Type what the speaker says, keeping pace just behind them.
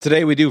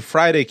Today we do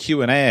Friday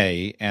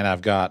Q&A, and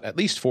I've got at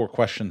least 4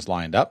 questions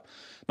lined up.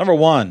 Number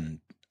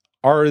 1,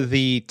 are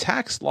the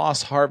tax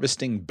loss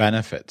harvesting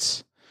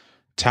benefits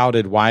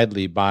touted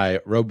widely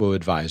by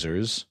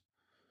robo-advisors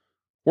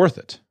worth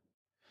it?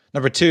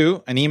 Number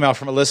 2, an email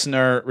from a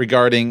listener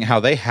regarding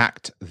how they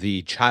hacked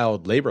the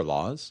child labor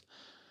laws.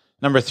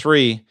 Number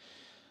 3,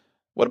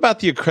 what about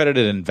the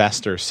accredited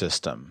investor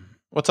system?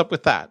 What's up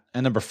with that?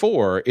 And number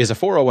 4, is a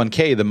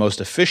 401k the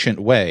most efficient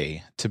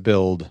way to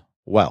build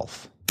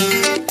wealth?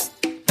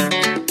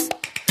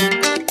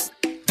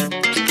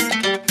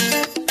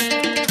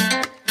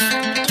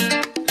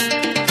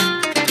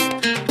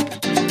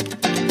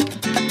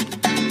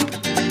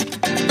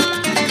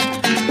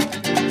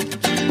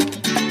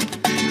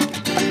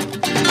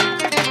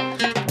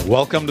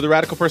 Welcome to the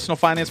Radical Personal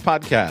Finance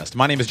Podcast.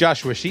 My name is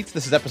Joshua Sheets.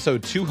 This is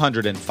episode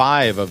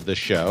 205 of the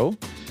show.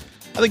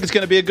 I think it's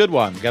going to be a good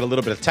one. We've got a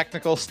little bit of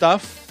technical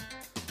stuff,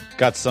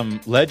 got some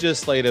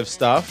legislative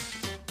stuff,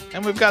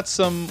 and we've got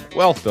some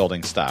wealth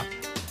building stuff.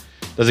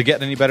 Does it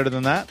get any better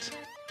than that?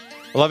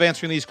 I love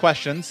answering these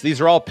questions. These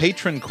are all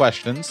patron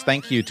questions.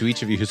 Thank you to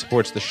each of you who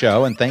supports the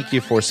show, and thank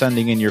you for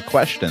sending in your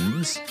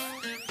questions.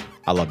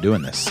 I love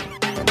doing this.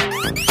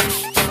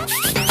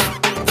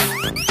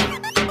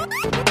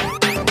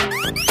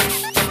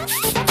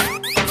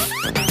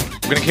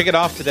 We're going to kick it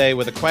off today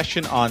with a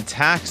question on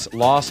tax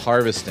loss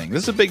harvesting.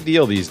 This is a big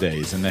deal these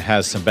days, and it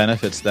has some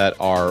benefits that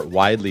are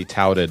widely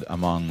touted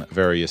among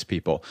various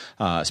people,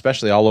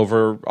 especially all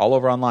over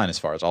online as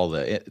far as all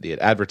the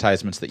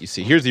advertisements that you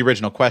see. Here's the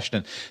original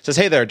question. It says,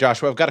 hey there,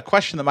 Joshua, I've got a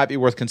question that might be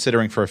worth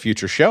considering for a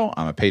future show.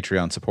 I'm a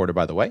Patreon supporter,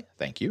 by the way.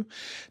 Thank you.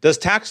 Does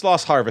tax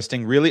loss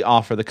harvesting really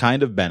offer the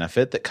kind of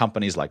benefit that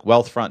companies like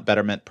Wealthfront,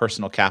 Betterment,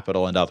 Personal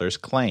Capital, and others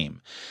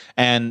claim?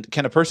 And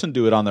can a person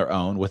do it on their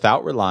own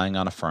without relying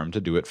on a firm to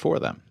do it for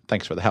them?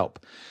 Thanks for the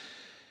help.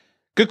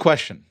 Good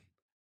question.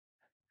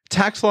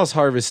 Tax loss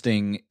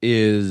harvesting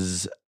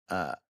has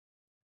a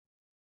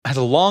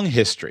long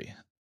history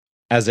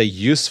as a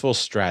useful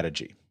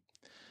strategy.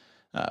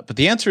 But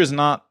the answer is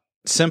not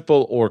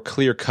simple or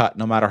clear-cut,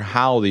 no matter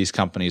how these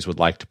companies would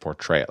like to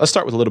portray it. Let's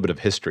start with a little bit of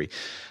history.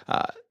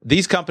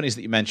 These companies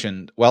that you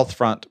mentioned,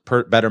 Wealthfront,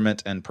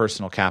 Betterment, and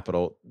Personal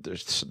Capital,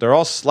 they're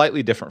all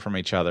slightly different from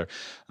each other,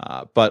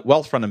 but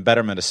Wealthfront and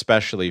Betterment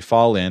especially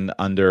fall in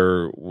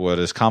under what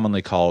is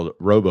commonly called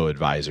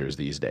robo-advisors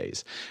these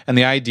days. And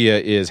the idea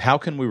is, how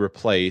can we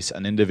replace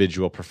an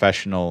individual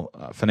professional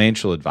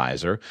financial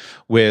advisor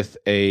with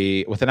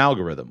an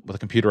algorithm, with a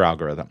computer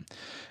algorithm?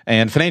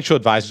 And financial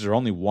advisors are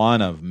only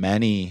one of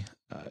many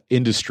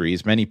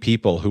industries, many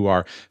people who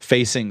are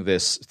facing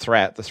this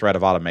threat, the threat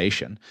of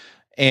automation.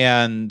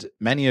 And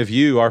many of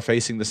you are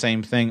facing the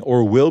same thing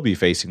or will be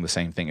facing the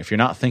same thing. If you're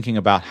not thinking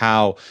about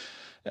how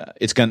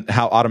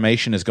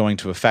automation is going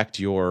to affect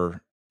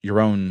your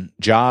own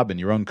job and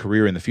your own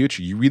career in the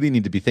future, you really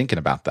need to be thinking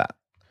about that.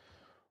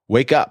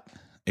 Wake up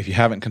if you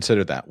haven't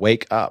considered that.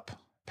 Wake up.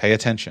 Pay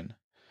attention.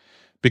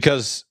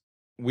 Because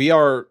we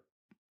are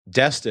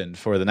destined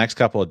for the next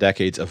couple of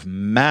decades of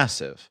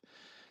massive,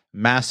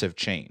 massive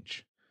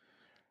change.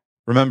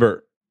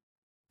 Remember,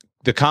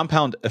 the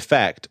compound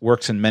effect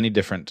works in many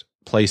different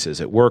places.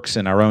 It works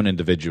in our own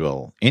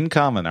individual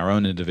income and our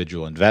own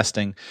individual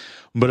investing,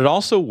 but it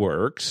also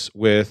works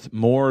with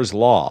Moore's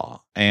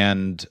law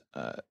and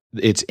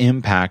its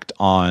impact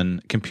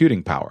on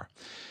computing power.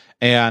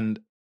 And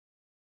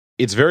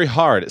it's very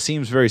hard. It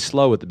seems very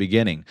slow at the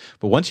beginning,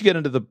 but once you get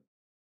into the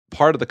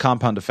part of the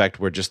compound effect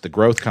where just the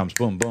growth comes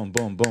boom, boom,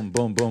 boom, boom,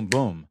 boom, boom,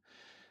 boom,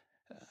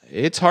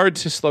 it's hard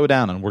to slow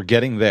down, and we're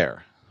getting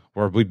there.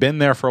 We've been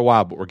there for a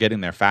while, but we're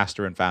getting there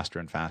faster and faster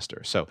and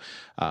faster. So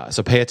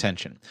pay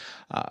attention.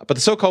 But the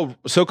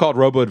so-called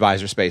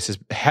robo-advisor space has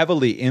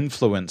heavily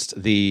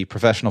influenced the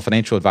professional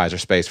financial advisor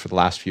space for the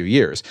last few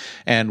years.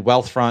 And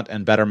Wealthfront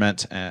and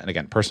Betterment, and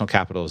again, Personal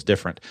Capital is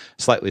different,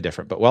 slightly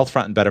different, but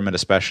Wealthfront and Betterment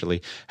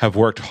especially have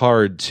worked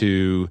hard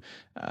to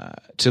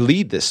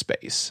lead this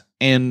space.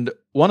 And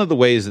one of the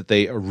ways that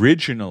they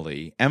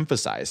originally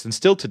emphasized, and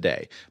still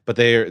today, but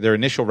their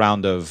initial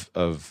round of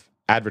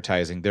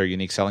advertising, their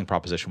unique selling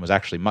proposition was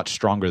actually much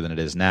stronger than it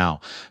is now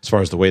as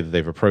far as the way that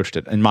they've approached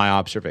it, in my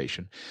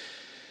observation.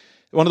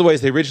 One of the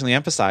ways they originally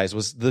emphasized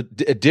was the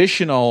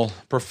additional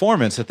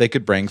performance that they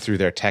could bring through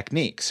their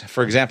techniques.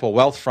 For example,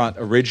 Wealthfront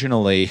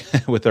originally,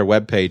 with their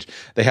webpage,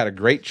 they had a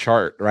great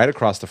chart right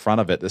across the front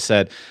of it that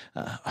said,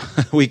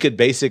 we could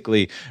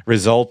basically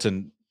result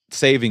in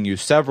saving you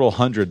several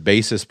hundred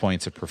basis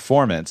points of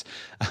performance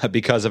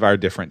because of our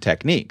different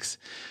techniques.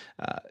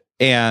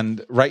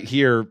 And right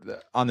here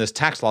on this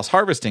tax loss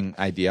harvesting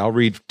idea, I'll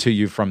read to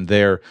you from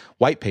their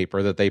white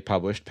paper that they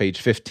published, page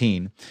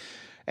 15.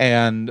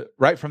 And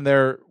right from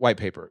their white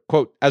paper,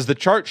 quote, as the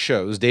chart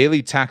shows,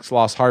 daily tax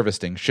loss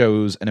harvesting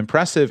shows an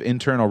impressive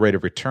internal rate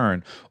of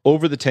return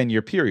over the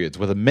 10-year periods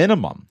with a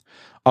minimum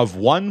of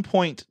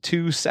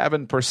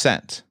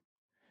 1.27%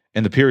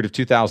 in the period of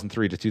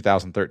 2003 to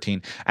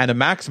 2013, and a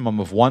maximum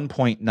of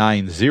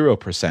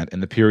 1.90% in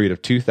the period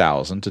of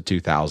 2000 to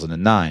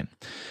 2009.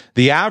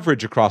 The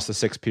average across the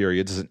 6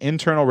 periods is an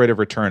internal rate of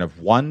return of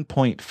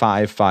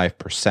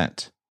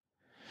 1.55%.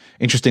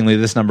 Interestingly,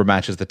 this number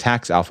matches the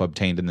tax alpha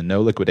obtained in the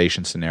no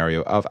liquidation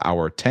scenario of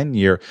our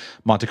 10-year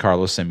Monte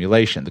Carlo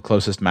simulation, the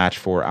closest match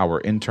for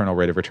our internal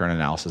rate of return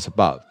analysis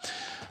above.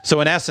 So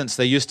in essence,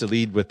 they used to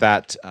lead with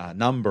that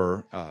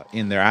number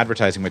in their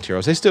advertising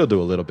materials. They still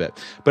do a little bit.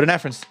 But in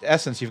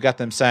essence, you've got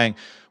them saying,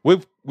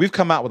 we've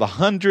come out with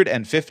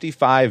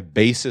 155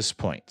 basis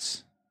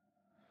points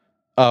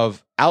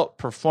of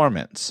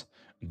outperformance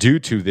due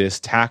to this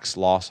tax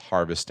loss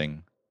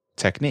harvesting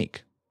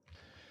technique.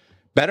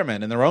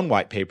 Betterment, in their own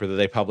white paper that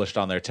they published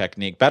on their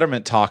technique,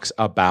 Betterment talks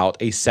about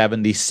a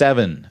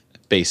 77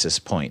 basis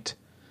point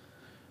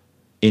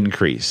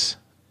increase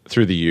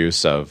through the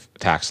use of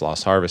tax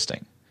loss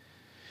harvesting.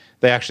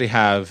 They actually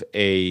have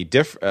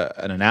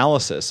an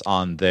analysis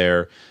on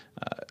their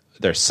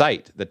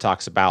site that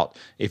talks about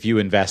if you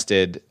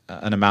invested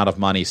an amount of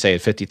money, say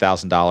at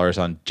 $50,000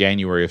 on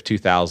January of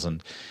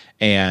 2000,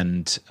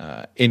 and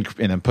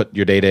then put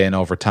your data in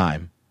over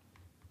time.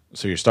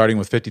 So you're starting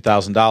with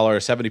 $50,000,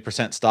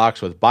 70% stocks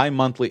with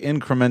bi-monthly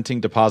incrementing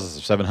deposits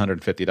of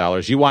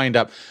 $750. You wind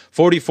up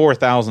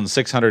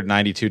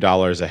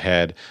 $44,692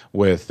 ahead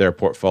with their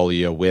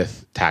portfolio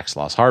with tax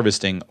loss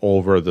harvesting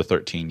over the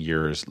 13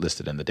 years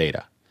listed in the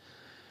data.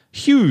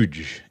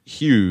 Huge,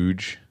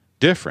 huge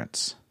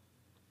difference.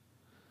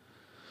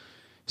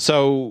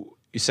 So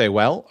you say,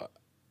 well,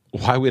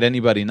 why would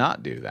anybody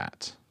not do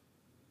that?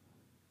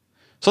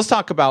 So let's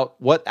talk about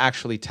what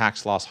actually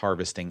tax loss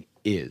harvesting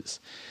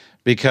is.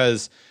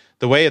 Because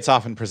the way it's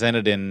often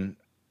presented in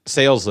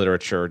sales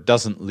literature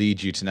doesn't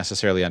lead you to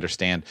necessarily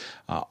understand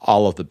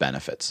all of the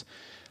benefits.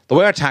 The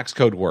way our tax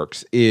code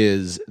works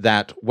is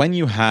that when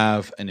you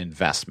have an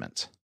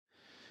investment,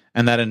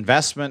 and that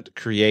investment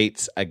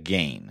creates a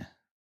gain,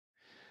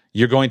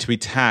 you're going to be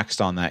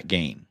taxed on that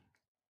gain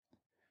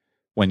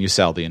when you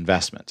sell the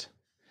investment.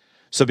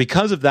 So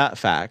because of that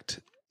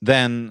fact,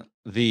 then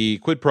the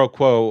quid pro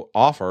quo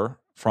offer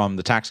from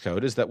the tax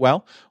code is that,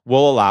 well,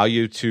 we'll allow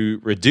you to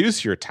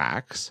reduce your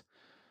tax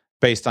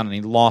based on any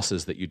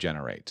losses that you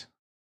generate.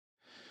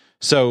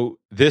 So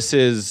this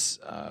is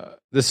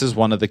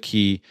one of the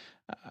key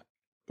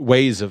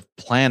ways of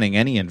planning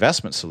any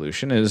investment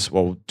solution is,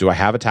 well, do I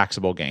have a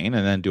taxable gain,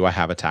 and then do I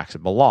have a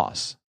taxable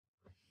loss?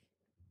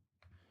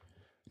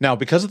 Now,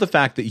 because of the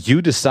fact that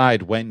you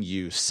decide when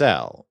you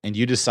sell, and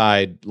you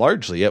decide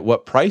largely at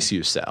what price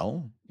you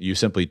sell, you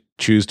simply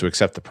choose to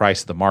accept the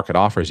price the market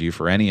offers you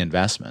for any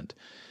investment,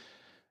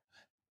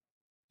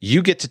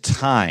 you get to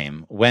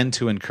time when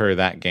to incur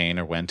that gain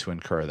or when to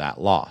incur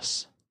that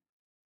loss.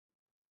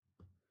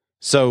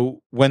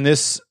 So when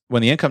the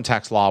income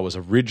tax law was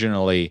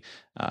originally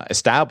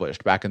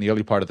established back in the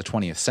early part of the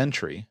 20th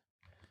century,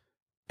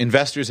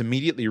 investors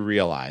immediately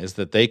realized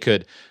that they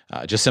could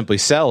just simply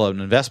sell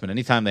an investment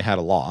anytime they had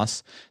a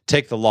loss,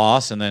 take the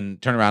loss, and then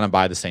turn around and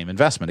buy the same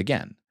investment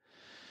again.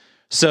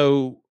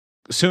 So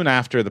soon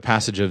after the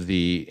passage of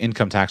the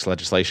income tax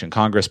legislation,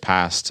 Congress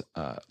passed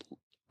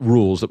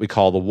rules that we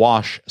call the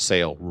wash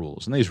sale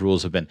rules. And these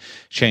rules have been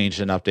changed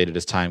and updated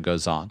as time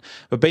goes on.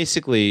 But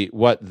basically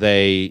what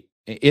they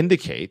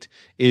indicate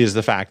is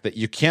the fact that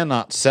you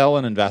cannot sell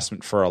an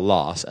investment for a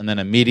loss and then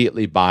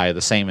immediately buy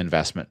the same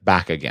investment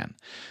back again.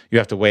 You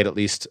have to wait at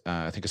least,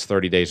 I think it's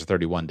 30 days or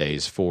 31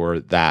 days for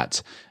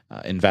that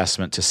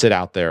investment to sit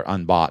out there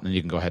unbought, and then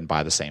you can go ahead and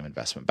buy the same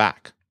investment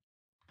back.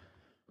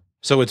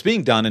 So what's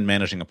being done in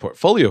managing a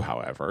portfolio,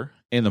 however,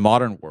 in the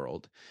modern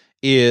world,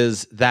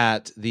 is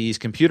that these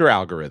computer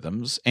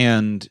algorithms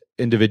and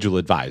individual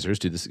advisors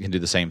can do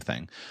the same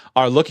thing,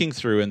 are looking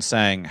through and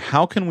saying,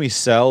 how can we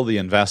sell the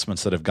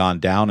investments that have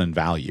gone down in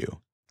value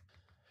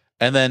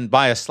and then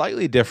buy a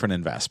slightly different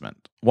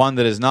investment, one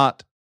that is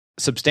not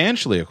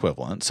substantially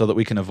equivalent so that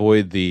we can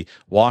avoid the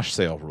wash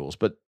sale rules,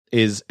 but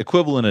is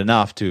equivalent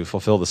enough to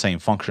fulfill the same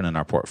function in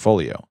our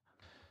portfolio.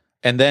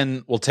 And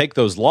then we'll take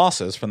those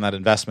losses from that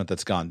investment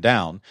that's gone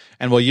down,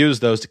 and we'll use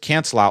those to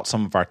cancel out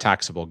some of our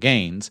taxable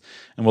gains,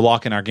 and we'll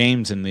lock in our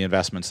gains in the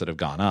investments that have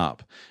gone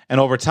up.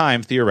 And over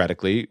time,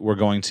 theoretically, we're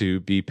going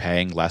to be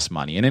paying less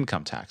money in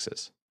income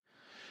taxes.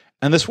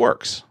 And this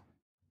works.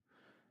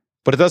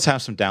 But it does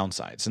have some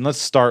downsides. And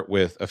let's start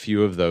with a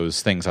few of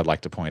those things I'd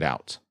like to point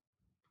out.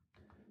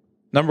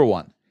 Number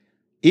one,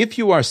 if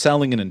you are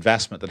selling an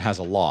investment that has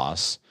a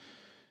loss,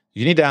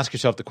 you need to ask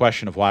yourself the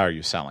question of why are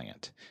you selling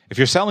it? If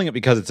you're selling it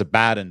because it's a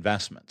bad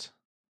investment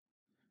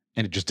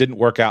and it just didn't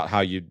work out how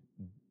you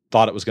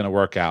thought it was going to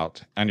work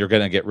out and you're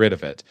going to get rid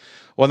of it,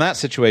 Well, in that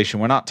situation,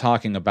 we're not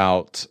talking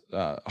about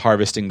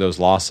harvesting those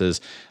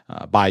losses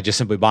by just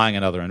simply buying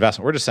another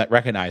investment. We're just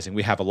recognizing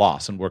we have a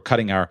loss, and we're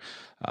cutting our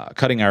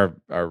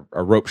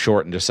rope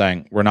short and just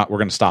saying we're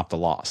going to stop the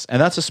loss.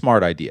 And that's a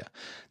smart idea.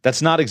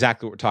 That's not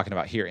exactly what we're talking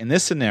about here. In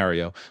this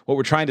scenario, what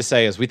we're trying to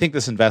say is we think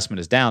this investment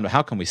is down, but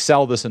how can we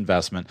sell this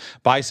investment,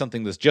 buy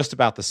something that's just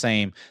about the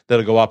same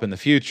that'll go up in the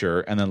future,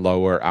 and then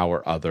lower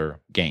our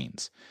other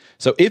gains?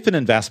 So if an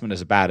investment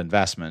is a bad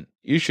investment,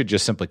 you should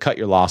just simply cut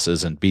your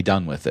losses and be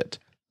done with it.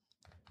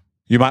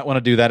 You might want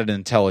to do that at an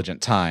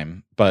intelligent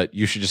time, but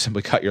you should just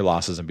simply cut your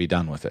losses and be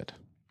done with it.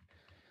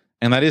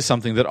 And that is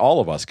something that all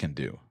of us can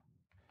do.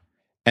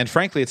 And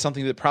frankly, it's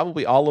something that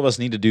probably all of us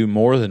need to do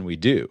more than we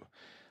do.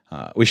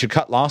 We should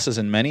cut losses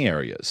in many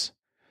areas.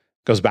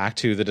 Goes back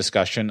to the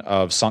discussion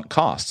of sunk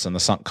costs and the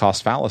sunk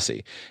cost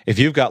fallacy. If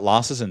you've got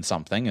losses in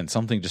something and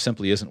something just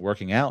simply isn't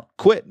working out,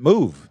 quit,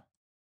 move.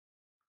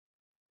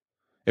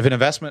 If an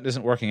investment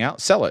isn't working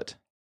out, sell it.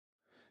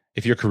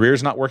 If your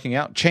career's not working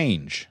out,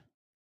 change.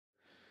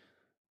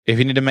 If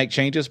you need to make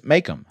changes,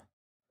 make them.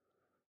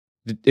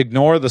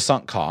 Ignore the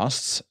sunk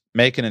costs,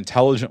 make an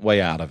intelligent way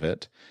out of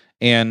it,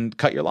 and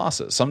cut your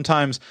losses.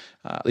 Sometimes,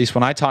 at least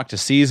when I talk to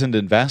seasoned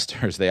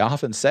investors, they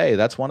often say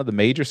that's one of the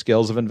major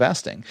skills of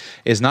investing,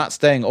 is not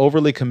staying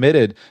overly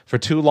committed for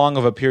too long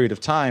of a period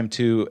of time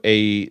to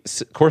a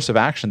course of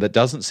action that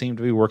doesn't seem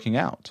to be working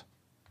out.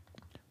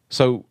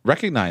 So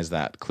recognize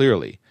that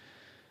clearly.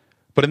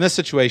 But in this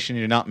situation,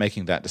 you're not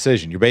making that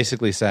decision. You're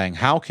basically saying,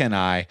 how can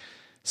I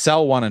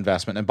sell one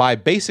investment and buy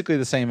basically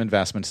the same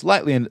investment,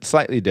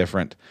 slightly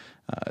different,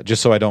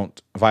 just so I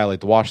don't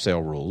violate the wash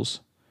sale rules.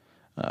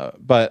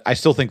 But I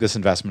still think this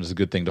investment is a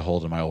good thing to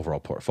hold in my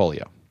overall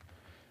portfolio.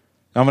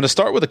 Now, I'm going to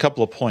start with a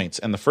couple of points,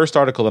 and the first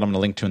article that I'm going to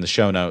link to in the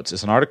show notes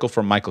is an article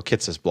from Michael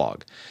Kitz's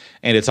blog,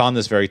 and it's on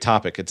this very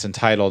topic. It's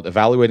entitled,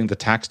 Evaluating the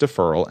Tax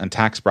Deferral and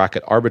Tax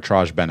Bracket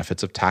Arbitrage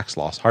Benefits of Tax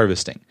Loss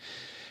Harvesting.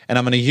 And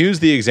I'm going to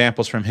use the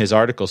examples from his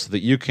article so that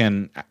you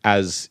can,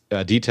 as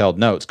detailed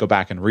notes, go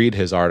back and read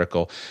his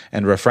article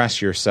and refresh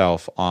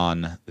yourself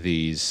on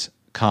these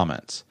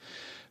comments.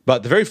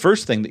 But the very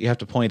first thing that you have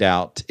to point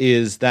out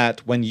is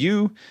that when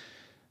you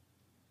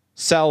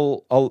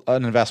sell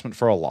an investment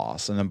for a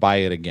loss and then buy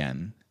it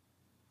again,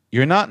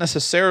 you're not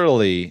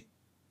necessarily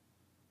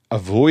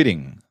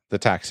avoiding the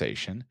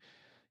taxation.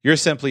 You're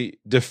simply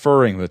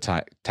deferring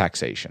the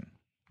taxation.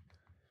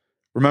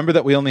 Remember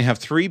that we only have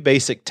 3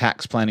 basic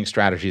tax planning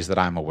strategies that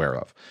I'm aware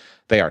of.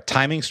 They are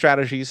timing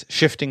strategies,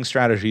 shifting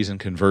strategies, and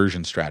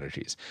conversion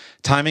strategies.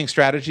 Timing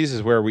strategies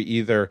is where we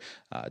either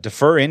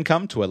defer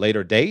income to a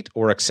later date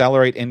or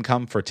accelerate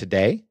income for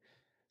today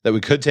that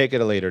we could take at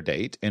a later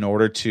date in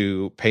order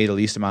to pay the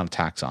least amount of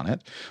tax on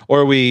it,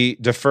 or we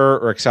defer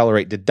or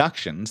accelerate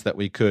deductions that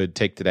we could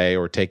take today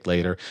or take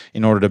later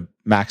in order to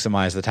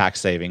maximize the tax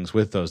savings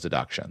with those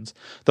deductions.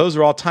 Those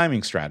are all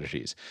timing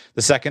strategies.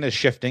 The second is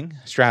shifting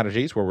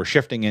strategies, where we're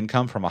shifting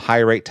income from a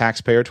high-rate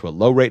taxpayer to a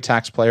low-rate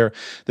taxpayer.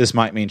 This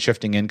might mean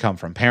shifting income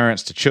from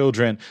parents to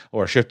children,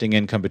 or shifting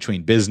income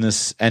between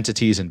business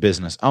entities and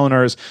business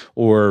owners,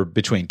 or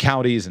between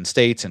counties and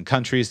states and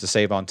countries to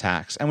save on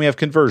tax. And we have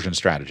conversion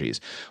strategies,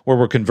 where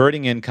we're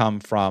converting income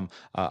from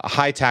a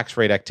high tax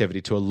rate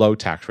activity to a low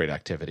tax rate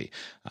activity.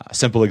 A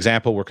simple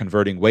example, we're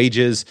converting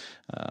wages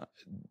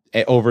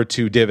over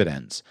to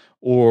dividends,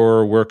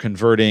 or we're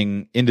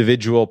converting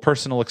individual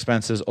personal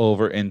expenses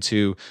over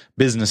into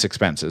business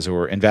expenses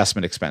or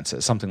investment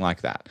expenses, something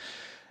like that.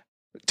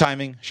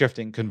 Timing,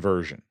 shifting,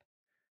 conversion.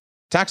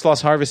 Tax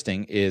loss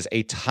harvesting is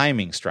a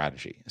timing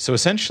strategy. So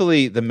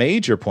essentially, the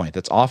major point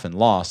that's often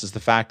lost is the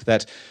fact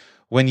that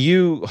when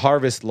you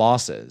harvest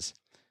losses,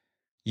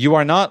 you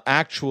are not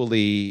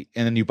actually,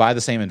 and then you buy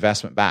the same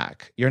investment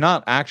back, you're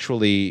not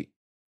actually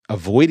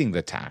avoiding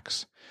the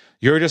tax.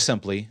 You're just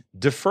simply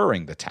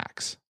deferring the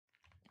tax.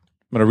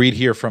 I'm going to read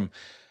here from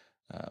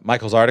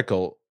Michael's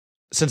article.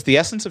 Since the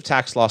essence of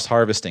tax loss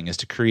harvesting is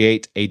to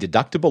create a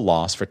deductible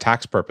loss for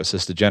tax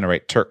purposes to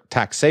generate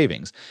tax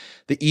savings,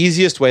 the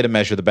easiest way to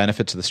measure the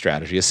benefits of the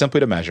strategy is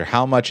simply to measure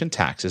how much in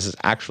taxes is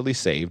actually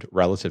saved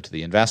relative to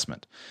the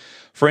investment.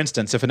 For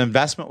instance, if an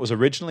investment was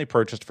originally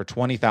purchased for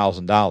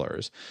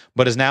 $20,000,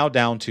 but is now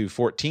down to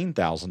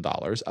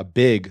 $14,000, a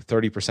big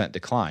 30%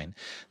 decline,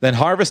 then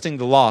harvesting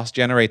the loss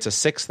generates a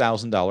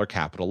 $6,000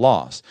 capital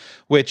loss,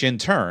 which in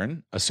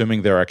turn,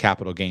 assuming there are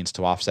capital gains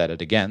to offset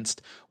it against,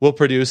 will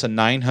produce a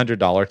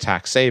 $900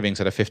 tax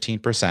savings at a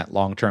 15%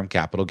 long-term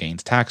capital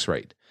gains tax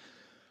rate.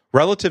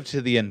 Relative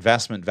to the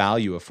investment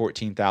value of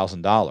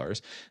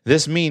 $14,000,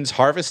 this means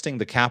harvesting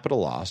the capital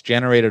loss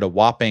generated a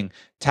whopping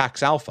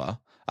tax alpha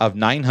of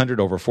 $900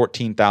 over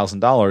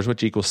 $14,000,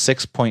 which equals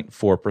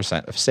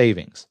 6.4% of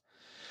savings.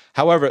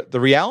 However, the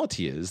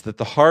reality is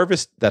that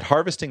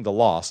harvesting the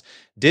loss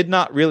did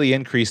not really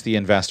increase the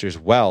investor's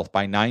wealth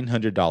by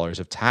 $900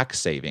 of tax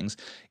savings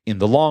in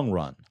the long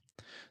run.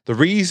 The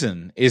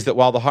reason is that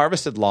while the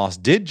harvested loss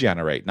did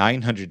generate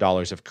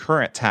 $900 of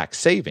current tax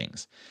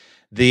savings,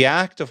 the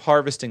act of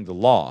harvesting the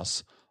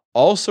loss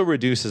also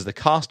reduces the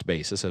cost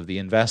basis of the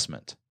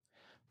investment.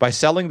 by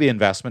selling the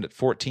investment at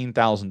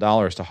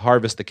 $14,000 to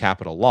harvest the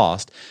capital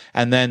lost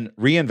and then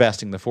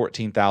reinvesting the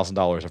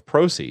 $14,000 of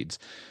proceeds,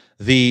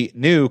 the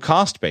new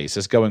cost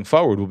basis going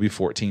forward will be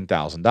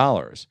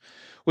 $14,000,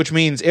 which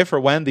means if or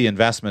when the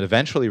investment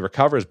eventually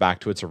recovers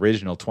back to its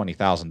original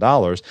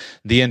 $20,000,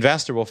 the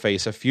investor will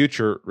face a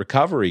future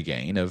recovery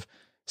gain of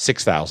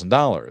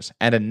 $6,000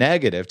 and a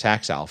negative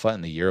tax alpha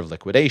in the year of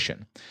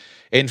liquidation.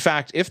 In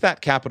fact, if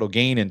that capital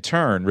gain in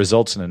turn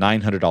results in a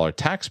 $900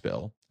 tax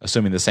bill,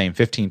 assuming the same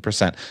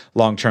 15%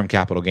 long-term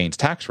capital gains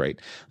tax rate,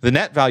 the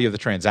net value of the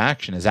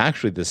transaction is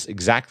actually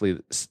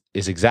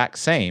exact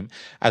same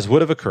as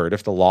would have occurred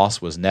if the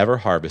loss was never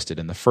harvested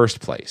in the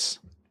first place.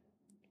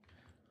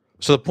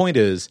 So the point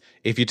is,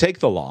 if you take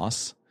the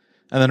loss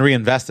and then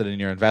reinvest it and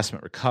your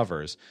investment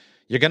recovers,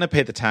 you're going to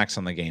pay the tax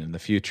on the gain in the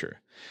future.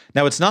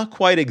 Now, it's not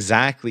quite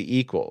exactly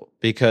equal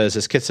because,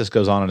 as Kitces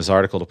goes on in his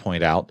article to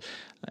point out,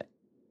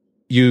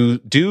 you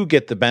do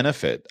get the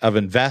benefit of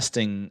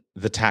investing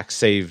the tax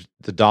saved,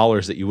 the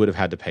dollars that you would have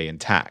had to pay in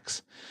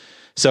tax.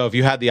 So if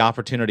you had the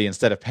opportunity,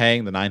 instead of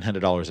paying the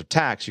 $900 of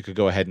tax, you could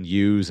go ahead and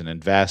use and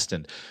invest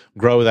and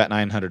grow that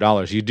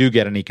 $900. You do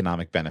get an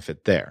economic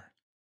benefit there.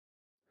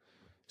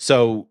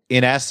 So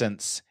in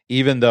essence,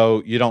 even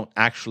though you don't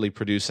actually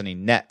produce any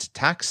net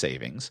tax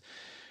savings,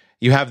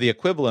 you have the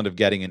equivalent of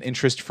getting an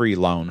interest-free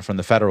loan from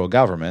the federal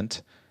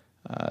government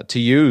to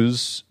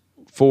use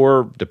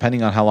for,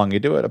 depending on how long you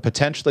do it, a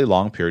potentially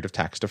long period of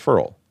tax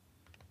deferral.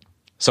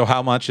 So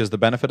how much is the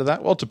benefit of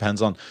that? Well, it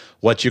depends on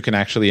what you can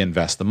actually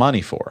invest the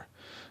money for.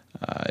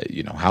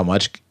 How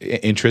much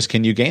interest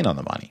can you gain on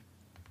the money?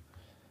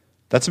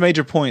 That's a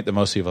major point that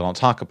most people don't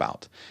talk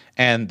about.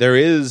 And there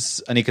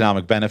is an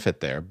economic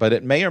benefit there, but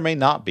it may or may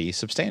not be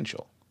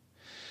substantial.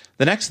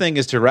 The next thing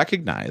is to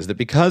recognize that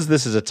because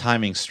this is a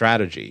timing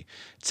strategy,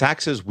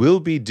 taxes will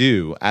be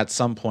due at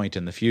some point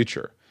in the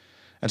future.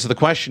 And so the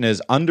question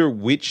is, under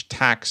which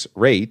tax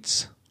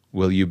rates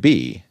will you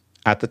be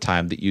at the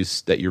time that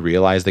you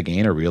realize the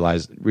gain or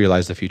realize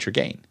the future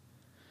gain?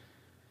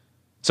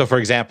 So for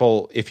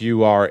example, if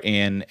you are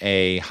in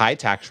a high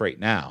tax rate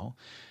now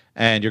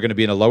and you're going to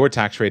be in a lower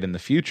tax rate in the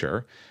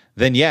future,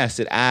 then yes,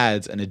 it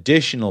adds an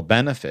additional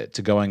benefit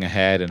to going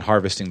ahead and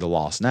harvesting the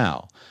loss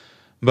now.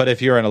 But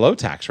if you're in a low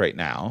tax rate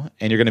now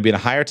and you're going to be in a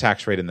higher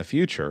tax rate in the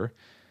future,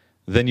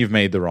 then you've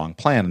made the wrong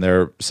plan. And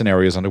there are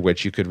scenarios under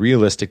which you could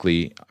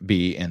realistically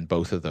be in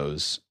both of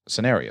those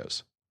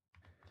scenarios.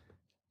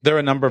 There are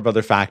a number of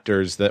other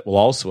factors that will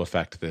also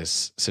affect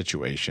this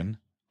situation.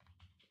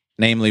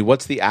 Namely,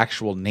 what's the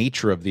actual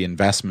nature of the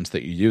investments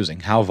that you're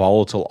using? How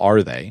volatile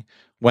are they?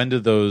 When do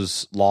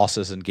those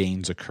losses and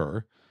gains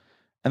occur?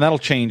 And that'll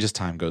change as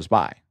time goes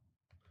by.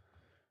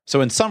 So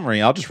in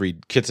summary, I'll just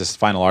read Kitces'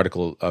 final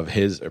article of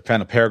his, or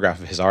final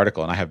paragraph of his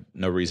article, and I have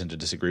no reason to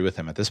disagree with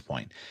him at this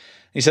point.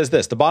 He says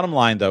this: the bottom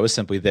line, though, is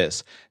simply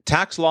this.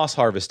 Tax loss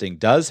harvesting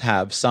does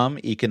have some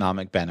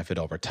economic benefit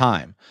over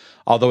time,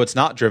 although it's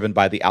not driven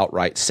by the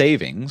outright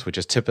savings, which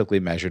is typically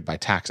measured by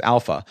tax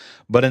alpha,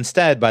 but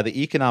instead by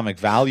the economic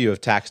value of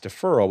tax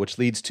deferral, which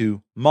leads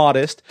to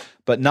modest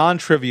but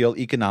non-trivial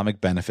economic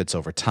benefits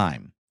over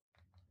time.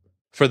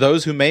 For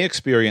those who may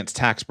experience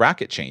tax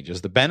bracket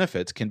changes, the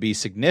benefits can be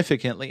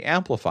significantly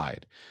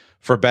amplified,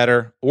 for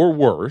better or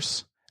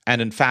worse. And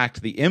in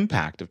fact, the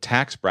impact of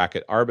tax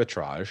bracket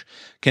arbitrage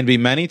can be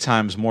many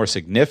times more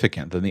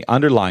significant than the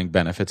underlying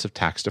benefits of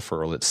tax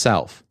deferral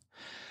itself.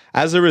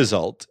 As a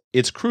result,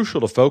 it's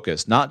crucial to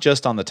focus not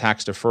just on the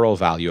tax deferral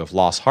value of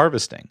loss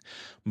harvesting,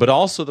 but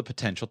also the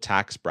potential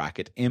tax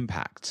bracket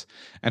impacts.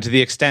 And to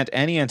the extent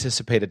any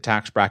anticipated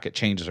tax bracket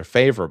changes are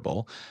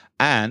favorable,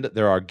 and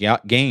there are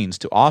gains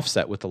to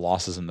offset with the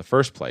losses in the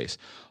first place,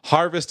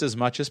 harvest as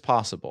much as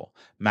possible,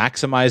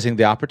 maximizing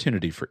the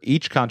opportunity for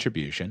each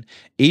contribution,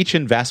 each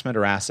investment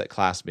or asset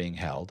class being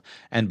held,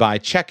 and by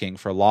checking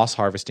for loss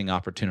harvesting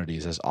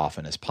opportunities as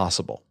often as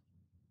possible.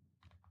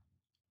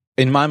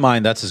 In my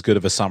mind, that's as good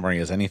of a summary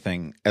as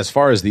anything as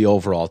far as the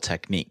overall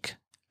technique.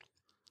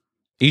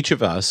 Each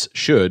of us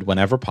should,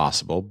 whenever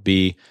possible,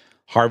 be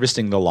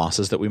harvesting the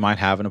losses that we might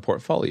have in a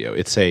portfolio.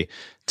 It's a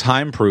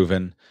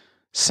time-proven,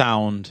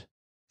 sound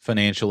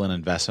financial and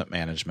investment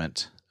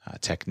management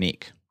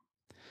technique.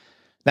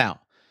 Now,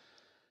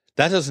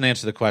 that doesn't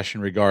answer the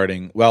question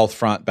regarding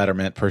Wealthfront,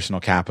 Betterment, Personal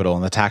Capital,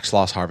 and the tax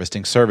loss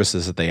harvesting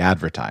services that they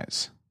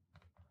advertise.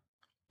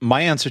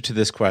 My answer to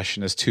this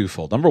question is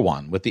twofold. Number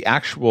one, with the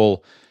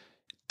actual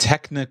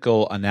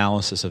technical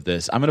analysis of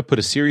this, I'm going to put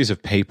a series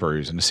of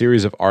papers and a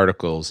series of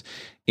articles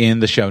in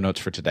the show notes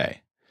for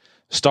today.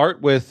 Start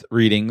with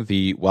reading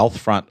the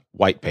Wealthfront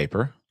white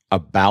paper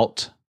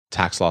about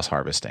tax loss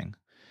harvesting.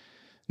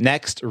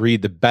 Next,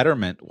 read the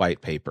Betterment white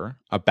paper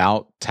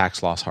about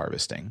tax loss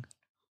harvesting.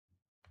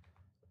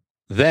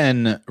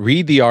 Then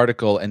read the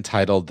article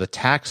entitled The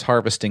Tax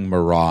Harvesting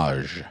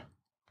Mirage.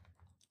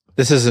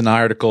 This is an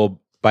article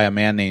by a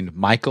man named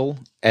Michael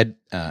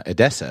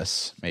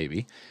Edesses,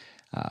 maybe.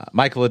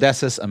 Michael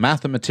Edesses, a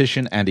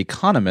mathematician and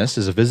economist,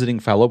 is a visiting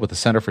fellow with the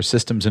Center for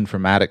Systems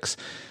Informatics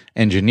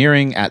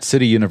Engineering at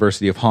City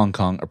University of Hong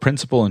Kong, a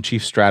principal and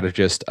chief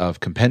strategist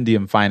of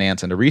Compendium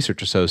Finance, and a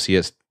research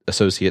associate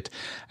associate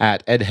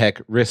at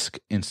EdHec Risk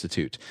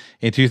Institute.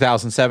 In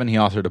 2007, he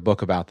authored a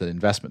book about the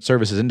investment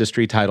services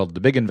industry titled The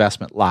Big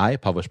Investment Lie,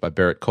 published by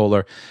Barrett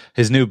Kohler.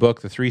 His new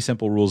book, The 3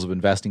 Simple Rules of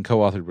Investing,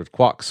 co-authored with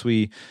Kwok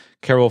Sui,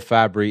 Carol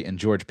Fabry, and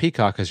George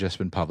Peacock, has just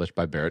been published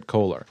by Barrett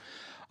Kohler.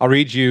 I'll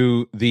read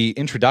you the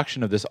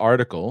introduction of this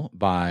article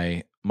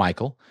by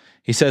Michael.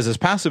 He says, as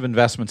passive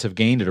investments have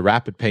gained at a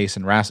rapid pace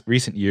in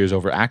recent years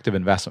over active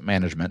investment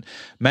management,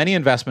 many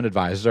investment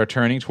advisors are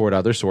turning toward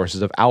other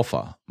sources of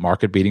alpha,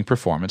 market-beating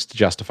performance, to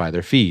justify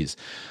their fees.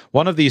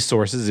 One of these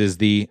sources is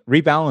the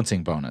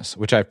rebalancing bonus,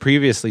 which I've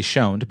previously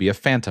shown to be a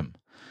phantom.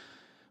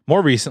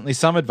 More recently,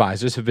 some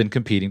advisors have been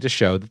competing to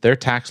show that their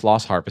tax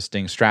loss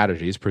harvesting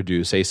strategies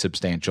produce a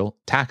substantial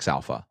tax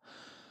alpha.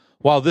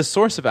 While this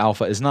source of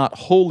alpha is not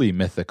wholly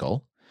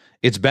mythical,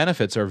 its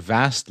benefits are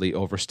vastly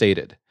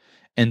overstated.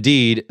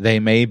 Indeed, they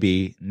may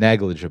be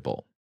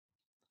negligible.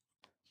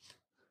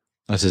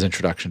 That's his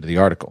introduction to the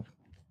article.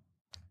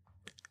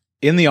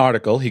 In the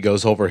article, he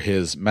goes over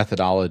his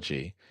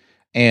methodology,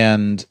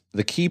 and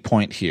the key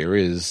point here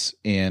is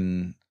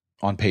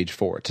on page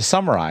 4. To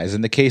summarize,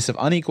 in the case of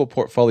unequal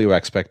portfolio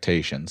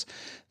expectations,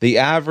 the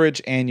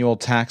average annual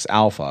tax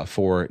alpha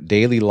for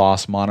daily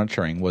loss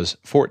monitoring was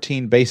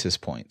 14 basis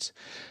points,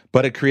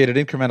 but it created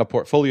incremental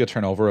portfolio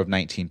turnover of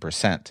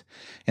 19%.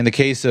 In the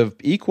case of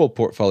equal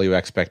portfolio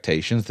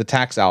expectations, the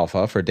tax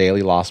alpha for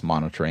daily loss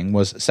monitoring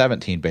was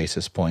 17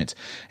 basis points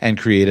and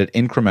created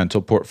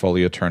incremental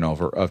portfolio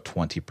turnover of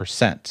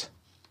 20%.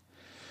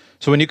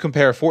 So when you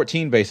compare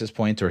 14 basis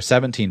points or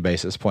 17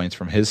 basis points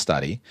from his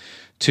study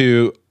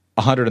to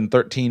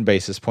 113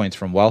 basis points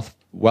from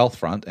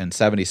Wealthfront and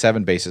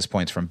 77 basis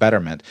points from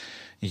Betterment,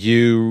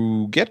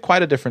 you get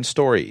quite a different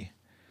story.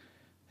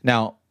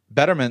 Now,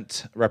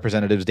 Betterment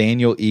representatives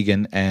Daniel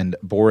Egan and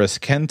Boris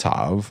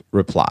Kentov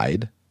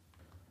replied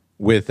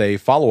with a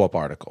follow-up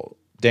article.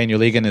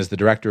 Daniel Egan is the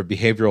Director of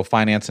Behavioral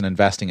Finance and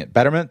Investing at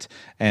Betterment,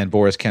 and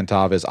Boris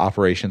Kentov is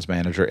Operations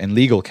Manager and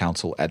Legal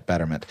Counsel at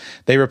Betterment.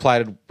 They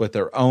replied with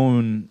their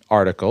own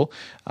article,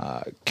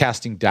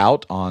 casting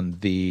doubt on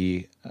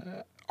the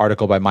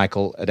article by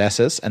Michael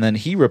Adessis, and then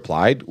he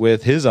replied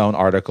with his own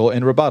article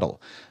in rebuttal,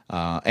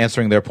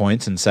 answering their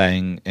points and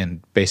saying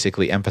and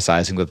basically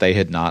emphasizing that they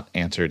had not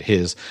answered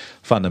his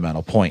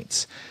fundamental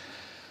points.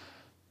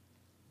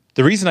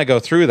 The reason I go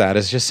through that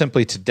is just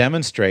simply to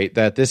demonstrate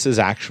that this is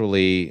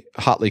actually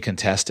hotly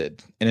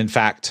contested. And in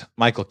fact,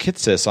 Michael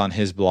Kitces on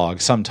his blog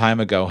some time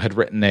ago had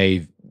written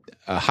a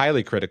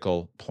highly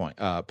critical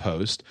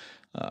post,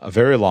 a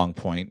very long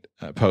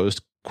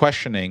post,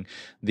 questioning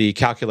the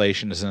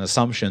calculations and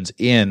assumptions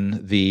in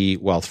the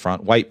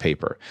Wealthfront white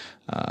paper,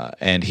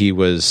 and it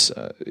was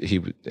a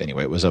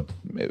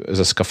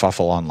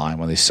scuffle online,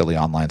 one of these silly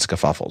online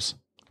scuffles.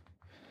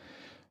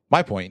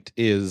 My point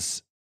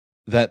is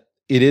that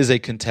it is a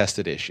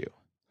contested issue.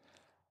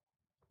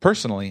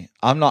 Personally,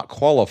 I'm not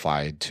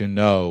qualified to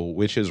know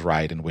which is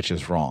right and which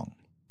is wrong.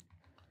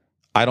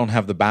 I don't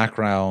have the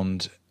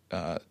background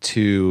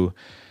to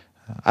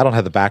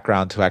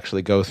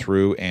actually go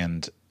through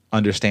and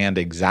understand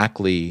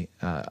exactly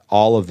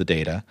all of the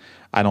data.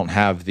 I don't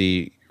have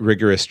the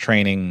rigorous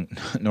training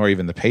nor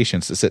even the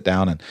patience to sit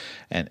down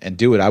and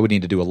do it. I would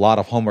need to do a lot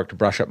of homework to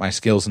brush up my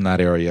skills in that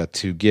area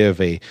to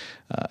give a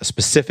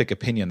specific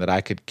opinion that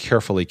I could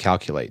carefully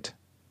calculate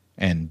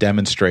and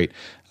demonstrate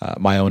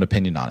my own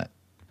opinion on it.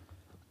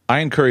 I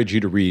encourage you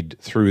to read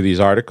through these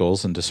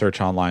articles and to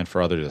search online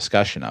for other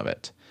discussion of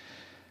it.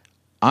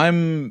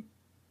 I'm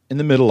in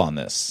the middle on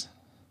this.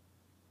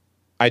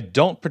 I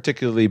don't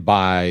particularly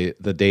buy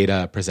the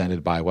data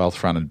presented by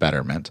Wealthfront and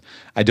Betterment.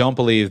 I don't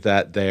believe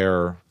that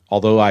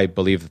although I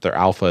believe that their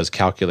alpha is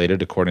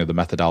calculated according to the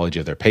methodology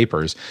of their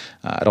papers,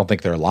 I don't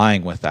think they're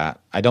lying with that.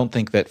 I don't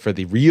think that for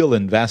the real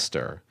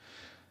investor,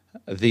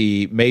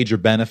 the major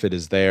benefit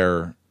is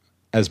there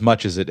as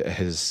much as it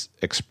has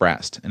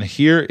expressed. And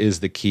here is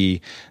the key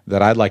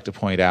that I'd like to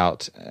point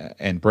out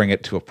and bring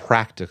it to a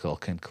practical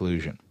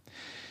conclusion.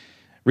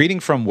 Reading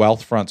from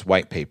Wealthfront's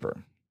white paper,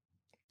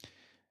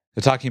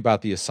 they're talking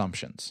about the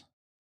assumptions.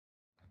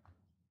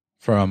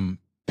 From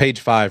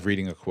page 5,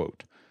 reading a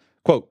quote.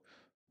 Quote,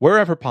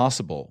 wherever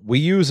possible, we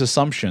use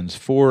assumptions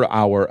for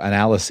our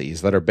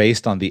analyses that are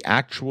based on the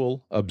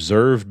actual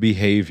observed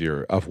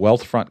behavior of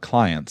Wealthfront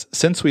clients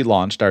since we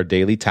launched our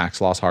daily tax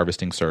loss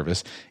harvesting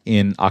service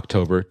in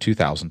October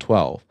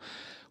 2012.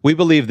 We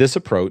believe this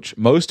approach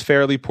most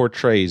fairly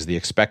portrays the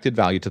expected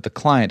value to the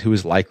client who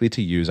is likely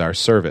to use our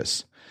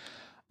service.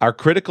 Our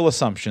critical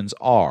assumptions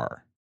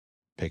are,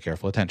 pay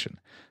careful attention,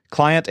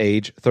 client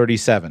age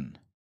 37.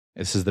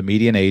 This is the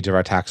median age of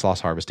our tax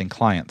loss harvesting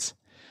clients.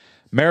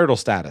 Marital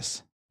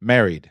status,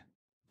 married.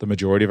 The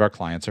majority of our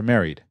clients are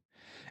married.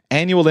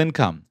 Annual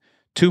income,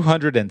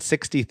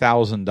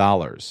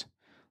 $260,000.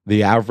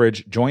 The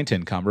average joint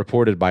income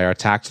reported by our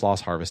tax loss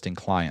harvesting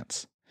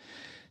clients.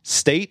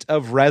 State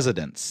of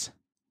residence,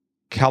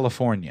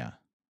 California.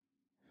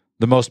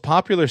 The most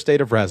popular state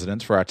of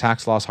residence for our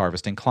tax loss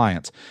harvesting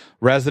clients.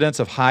 Residents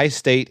of high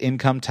state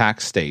income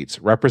tax states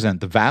represent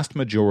the vast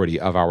majority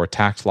of our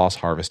tax loss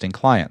harvesting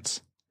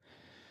clients.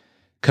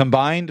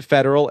 Combined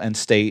federal and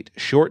state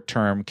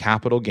short-term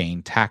capital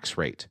gain tax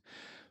rate,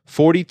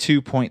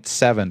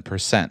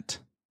 42.7%.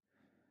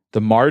 The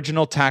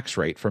marginal tax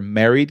rate for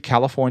married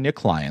California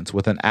clients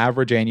with an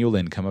average annual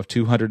income of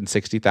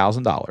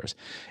 $260,000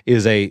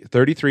 is a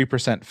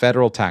 33%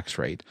 federal tax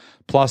rate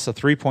plus a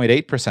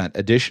 3.8%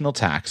 additional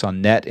tax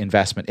on net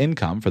investment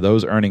income for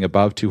those earning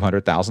above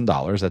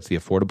 $200,000. That's the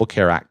Affordable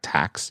Care Act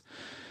tax.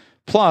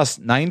 Plus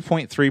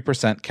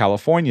 9.3%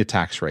 California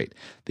tax rate,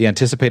 the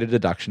anticipated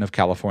deduction of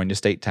California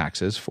state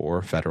taxes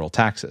for federal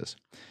taxes.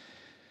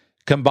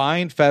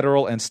 Combined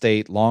federal and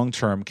state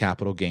long-term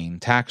capital gain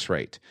tax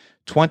rate,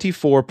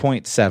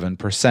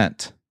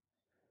 24.7%.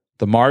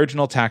 The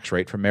marginal tax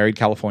rate for married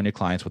California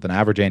clients with an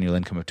average annual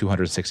income of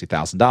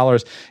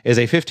 $260,000 is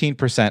a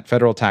 15%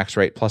 federal tax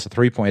rate plus a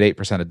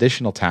 3.8%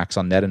 additional tax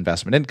on net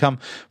investment income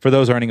for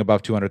those earning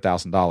above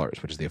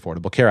 $200,000, which is the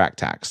Affordable Care Act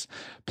tax,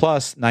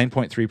 plus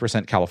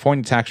 9.3%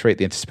 California tax rate,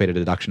 the anticipated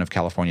deduction of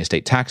California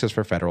state taxes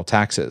for federal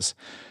taxes.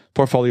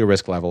 Portfolio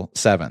risk level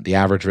 7, the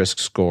average risk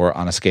score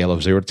on a scale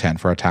of 0 to 10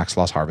 for our tax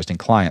loss harvesting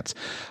clients.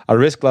 A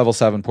risk level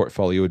 7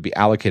 portfolio would be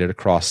allocated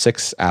across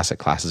 6 asset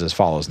classes as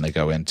follows, and they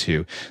go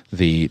into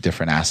the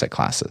different asset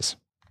classes.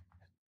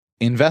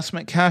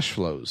 Investment cash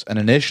flows, an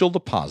initial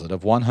deposit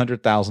of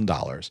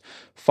 $100,000,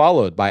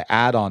 followed by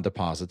add-on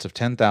deposits of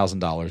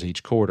 $10,000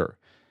 each quarter.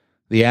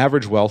 The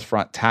average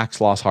Wealthfront tax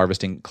loss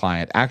harvesting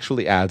client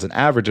actually adds an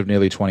average of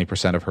nearly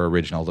 20% of her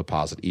original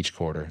deposit each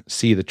quarter.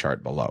 See the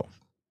chart below.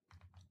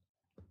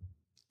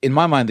 In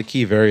my mind, the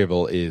key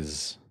variable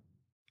is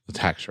the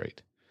tax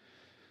rate.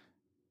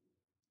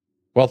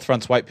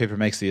 Wealthfront's white paper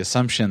makes the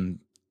assumption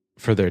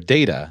for their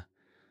data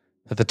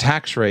that the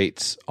tax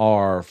rates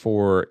are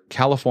for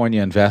California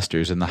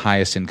investors in the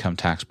highest income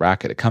tax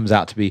bracket. It comes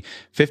out to be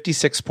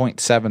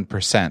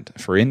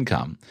 56.7% for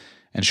income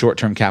and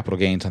short-term capital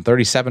gains and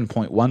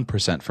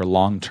 37.1% for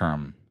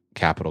long-term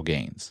capital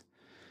gains.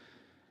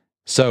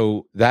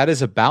 So that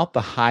is about the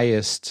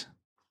highest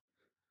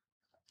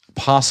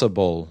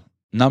possible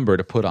number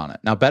to put on it.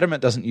 Now,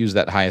 Betterment doesn't use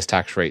that highest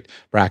tax rate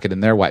bracket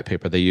in their white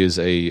paper. They use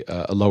a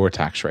lower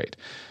tax rate.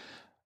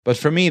 But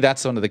for me,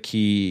 that's one of the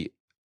key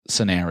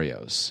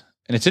scenarios.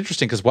 And it's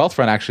interesting because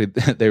Wealthfront actually,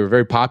 they were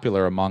very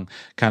popular among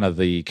kind of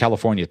the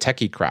California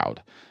techie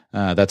crowd.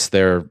 That's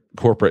their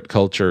corporate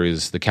culture,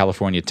 is the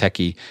California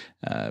techie.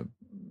 At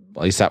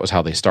least that was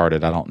how they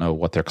started. I don't know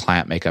what their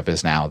client makeup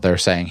is now. They're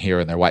saying here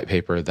in their white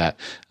paper that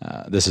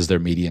this is their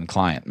median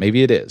client.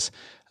 Maybe it is.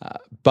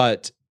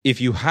 But if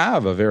you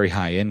have a very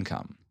high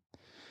income,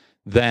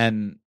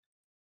 then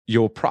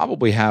you'll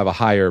probably have a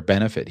higher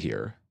benefit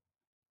here.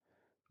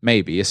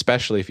 Maybe,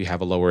 especially if you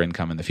have a lower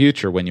income in the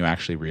future when you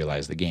actually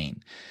realize the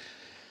gain.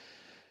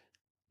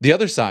 The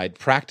other side,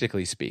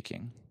 practically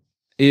speaking,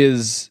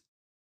 is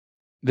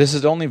this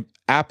is only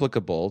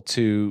applicable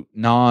to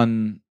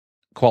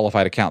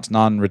non-qualified accounts,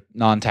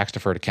 non-tax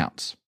deferred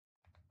accounts.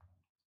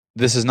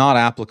 This is not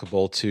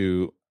applicable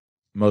to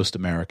most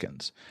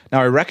Americans.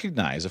 Now, I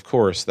recognize, of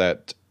course,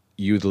 that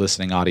you, the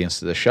listening audience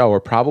to the show,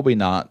 are probably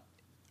not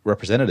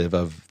representative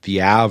of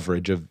the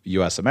average of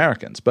U.S.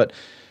 Americans. But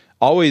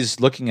always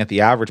looking at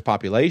the average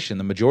population,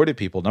 the majority of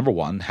people, number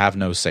one, have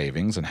no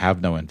savings and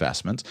have no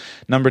investments.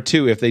 Number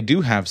two, if they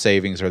do have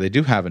savings or they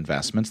do have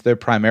investments, they're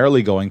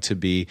primarily going to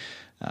be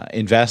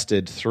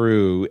invested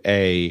through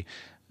a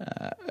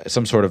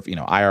some sort of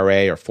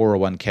IRA or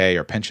 401k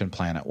or pension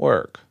plan at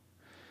work.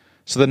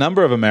 So the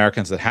number of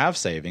Americans that have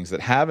savings,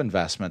 that have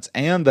investments,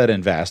 and that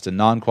invest in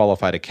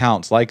non-qualified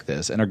accounts like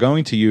this and are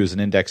going to use an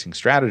indexing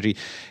strategy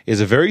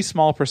is a very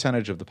small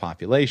percentage of the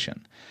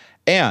population.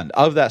 And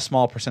of that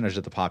small percentage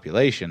of the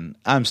population,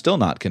 I'm still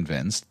not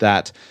convinced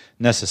that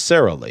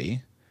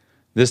necessarily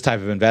this type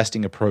of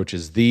investing approach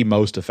is the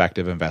most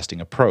effective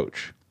investing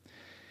approach.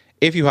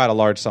 If you had a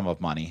large sum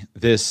of money,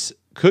 this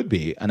could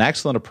be an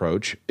excellent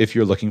approach if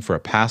you're looking for a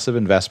passive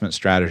investment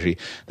strategy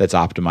that's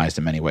optimized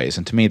in many ways.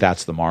 And to me,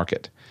 that's the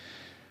market.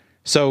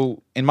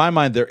 So in my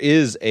mind, there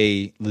is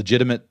a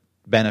legitimate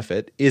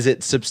benefit. Is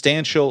it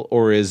substantial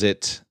or is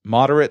it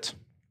moderate?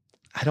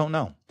 I don't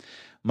know.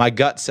 My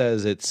gut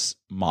says it's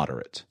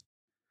moderate.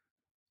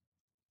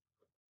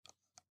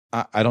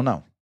 I don't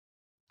know.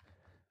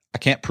 I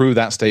can't prove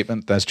that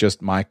statement. That's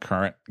just my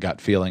current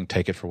gut feeling.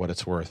 Take it for what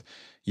it's worth.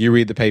 You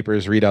read the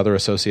papers, read other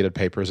associated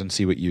papers, and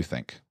see what you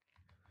think.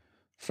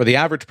 For the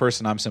average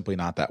person, I'm simply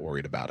not that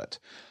worried about it.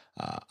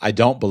 I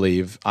don't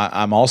believe.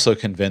 I'm also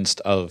convinced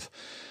of.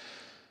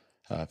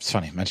 It's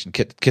funny, I mentioned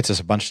Kit says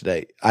a bunch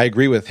today. I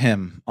agree with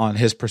him on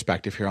his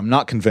perspective here. I'm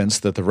not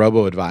convinced that the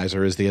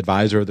robo-advisor is the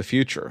advisor of the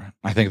future.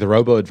 I think the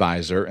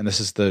robo-advisor, and this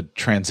is the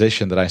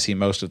transition that I see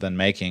most of them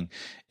making,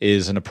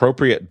 is an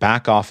appropriate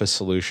back office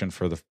solution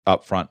for the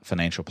upfront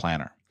financial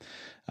planner.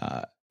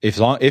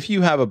 If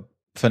you have a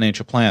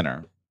financial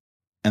planner,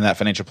 and that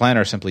financial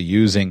planner is simply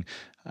using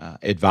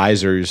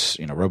advisors,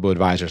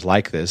 robo-advisors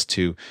like this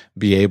to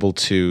be able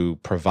to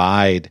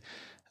provide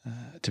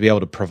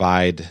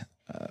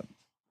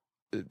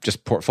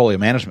just portfolio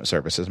management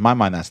services. In my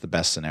mind, that's the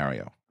best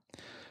scenario.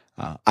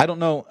 I don't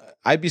know.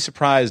 I'd be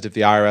surprised if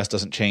the IRS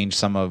doesn't change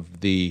some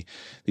of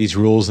these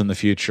rules in the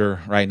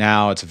future. Right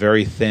now, it's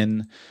very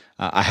thin.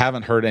 I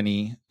haven't heard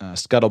any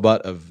scuttlebutt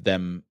of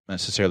them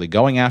necessarily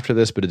going after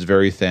this, but it's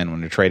very thin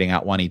when you're trading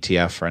out one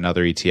ETF for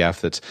another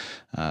ETF that's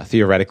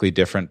theoretically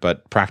different,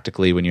 but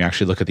practically when you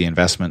actually look at the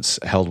investments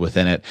held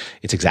within it,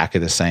 it's exactly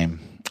the same.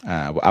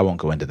 I won't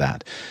go into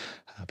that.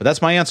 But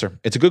that's my answer.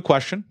 It's a good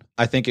question.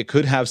 I think it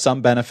could have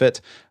some benefit,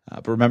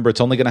 but remember,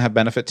 it's only going to have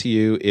benefit to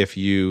you if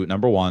you,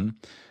 number one,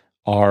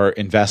 are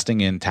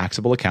investing in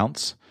taxable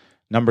accounts.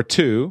 Number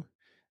two,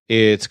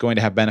 it's going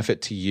to have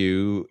benefit to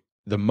you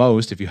the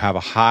most if you're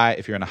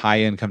in a high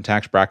income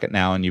tax bracket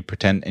now and you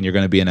pretend and you're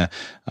going to be in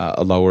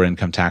a lower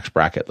income tax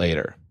bracket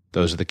later.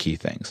 Those are the key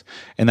things.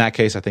 In that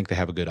case, I think they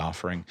have a good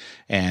offering,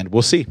 and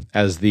we'll see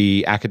as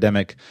the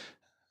academic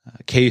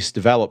case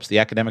develops. The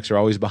academics are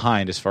always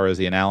behind as far as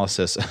the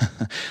analysis.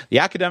 The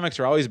academics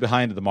are always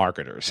behind the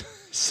marketers.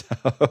 So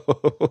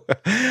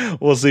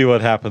we'll see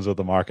what happens with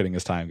the marketing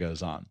as time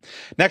goes on.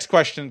 Next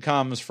question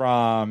comes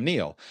from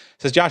Neil.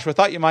 It says, Joshua,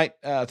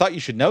 thought you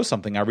should know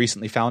something I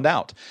recently found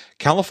out.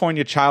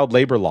 California child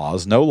labor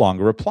laws no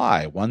longer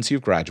apply once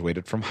you've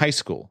graduated from high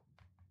school.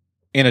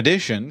 In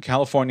addition,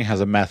 California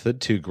has a method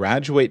to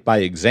graduate by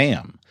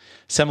exam,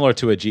 similar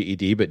to a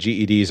GED, but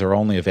GEDs are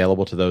only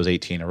available to those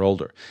 18 or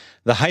older.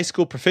 The high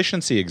school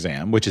proficiency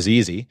exam, which is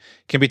easy,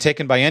 can be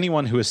taken by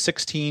anyone who is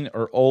 16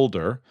 or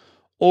older,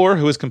 or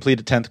who has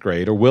completed 10th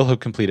grade or will have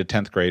completed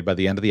 10th grade by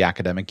the end of the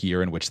academic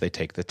year in which they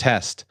take the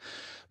test.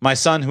 My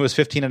son, who is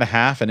 15 and a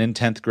half and in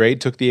 10th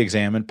grade, took the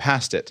exam and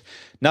passed it.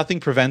 Nothing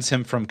prevents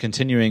him from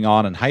continuing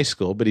on in high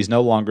school, but he's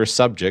no longer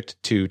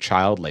subject to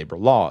child labor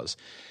laws.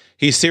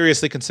 He's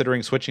seriously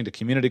considering switching to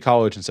community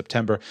college in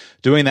September,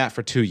 doing that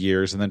for 2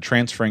 years, and then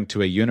transferring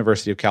to a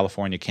University of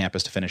California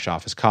campus to finish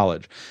off his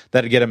college.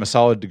 That'd get him a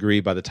solid degree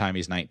by the time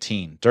he's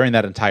 19. During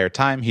that entire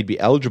time, he'd be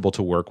eligible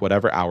to work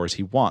whatever hours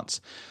he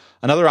wants.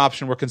 Another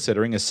option we're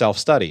considering is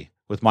self-study.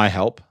 With my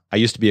help, I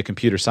used to be a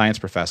computer science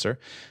professor,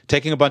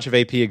 taking a bunch of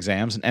AP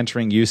exams and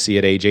entering UC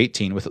at age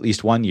 18 with at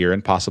least 1 year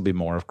and possibly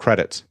more of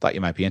credits. Thought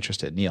you might be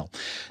interested, Neil.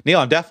 Neil,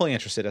 I'm definitely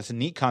interested. That's a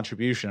neat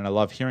contribution, and I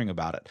love hearing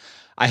about it.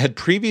 I had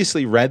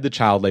previously read the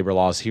child labor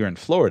laws here in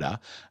Florida,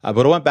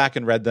 but I went back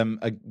and read them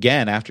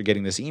again after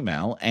getting this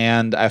email,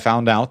 and I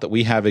found out that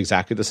we have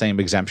exactly the same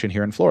exemption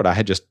here in Florida. I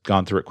had just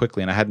gone through it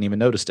quickly, and I hadn't even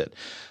noticed it.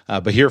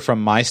 But here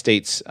from my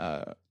state's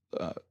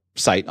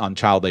site on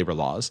child labor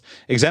laws,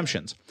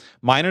 exemptions.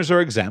 Minors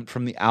are exempt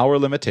from the hour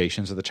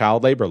limitations of the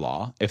child labor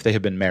law if they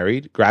have been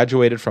married,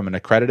 graduated from an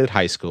accredited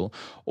high school,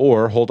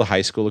 or hold a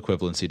high school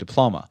equivalency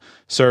diploma,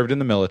 served in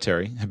the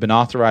military, have been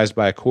authorized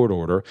by a court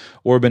order,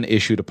 or been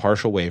issued a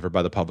partial waiver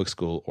by the public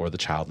school or the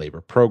child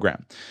labor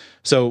program.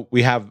 So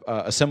we have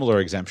a similar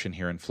exemption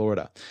here in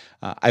Florida.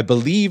 I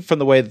believe from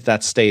the way that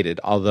that's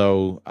stated,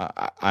 although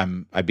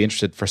I'd be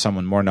interested for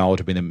someone more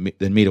knowledgeable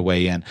than me to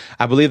weigh in,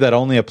 I believe that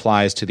only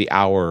applies to the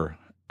hour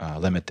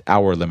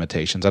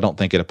limitations. I don't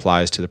think it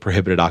applies to the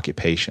prohibited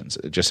occupations.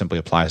 It just simply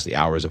applies to the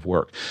hours of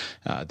work.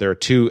 There are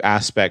two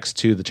aspects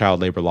to the child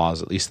labor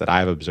laws, at least that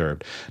I've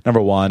observed. Number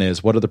one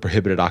is, what are the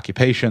prohibited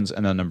occupations?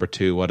 And then number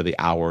two, what are the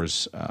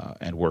hours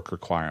and work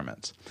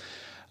requirements?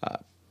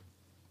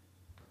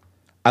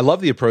 I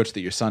love the approach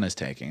that your son is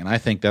taking, and I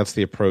think that's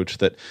the approach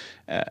that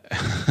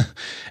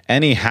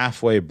any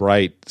halfway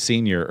bright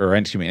senior, or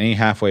any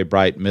halfway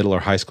bright middle or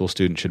high school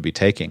student should be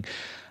taking.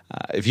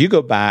 If you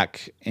go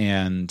back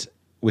and,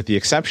 with the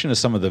exception of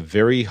some of the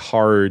very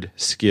hard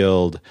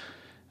skilled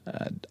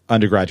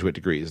undergraduate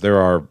degrees, there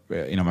are,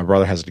 my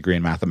brother has a degree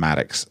in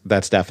mathematics.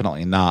 That's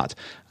definitely not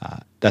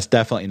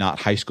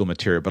high school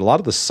material. But a lot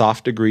of the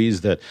soft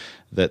degrees that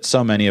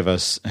so many of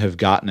us have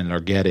gotten and are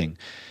getting,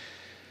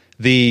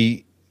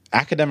 the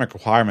academic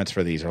requirements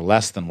for these are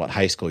less than what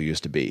high school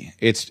used to be.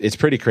 It's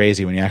pretty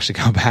crazy when you actually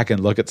go back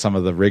and look at some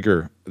of the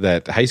rigor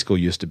that high school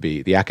used to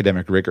be, the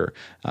academic rigor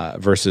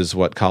versus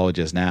what college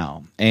is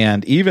now.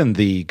 And even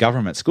the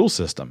government school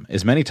system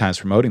is many times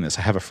promoting this.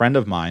 I have a friend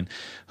of mine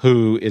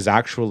who is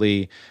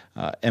actually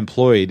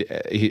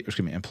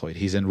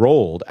he's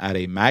enrolled at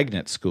a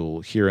magnet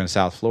school here in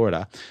South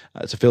Florida.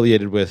 It's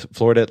affiliated with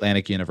Florida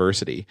Atlantic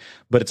University,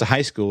 but it's a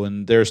high school,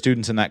 and there are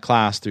students in that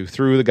class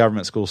through the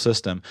government school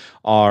system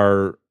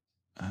are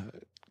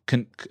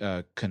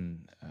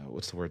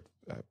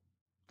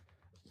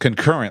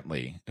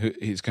concurrently.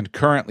 He's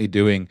concurrently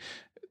doing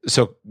a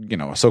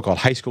so-called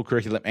high school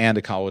curriculum and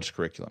a college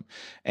curriculum.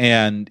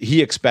 And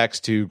he expects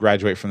to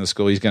graduate from the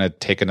school. He's going to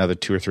take another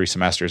 2 or 3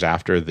 semesters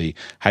after the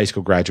high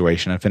school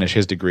graduation and finish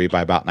his degree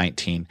by about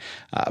 19.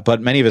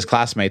 But many of his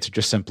classmates are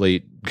just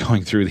simply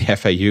going through the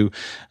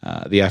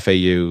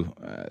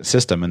FAU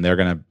system, and they're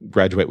going to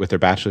graduate with their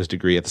bachelor's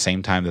degree at the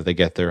same time that they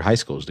get their high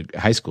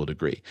school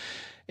degree.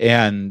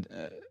 And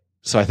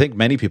so I think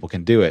many people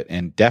can do it,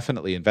 and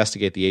definitely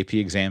investigate the AP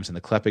exams and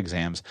the CLEP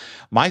exams.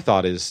 My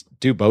thought is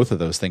do both of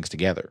those things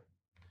together.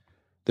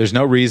 There's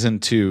no reason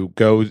to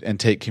go and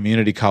take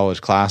community college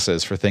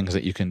classes for things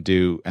that you can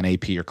do an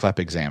AP or CLEP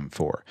exam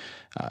for.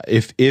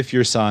 If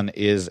your son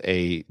is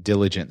a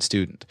diligent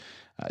student,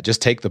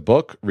 Just take the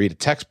book, read a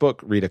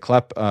textbook, read a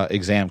CLEP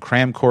exam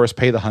cram course,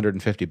 pay the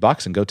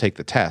 $150 and go take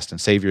the test and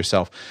save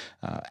yourself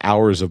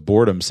hours of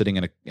boredom sitting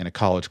in a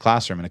college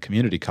classroom in a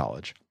community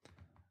college.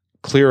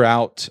 Clear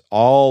out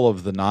all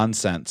of the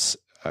nonsense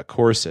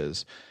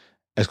courses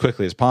as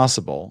quickly as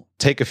possible.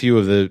 Take a few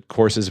of the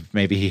courses if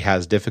maybe he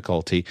has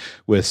difficulty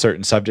with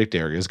certain subject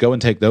areas. Go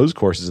and take those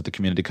courses at the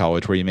community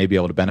college where you may be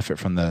able to benefit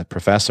from the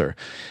professor,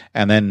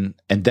 and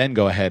then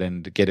go ahead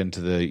and get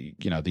into the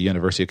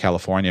University of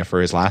California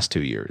for his last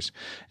 2 years.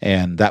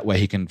 And that way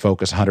he can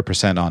focus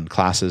 100% on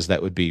classes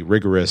that would be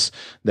rigorous,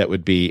 that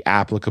would be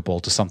applicable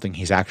to something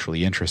he's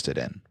actually interested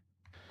in.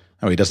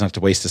 He doesn't have to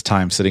waste his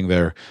time sitting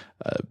there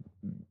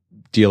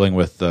dealing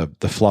with the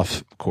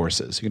fluff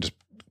courses. You can just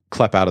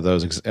CLEP out of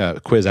those,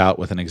 quiz out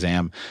with an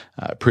exam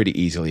pretty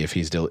easily if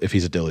he's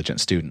a diligent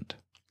student.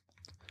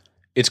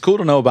 It's cool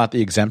to know about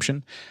the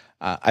exemption.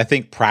 I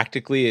think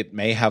practically it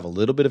may have a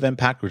little bit of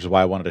impact, which is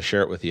why I wanted to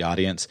share it with the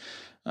audience.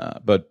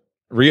 But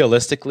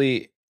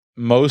realistically,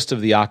 most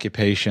of the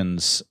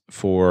occupations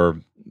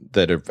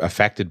that are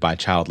affected by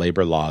child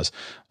labor laws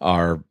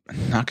are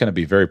not going to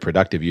be very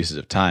productive uses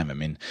of time. I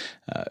mean,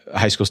 a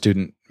high school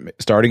student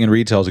starting in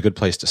retail is a good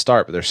place to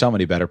start, but there's so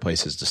many better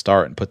places to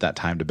start and put that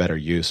time to better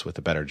use with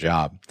a better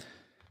job.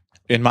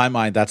 In my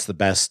mind, that's the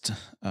best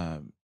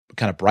kind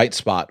of bright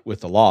spot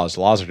with the laws.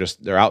 The laws are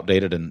they're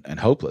outdated and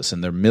hopeless,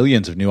 and there are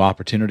millions of new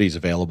opportunities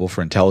available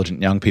for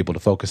intelligent young people to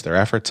focus their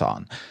efforts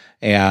on.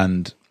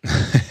 And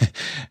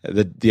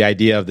the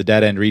idea of the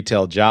dead-end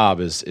retail job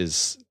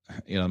is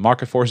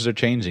market forces are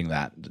changing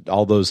that.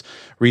 All those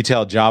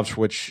retail jobs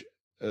for which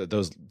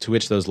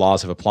those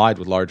laws have applied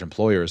with large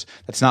employers,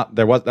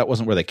 that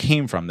wasn't where they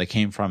came from. They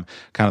came from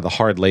kind of the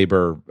hard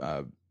labor.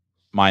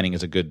 Mining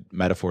is a good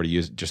metaphor to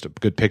use, just a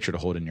good picture to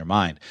hold in your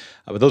mind.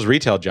 But those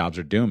retail jobs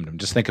are doomed. And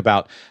just think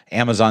about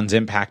Amazon's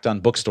impact on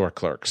bookstore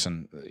clerks,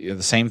 and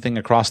the same thing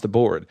across the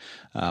board.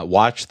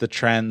 Watch the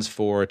trends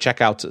for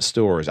checkouts at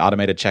stores,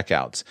 automated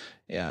checkouts.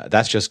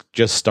 That's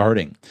just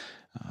starting.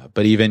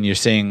 But even you're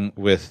seeing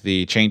with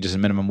the changes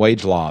in minimum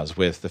wage laws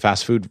with the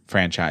fast food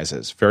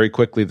franchises, very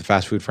quickly the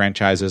fast food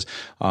franchises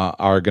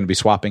are going to be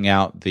swapping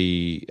out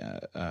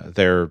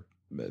their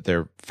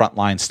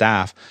frontline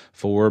staff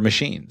for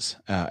machines.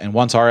 And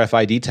once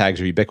RFID tags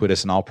are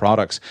ubiquitous in all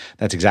products,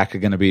 that's exactly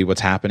going to be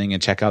what's happening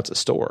in checkouts at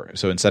store.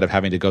 So instead of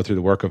having to go through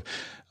the work of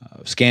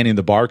scanning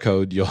the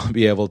barcode, you'll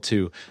be able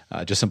to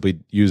just simply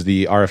use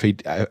the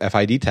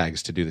RFID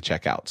tags to do the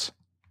checkouts.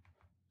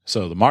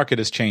 So the market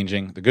is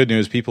changing. The good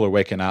news, people are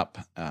waking up.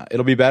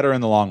 It'll be better in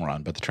the long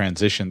run, but the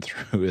transition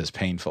through is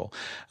painful.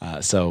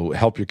 So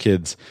help your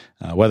kids,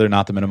 whether or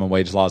not the minimum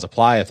wage laws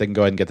apply. If they can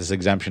go ahead and get this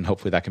exemption,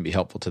 hopefully that can be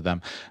helpful to them.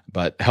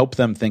 But help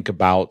them think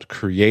about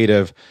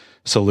creative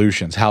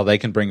solutions, how they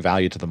can bring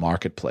value to the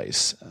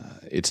marketplace.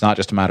 It's not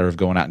just a matter of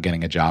going out and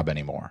getting a job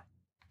anymore.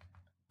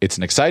 It's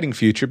an exciting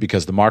future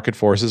because the market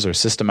forces are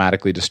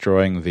systematically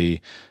destroying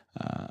the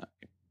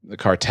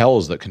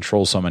cartels that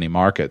control so many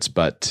markets,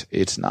 but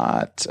it's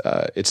not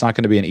going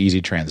to be an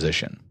easy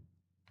transition.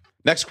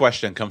 Next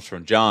question comes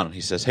from John.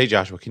 He says, "Hey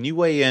Joshua, can you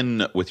weigh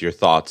in with your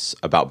thoughts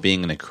about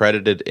being an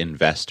accredited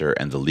investor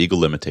and the legal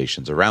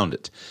limitations around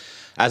it?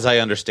 As I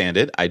understand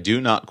it, I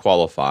do not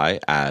qualify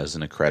as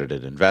an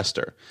accredited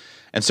investor,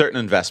 and certain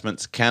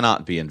investments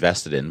cannot be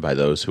invested in by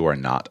those who are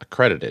not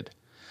accredited.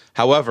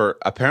 However,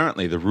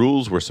 apparently the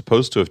rules were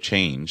supposed to have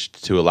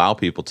changed to allow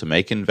people to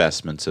make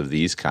investments of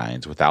these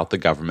kinds without the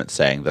government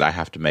saying that I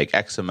have to make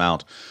X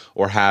amount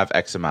or have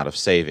X amount of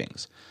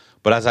savings.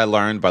 But as I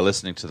learned by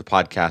listening to the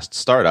podcast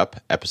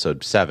Startup,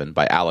 episode 7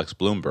 by Alex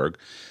Bloomberg,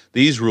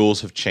 these rules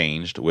have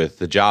changed with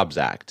the Jobs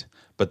Act.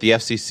 But the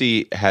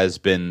FCC has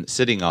been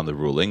sitting on the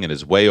ruling and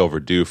is way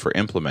overdue for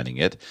implementing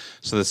it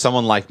so that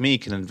someone like me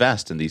can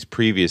invest in these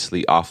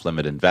previously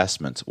off-limit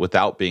investments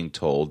without being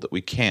told that we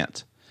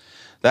can't.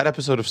 That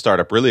episode of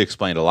Startup really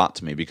explained a lot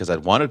to me because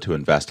I'd wanted to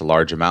invest a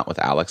large amount with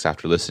Alex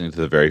after listening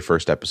to the very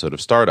first episode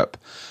of Startup.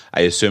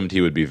 I assumed he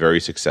would be very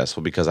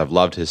successful because I've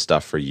loved his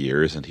stuff for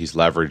years and he's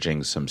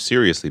leveraging some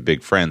seriously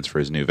big friends for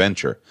his new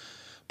venture.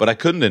 But I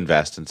couldn't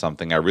invest in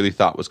something I really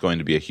thought was going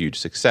to be a huge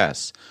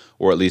success,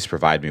 or at least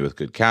provide me with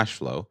good cash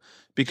flow,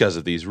 because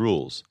of these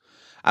rules.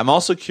 I'm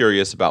also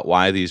curious about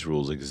why these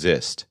rules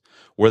exist.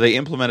 Were they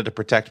implemented to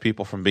protect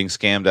people from being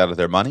scammed out of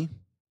their money?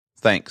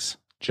 Thanks,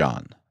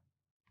 John."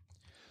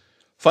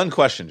 Fun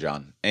question,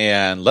 John.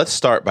 And let's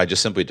start by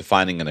just simply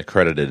defining an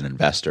accredited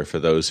investor for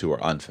those who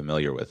are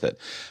unfamiliar with it.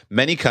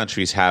 Many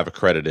countries have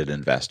accredited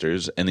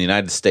investors. In the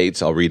United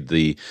States, I'll read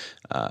the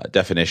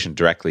definition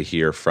directly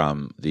here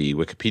from the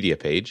Wikipedia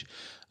page.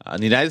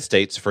 In the United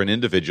States, for an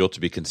individual to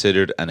be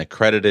considered an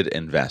accredited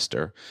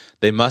investor,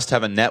 they must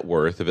have a net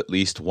worth of at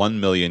least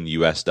 $1 million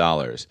US,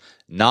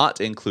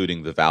 not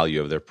including the value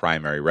of their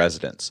primary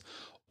residence,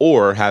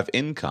 or have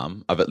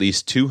income of at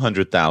least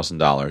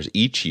 $200,000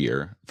 each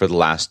year for the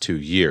last 2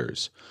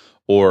 years,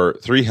 or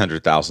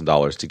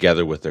 $300,000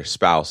 together with their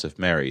spouse if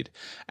married,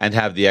 and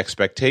have the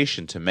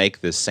expectation to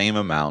make this same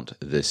amount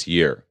this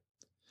year.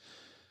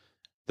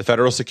 The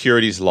federal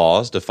securities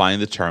laws define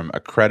the term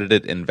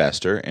accredited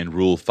investor in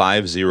Rule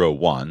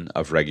 501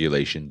 of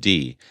Regulation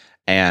D,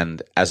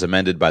 and as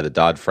amended by the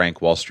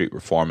Dodd-Frank Wall Street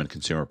Reform and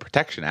Consumer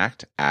Protection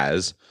Act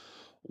as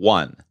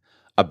 1.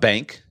 A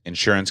bank,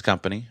 insurance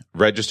company,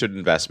 registered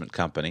investment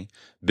company,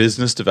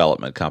 business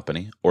development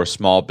company, or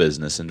small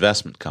business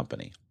investment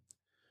company.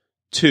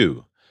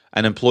 2.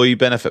 An employee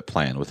benefit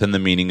plan within the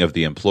meaning of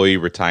the Employee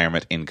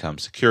Retirement Income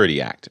Security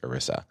Act,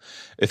 ERISA.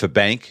 If a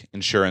bank,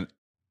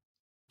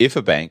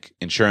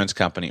 insurance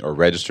company, or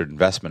registered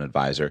investment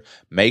advisor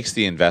makes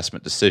the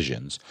investment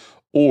decisions,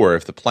 or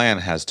if the plan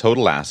has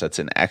total assets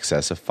in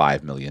excess of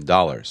 $5 million.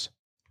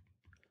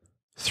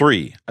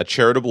 3. A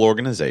charitable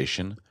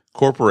organization,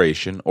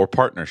 corporation, or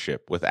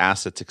partnership with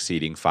assets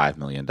exceeding $5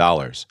 million.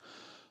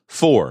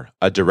 4.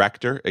 A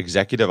director,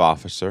 executive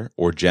officer,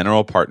 or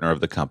general partner of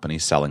the company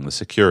selling the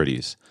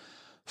securities.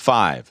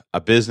 5.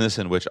 A business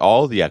in which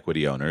all the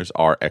equity owners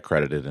are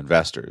accredited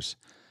investors.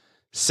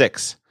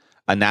 6.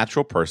 A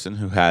natural person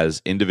who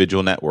has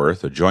individual net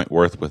worth or joint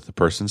worth with the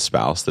person's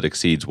spouse that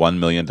exceeds $1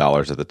 million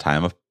at the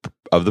time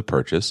of the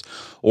purchase,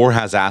 or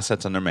has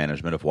assets under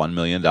management of $1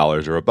 million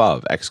or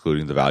above,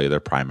 excluding the value of their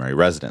primary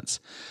residence.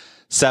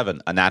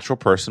 7. A natural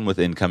person with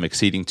income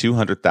exceeding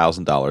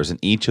 $200,000 in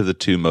each of the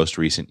 2 most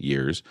recent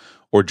years,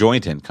 or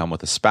joint income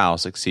with a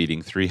spouse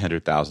exceeding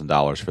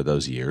 $300,000 for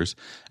those years,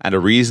 and a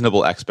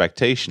reasonable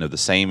expectation of the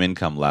same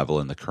income level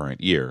in the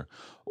current year.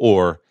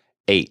 Or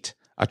 8.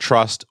 A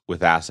trust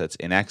with assets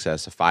in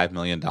excess of $5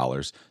 million,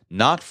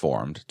 not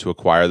formed to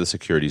acquire the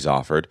securities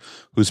offered,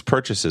 whose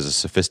purchases a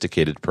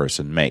sophisticated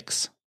person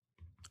makes.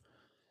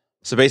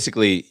 So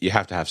basically, you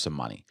have to have some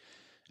money.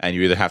 And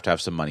you either have to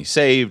have some money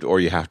saved, or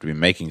you have to be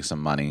making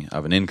some money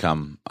of an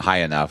income high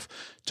enough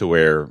to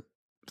where,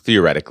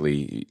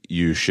 theoretically,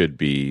 you should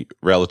be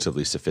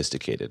relatively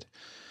sophisticated.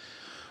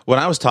 When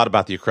I was taught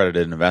about the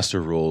accredited investor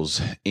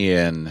rules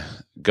in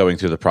going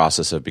through the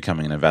process of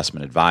becoming an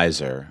investment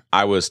advisor,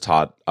 I was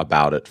taught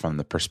about it from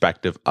the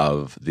perspective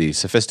of the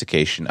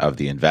sophistication of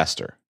the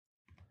investor.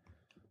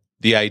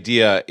 The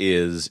idea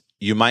is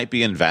you might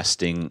be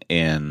investing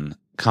in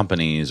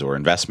companies or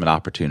investment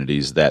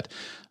opportunities that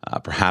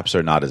perhaps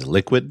are not as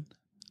liquid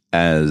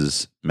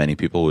as many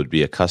people would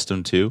be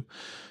accustomed to.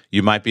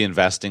 You might be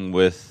investing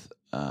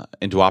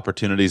into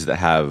opportunities that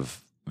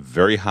have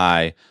very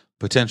high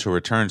potential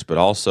returns, but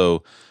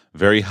also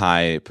very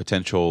high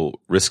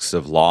potential risks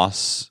of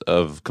loss,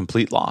 of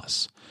complete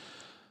loss.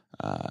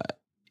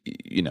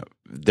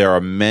 There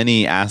are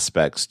many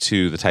aspects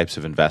to the types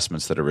of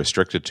investments that are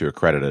restricted to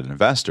accredited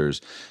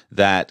investors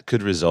that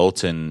could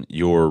result in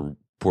your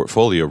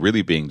portfolio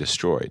really being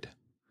destroyed.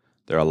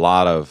 There are a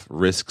lot of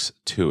risks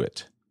to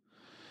it.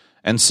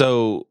 And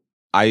so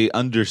I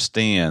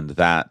understand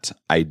that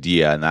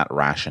idea and that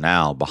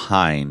rationale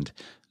behind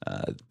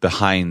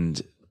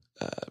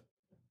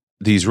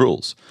these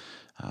rules.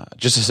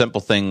 Just a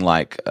simple thing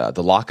like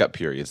the lockup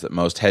periods that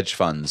most hedge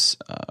funds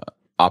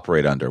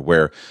operate under,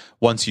 where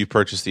once you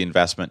purchase the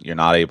investment, you're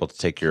not able to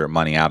take your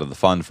money out of the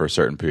fund for a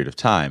certain period of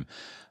time.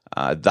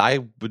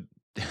 It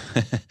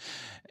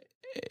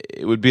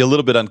would be a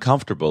little bit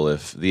uncomfortable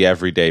if the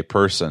everyday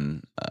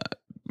person,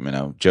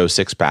 Joe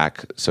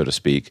Sixpack, so to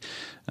speak,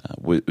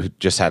 who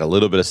just had a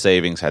little bit of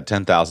savings, had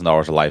 $10,000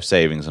 of life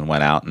savings, and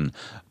went out and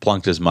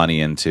plunked his money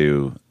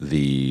into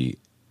the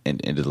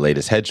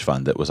latest hedge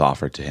fund that was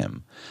offered to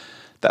him.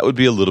 That would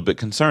be a little bit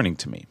concerning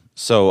to me.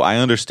 So I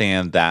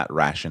understand that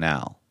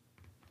rationale.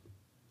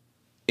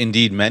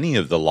 Indeed, many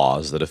of the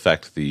laws that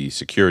affect the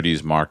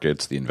securities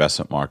markets, the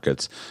investment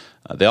markets,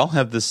 they all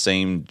have the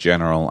same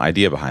general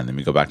idea behind them.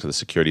 You go back to the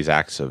Securities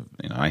Acts of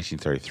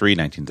 1933,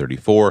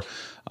 1934.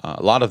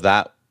 A lot of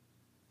that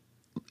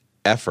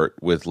effort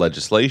with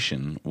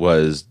legislation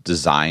was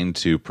designed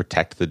to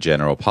protect the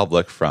general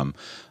public from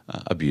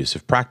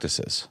abusive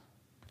practices.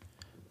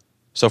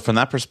 So from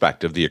that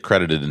perspective, the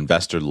accredited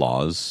investor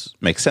laws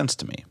make sense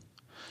to me.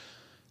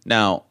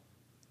 Now,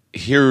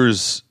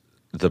 here's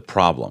the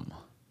problem.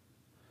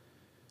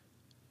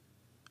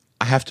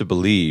 I have to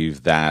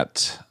believe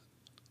that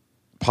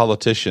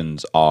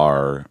politicians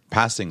are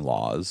passing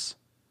laws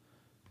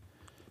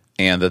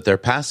and that they're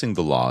passing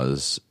the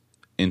laws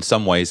in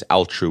some ways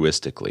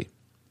altruistically.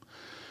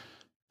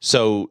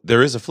 So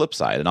there is a flip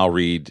side, and I'll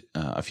read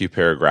a few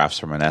paragraphs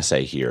from an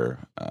essay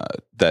here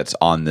that's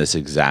on this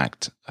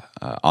exact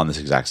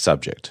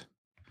subject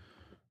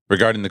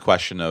regarding the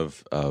question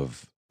of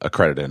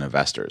accredited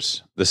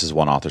investors. This is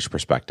one author's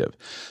perspective.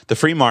 The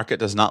free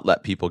market does not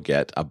let people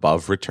get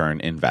above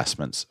return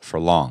investments for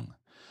long.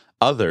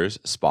 Others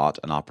spot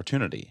an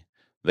opportunity.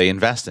 They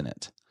invest in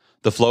it.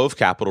 The flow of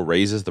capital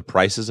raises the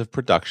prices of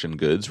production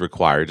goods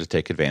required to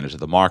take advantage of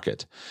the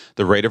market.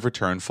 The rate of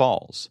return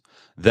falls.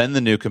 Then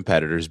the new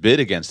competitors bid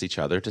against each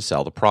other to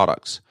sell the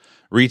products.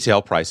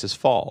 Retail prices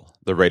fall.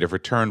 The rate of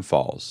return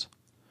falls.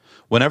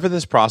 Whenever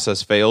this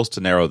process fails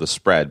to narrow the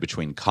spread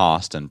between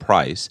cost and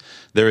price,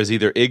 there is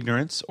either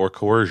ignorance or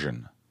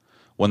coercion.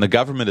 When the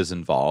government is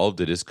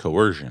involved, it is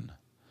coercion.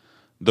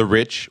 The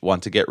rich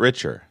want to get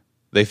richer.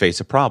 They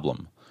face a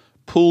problem.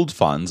 Pooled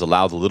funds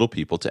allow the little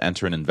people to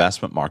enter an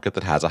investment market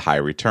that has a high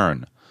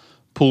return.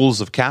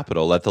 Pools of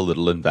capital let the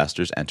little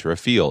investors enter a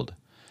field.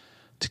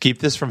 To keep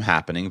this from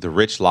happening, the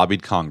rich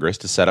lobbied Congress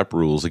to set up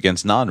rules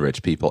against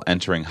non-rich people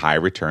entering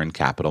high-return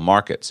capital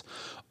markets.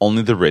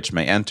 Only the rich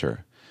may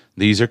enter.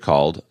 These are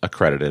called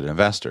accredited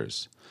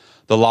investors.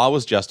 The law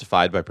was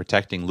justified by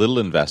protecting little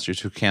investors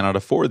who cannot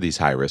afford these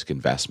high-risk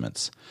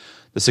investments.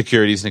 The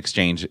Securities and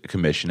Exchange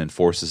Commission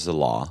enforces the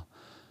law,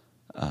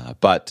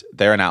 but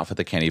they're an outfit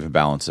that can't even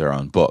balance their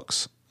own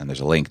books. And there's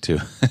a link to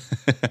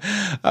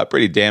a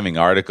pretty damning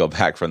article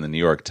back from the New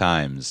York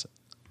Times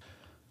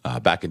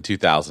back in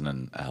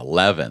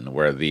 2011,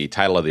 where the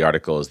title of the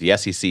article is "The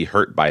SEC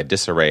Hurt by a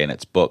Disarray in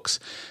Its Books."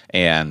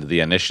 And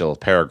the initial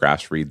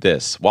paragraphs read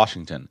this: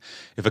 Washington,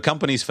 if a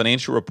company's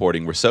financial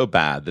reporting were so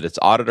bad that its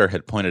auditor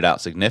had pointed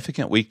out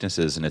significant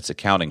weaknesses in its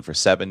accounting for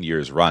 7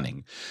 years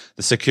running,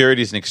 the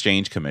Securities and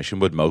Exchange Commission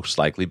would most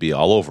likely be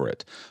all over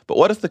it. But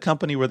what if the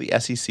company were the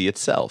SEC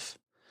itself?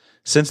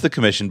 Since the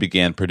Commission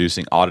began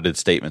producing audited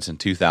statements in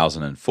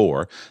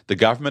 2004, the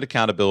Government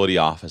Accountability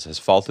Office has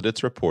faulted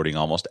its reporting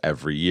almost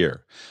every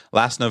year.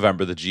 Last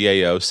November, the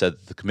GAO said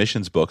that the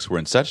Commission's books were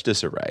in such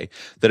disarray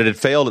that it had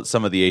failed at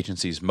some of the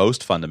agency's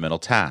most fundamental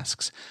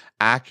tasks,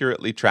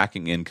 accurately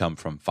tracking income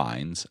from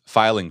fines,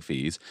 filing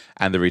fees,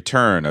 and the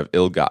return of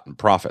ill-gotten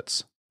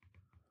profits.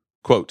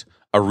 Quote,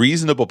 a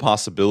reasonable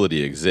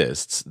possibility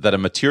exists that a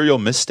material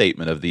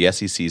misstatement of the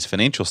SEC's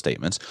financial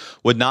statements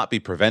would not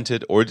be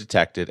prevented or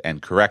detected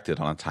and corrected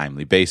on a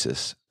timely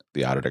basis,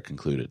 the auditor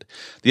concluded.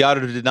 The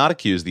auditor did not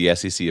accuse the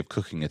SEC of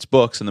cooking its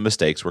books, and the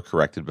mistakes were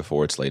corrected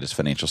before its latest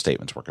financial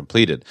statements were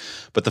completed.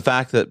 But the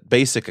fact that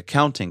basic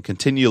accounting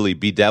continually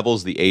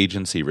bedevils the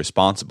agency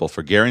responsible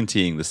for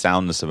guaranteeing the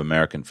soundness of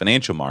American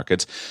financial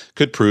markets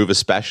could prove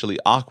especially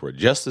awkward,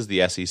 just as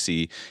the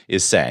SEC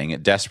is saying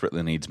it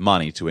desperately needs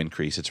money to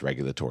increase its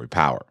regulatory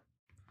power.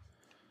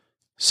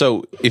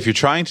 So if you're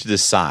trying to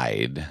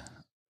decide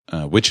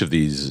which of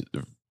these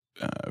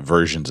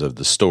versions of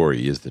the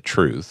story is the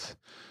truth,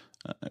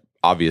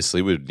 obviously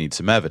we would need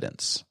some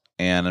evidence.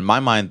 And in my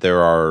mind,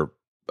 there are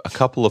a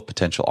couple of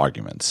potential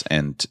arguments.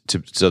 And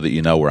so that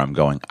you know where I'm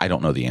going, I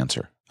don't know the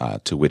answer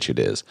to which it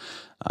is.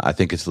 I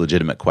think it's a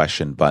legitimate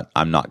question, but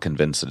I'm not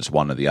convinced that it's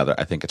one or the other.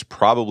 I think it's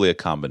probably a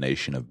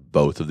combination of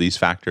both of these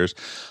factors,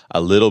 a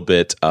little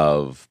bit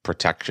of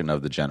protection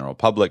of the general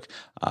public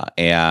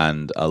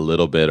and a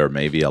little bit or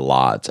maybe a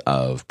lot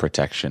of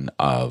protection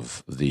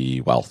of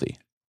the wealthy.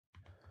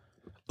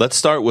 Let's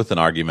start with an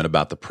argument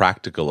about the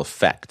practical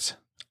effect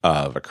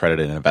of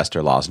accredited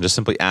investor laws and just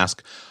simply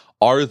ask,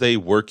 are they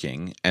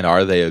working and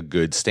are they a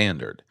good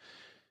standard?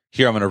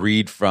 Here I'm going to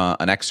read from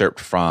an excerpt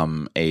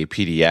from a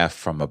PDF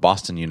from a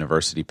Boston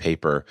University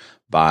paper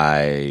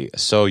by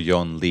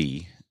So-Yeon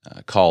Lee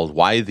called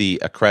Why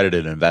the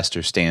Accredited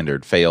Investor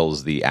Standard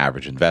Fails the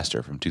Average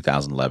Investor from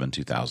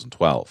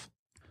 2011-2012.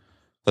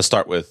 Let's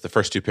start with the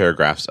first two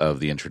paragraphs of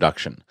the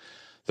introduction.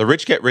 The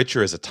rich get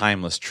richer is a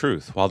timeless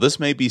truth. While this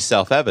may be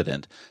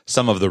self-evident,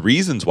 some of the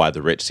reasons why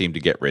the rich seem to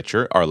get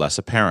richer are less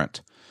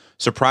apparent.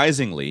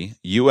 Surprisingly,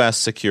 U.S.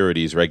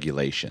 securities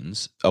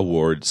regulations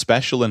award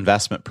special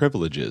investment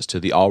privileges to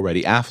the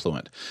already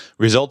affluent,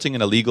 resulting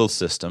in a legal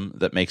system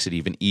that makes it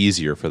even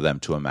easier for them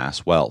to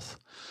amass wealth.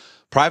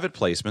 Private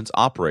placements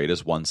operate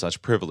as one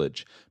such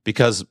privilege.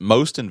 Because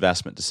most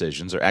investment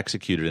decisions are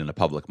executed in a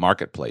public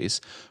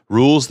marketplace,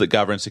 rules that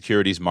govern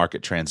securities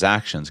market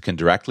transactions can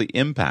directly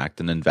impact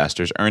an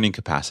investor's earning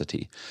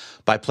capacity.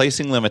 By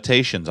placing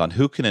limitations on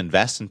who can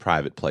invest in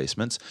private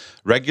placements,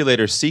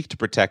 regulators seek to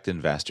protect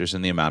investors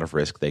in the amount of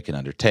risk they can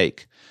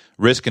undertake.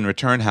 Risk and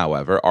return,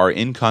 however, are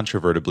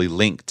incontrovertibly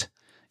linked.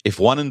 If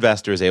one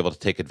investor is able to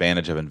take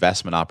advantage of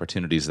investment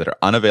opportunities that are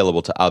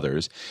unavailable to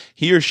others,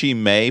 he or she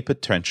may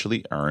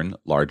potentially earn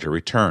larger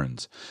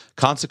returns.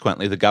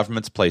 Consequently, the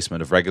government's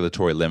placement of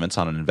regulatory limits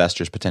on an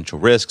investor's potential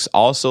risks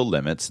also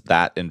limits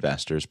that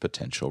investor's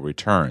potential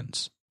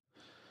returns.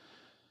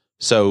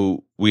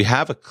 So we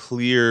have a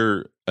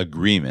clear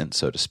agreement,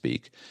 so to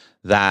speak,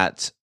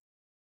 that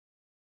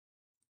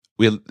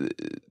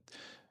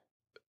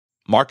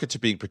markets are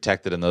being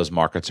protected and those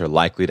markets are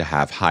likely to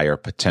have higher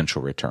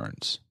potential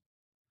returns.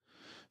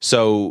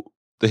 So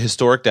the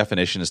historic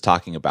definition is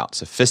talking about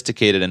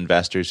sophisticated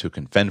investors who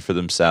can fend for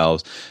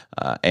themselves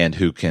and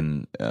who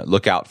can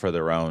look out for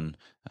their own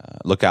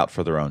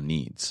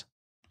needs.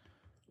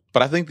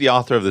 But I think the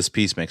author of this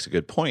piece makes a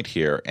good point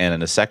here, and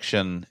in a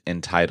section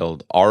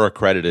entitled "Are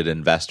Accredited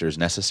Investors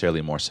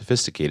Necessarily More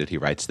Sophisticated?" he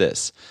writes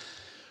this.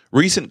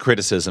 Recent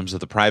criticisms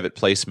of the private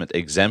placement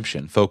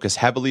exemption focus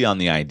heavily on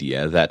the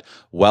idea that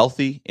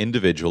wealthy,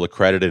 individual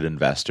accredited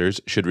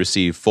investors should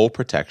receive full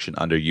protection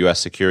under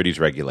U.S. securities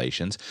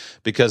regulations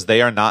because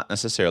they are not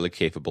necessarily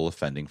capable of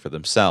fending for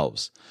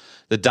themselves.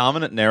 The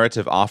dominant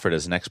narrative offered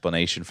as an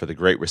explanation for the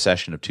Great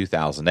Recession of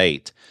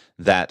 2008,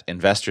 that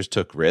investors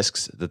took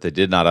risks that they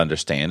did not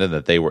understand and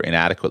that they were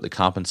inadequately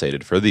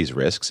compensated for these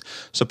risks,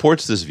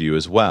 supports this view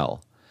as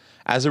well.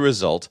 As a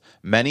result,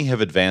 many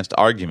have advanced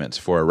arguments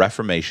for a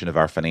reformation of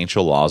our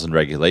financial laws and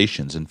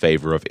regulations in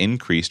favor of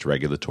increased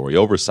regulatory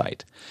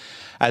oversight.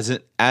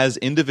 As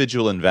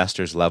individual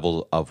investors'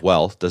 level of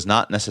wealth does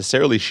not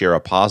necessarily share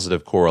a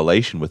positive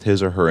correlation with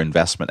his or her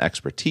investment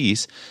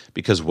expertise,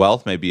 because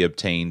wealth may be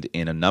obtained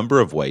in a number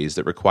of ways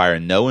that require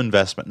no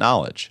investment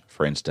knowledge,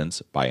 for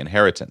instance, by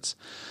inheritance.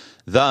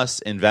 Thus,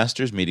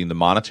 investors meeting the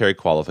monetary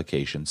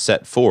qualifications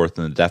set forth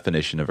in the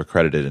definition of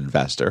accredited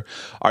investor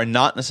are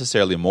not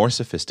necessarily more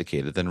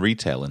sophisticated than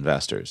retail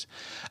investors.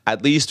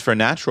 At least for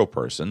natural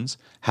persons,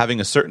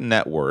 having a certain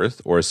net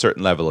worth or a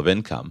certain level of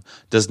income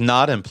does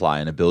not imply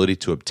an ability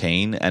to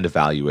obtain and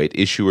evaluate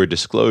issuer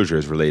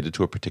disclosures related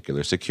to a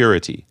particular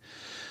security.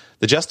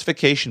 The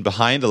justification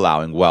behind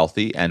allowing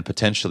wealthy and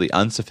potentially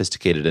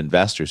unsophisticated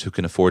investors who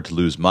can afford to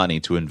lose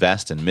money to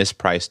invest in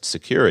mispriced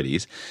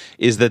securities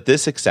is that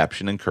this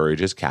exception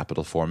encourages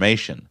capital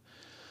formation.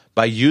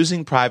 By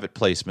using private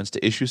placements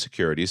to issue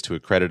securities to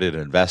accredited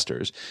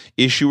investors,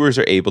 issuers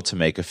are able to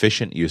make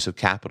efficient use of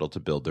capital to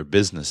build their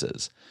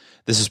businesses.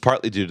 This is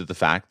partly due to the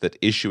fact that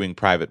issuing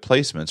private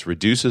placements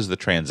reduces the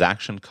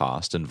transaction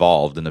cost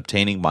involved in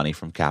obtaining money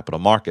from capital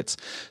markets,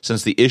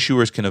 since the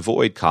issuers can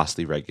avoid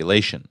costly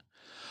regulation.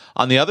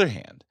 On the other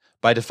hand,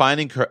 by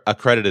defining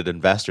accredited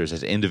investors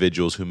as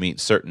individuals who meet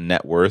certain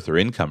net worth or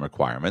income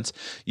requirements,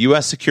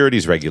 U.S.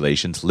 securities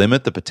regulations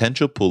limit the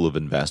potential pool of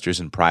investors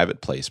in private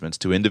placements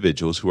to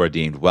individuals who are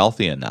deemed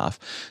wealthy enough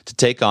to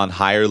take on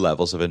higher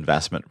levels of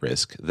investment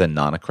risk than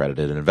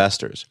non-accredited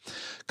investors.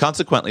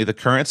 Consequently, the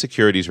current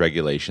securities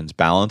regulations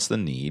balance the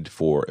need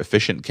for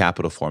efficient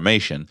capital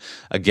formation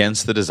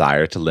against the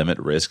desire to limit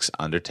risks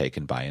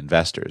undertaken by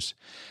investors.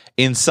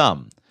 In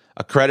sum,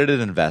 accredited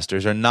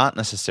investors are not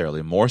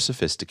necessarily more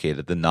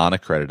sophisticated than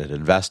non-accredited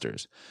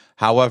investors.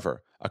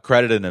 However,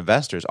 accredited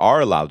investors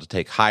are allowed to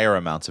take higher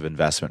amounts of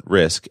investment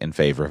risk in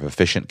favor of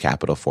efficient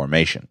capital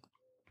formation.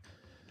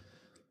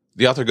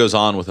 The author goes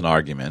on with an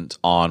argument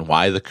on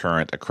why the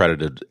current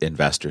accredited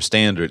investor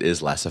standard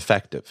is less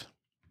effective.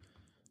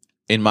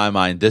 In my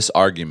mind, this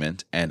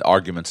argument and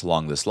arguments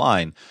along this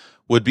line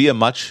would be a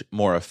much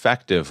more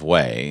effective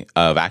way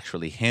of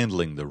actually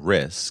handling the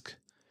risk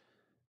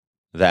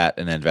that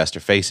an investor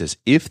faces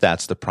if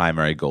that's the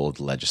primary goal of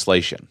the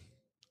legislation.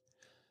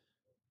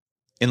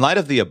 In light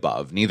of the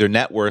above, neither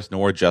net worth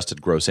nor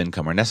adjusted gross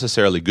income are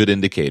necessarily good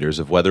indicators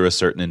of whether a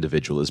certain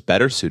individual is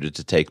better suited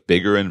to take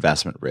bigger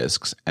investment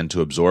risks and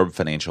to absorb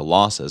financial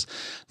losses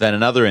than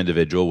another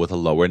individual with a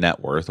lower net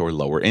worth or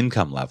lower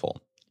income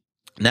level.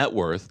 Net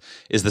worth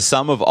is the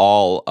sum of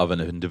all of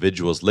an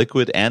individual's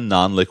liquid and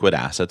non-liquid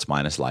assets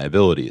minus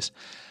liabilities.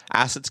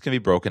 Assets can be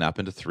broken up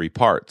into three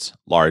parts: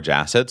 large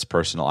assets,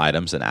 personal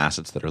items, and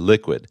assets that are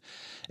liquid.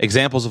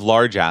 Examples of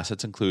large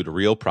assets include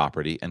real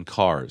property and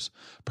cars.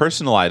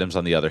 Personal items,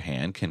 on the other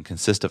hand, can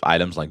consist of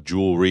items like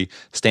jewelry,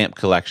 stamp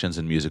collections,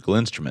 and musical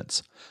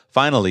instruments.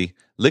 Finally,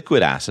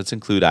 liquid assets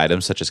include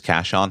items such as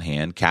cash on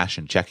hand, cash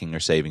in checking or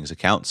savings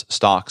accounts,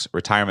 stocks,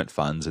 retirement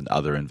funds, and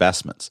other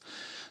investments.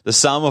 The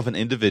sum of an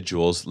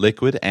individual's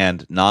liquid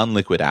and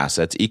non-liquid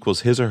assets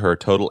equals his or her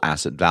total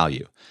asset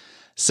value.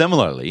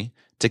 Similarly,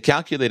 to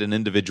calculate an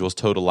individual's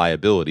total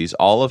liabilities,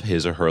 all of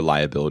his or her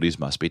liabilities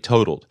must be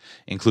totaled,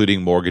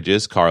 including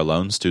mortgages, car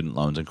loans, student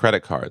loans, and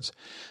credit cards.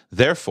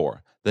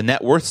 Therefore, the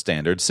net worth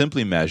standard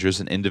simply measures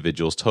an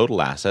individual's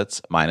total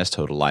assets minus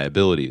total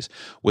liabilities,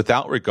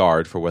 without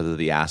regard for whether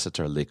the assets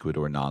are liquid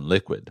or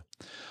non-liquid.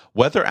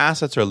 Whether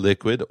assets are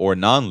liquid or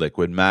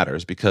non-liquid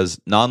matters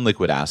because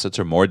non-liquid assets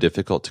are more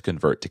difficult to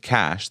convert to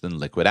cash than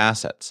liquid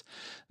assets.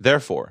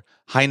 Therefore,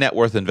 high net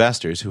worth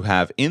investors who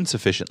have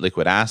insufficient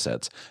liquid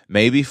assets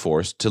may be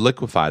forced to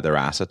liquefy their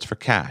assets for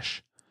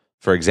cash.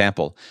 For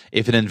example,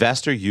 if an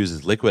investor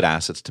uses liquid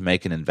assets to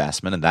make an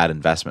investment and that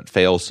investment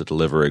fails to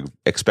deliver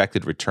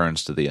expected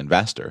returns to the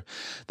investor,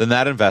 then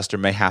that investor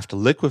may have to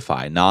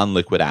liquefy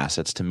non-liquid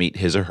assets to meet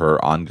his or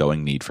her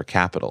ongoing need for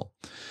capital.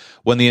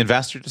 When the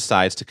investor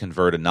decides to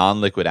convert a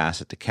non-liquid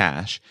asset to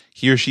cash,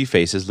 he or she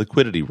faces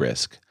liquidity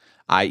risk,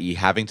 i.e.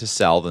 having to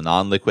sell the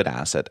non-liquid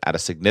asset at a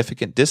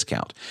significant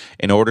discount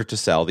in order to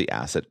sell the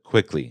asset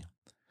quickly.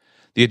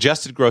 The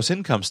adjusted gross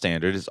income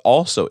standard is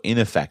also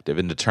ineffective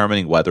in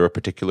determining whether a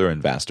particular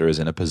investor is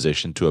in a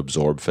position to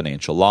absorb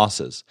financial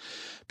losses.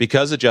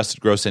 Because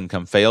adjusted gross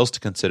income fails to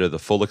consider the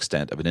full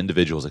extent of an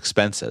individual's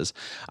expenses,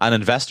 an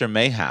investor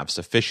may have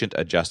sufficient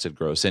adjusted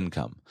gross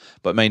income,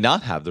 but may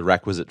not have the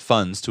requisite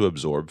funds to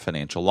absorb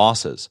financial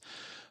losses.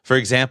 For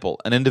example,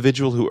 an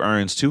individual who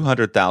earns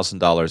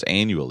 $200,000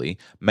 annually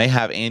may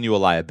have annual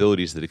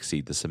liabilities that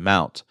exceed this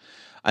amount.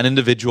 An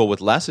individual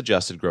with less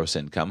adjusted gross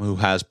income who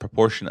has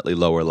proportionately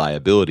lower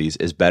liabilities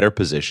is better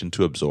positioned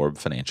to absorb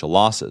financial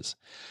losses.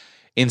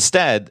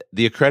 Instead,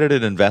 the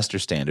accredited investor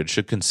standard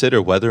should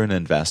consider whether an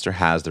investor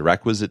has the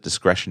requisite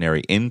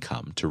discretionary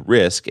income to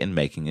risk in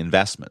making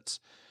investments.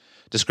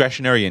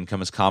 Discretionary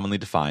income is commonly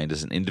defined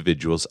as an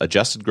individual's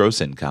adjusted gross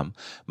income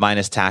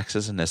minus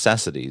taxes and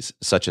necessities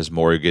such as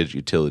mortgage,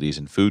 utilities,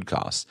 and food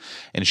costs,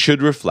 and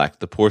should reflect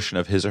the portion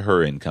of his or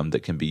her income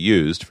that can be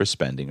used for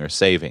spending or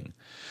saving.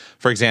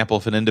 For example,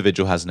 if an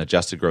individual has an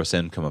adjusted gross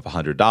income of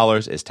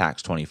 $100, is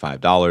taxed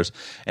 $25,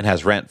 and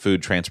has rent,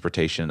 food,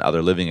 transportation, and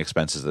other living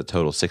expenses that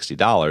total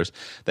 $60,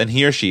 then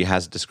he or she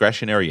has a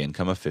discretionary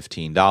income of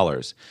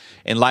 $15.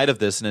 In light of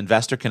this, an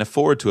investor can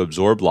afford to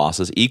absorb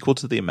losses equal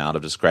to the amount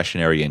of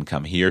discretionary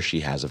income he or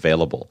she has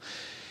available.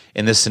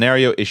 In this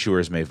scenario,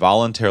 issuers may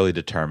voluntarily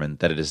determine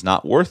that it is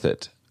not worth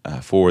it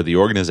for the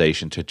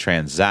organization to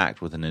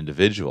transact with an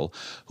individual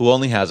who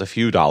only has a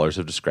few dollars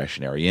of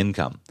discretionary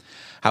income.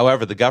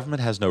 However, the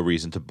government has no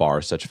reason to bar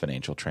such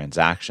financial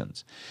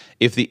transactions.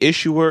 If the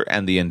issuer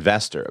and the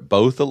investor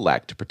both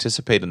elect to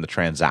participate in the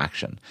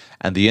transaction,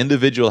 and the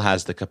individual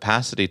has the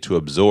capacity to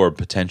absorb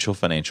potential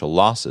financial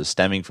losses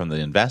stemming from the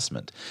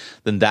investment,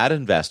 then that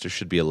investor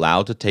should be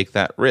allowed to take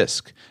that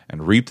risk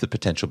and reap the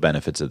potential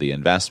benefits of the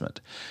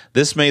investment.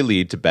 This may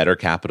lead to better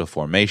capital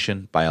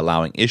formation by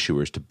allowing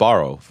issuers to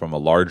borrow from a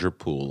larger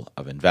pool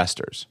of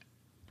investors.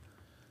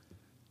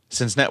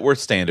 Since net worth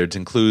standards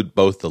include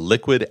both the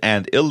liquid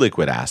and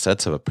illiquid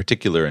assets of a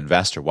particular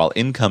investor, while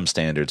income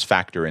standards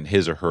factor in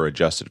his or her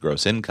adjusted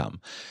gross income,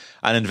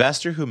 an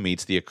investor who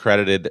meets the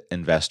accredited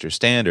investor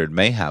standard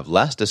may have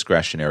less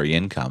discretionary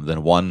income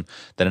than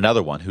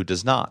another one who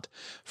does not.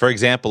 For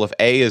example, if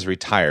A is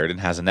retired and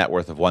has a net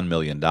worth of $1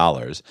 million,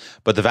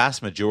 but the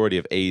vast majority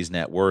of A's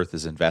net worth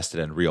is invested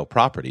in real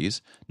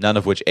properties, none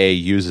of which A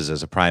uses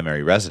as a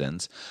primary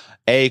residence,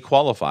 A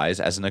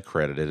qualifies as an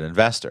accredited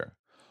investor.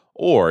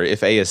 Or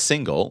if A is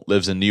single,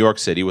 lives in New York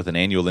City with an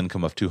annual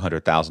income of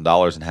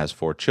 $200,000 and has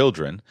 4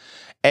 children,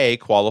 A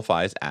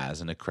qualifies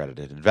as an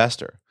accredited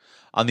investor.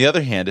 On the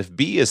other hand, if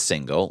B is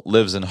single,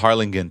 lives in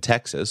Harlingen,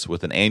 Texas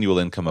with an annual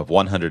income of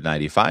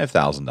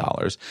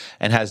 $195,000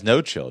 and has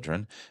no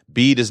children,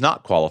 B does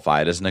not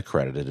qualify as an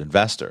accredited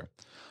investor.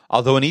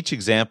 Although in each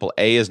example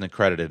A is an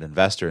accredited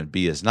investor and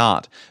B is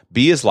not,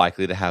 B is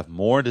likely to have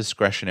more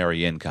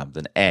discretionary income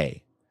than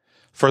A.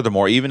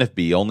 Furthermore, even if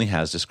B only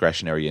has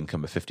discretionary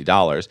income of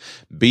 $50,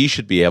 B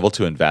should be able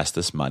to invest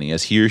this money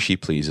as he or she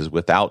pleases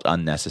without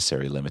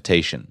unnecessary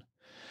limitation.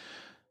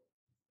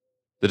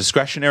 The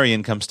discretionary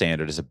income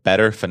standard is a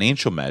better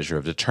financial measure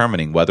of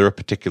determining whether a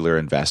particular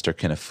investor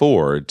can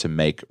afford to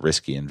make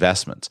risky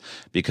investments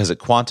because it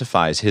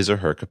quantifies his or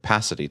her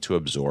capacity to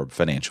absorb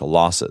financial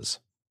losses.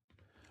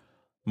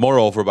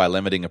 Moreover, by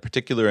limiting a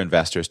particular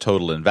investor's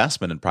total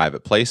investment in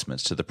private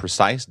placements to the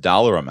precise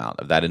dollar amount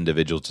of that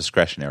individual's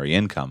discretionary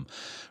income,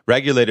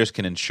 regulators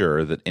can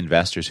ensure that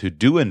investors who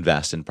do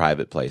invest in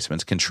private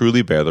placements can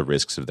truly bear the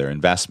risks of their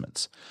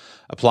investments.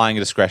 Applying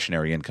a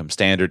discretionary income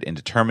standard in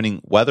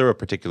determining whether a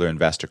particular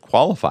investor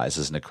qualifies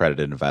as an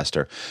accredited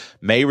investor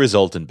may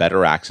result in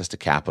better access to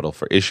capital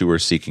for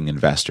issuers seeking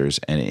investors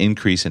and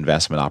increase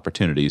investment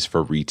opportunities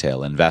for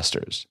retail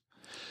investors.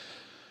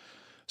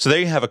 So there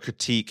you have a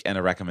critique and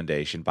a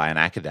recommendation by an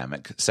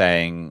academic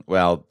saying,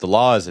 well, the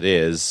law as it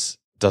is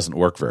doesn't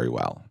work very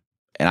well.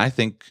 And I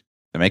think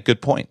they make good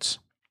points.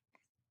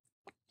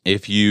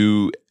 If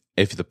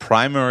the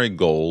primary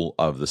goal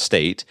of the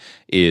state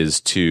is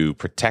to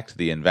protect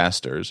the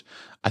investors,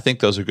 I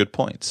think those are good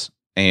points,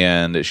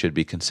 and it should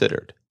be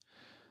considered.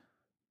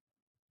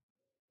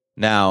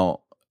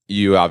 Now,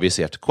 you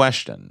obviously have to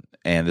question,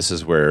 and this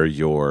is where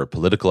your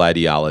political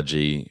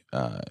ideology,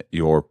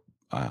 your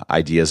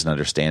ideas and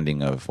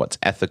understanding of what's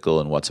ethical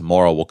and what's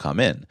moral will come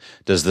in.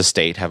 Does the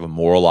state have a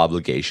moral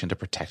obligation to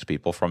protect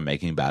people from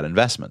making bad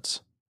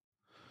investments?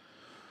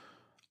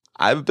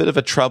 I have a bit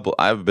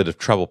of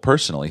trouble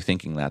personally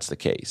thinking that's the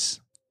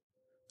case.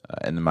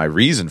 And my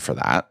reason for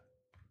that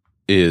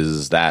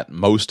is that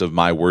most of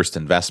my worst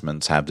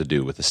investments have to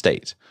do with the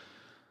state.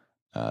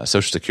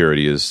 Social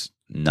Security is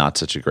not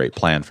such a great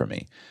plan for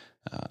me.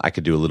 I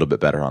could do a little bit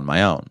better on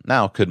my own.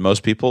 Now, could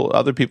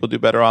other people do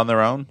better on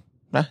their own?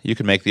 You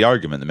can make the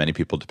argument that many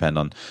people depend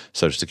on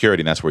Social Security,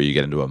 and that's where you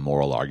get into a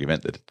moral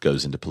argument that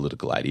goes into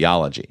political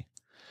ideology.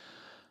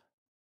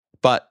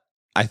 But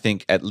I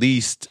think at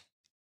least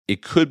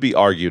it could be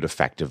argued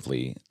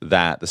effectively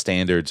that the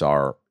standards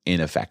are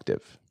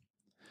ineffective.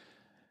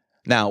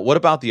 Now, what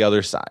about the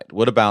other side?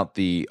 What about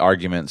the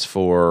arguments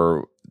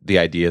for the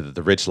idea that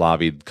the rich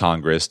lobbied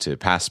Congress to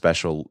pass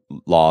special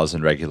laws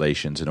and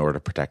regulations in order to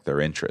protect their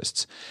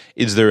interests?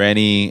 Is there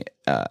any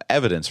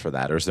evidence for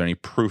that, or is there any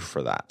proof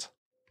for that?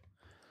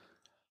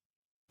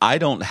 I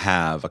don't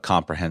have a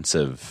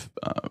comprehensive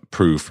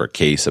proof or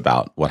case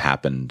about what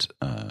happened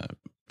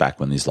back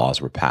when these laws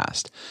were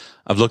passed.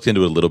 I've looked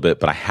into it a little bit,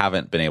 but I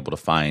haven't been able to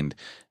find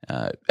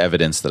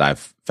evidence that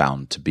I've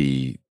found to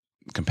be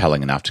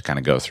compelling enough to kind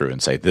of go through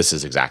and say, this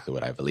is exactly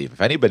what I believe. If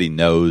anybody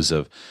knows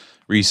of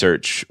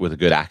research with a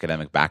good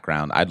academic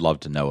background, I'd love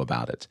to know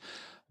about it.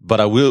 But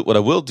what I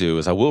will do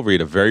is I will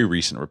read a very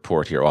recent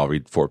report here. I'll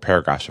read 4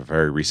 paragraphs of a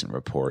very recent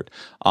report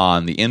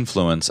on the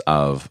influence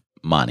of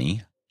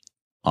money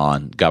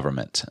on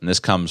government. And this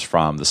comes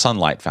from the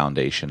Sunlight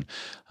Foundation,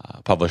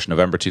 published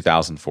November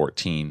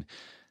 2014.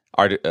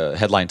 Our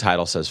headline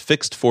title says,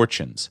 Fixed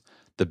Fortunes,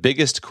 the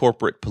biggest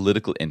corporate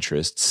political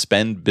interests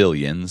spend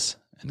billions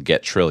and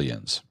get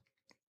trillions.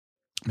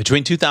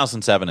 Between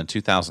 2007 and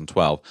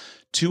 2012,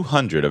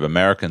 200 of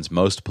Americans'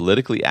 most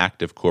politically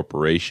active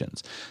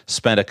corporations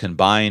spent a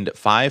combined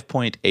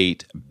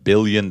 $5.8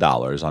 billion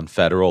on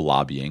federal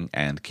lobbying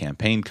and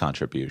campaign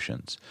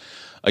contributions.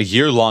 A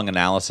year-long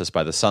analysis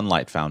by the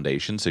Sunlight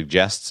Foundation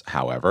suggests,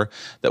 however,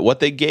 that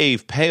what they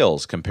gave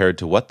pales compared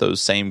to what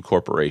those same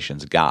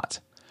corporations got: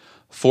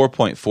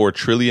 $4.4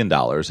 trillion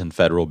in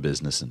federal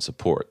business and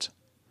support.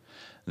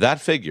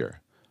 That figure,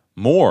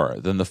 more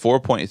than the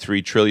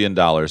 $4.3 trillion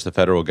the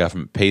federal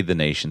government paid the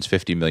nation's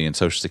 50 million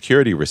Social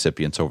Security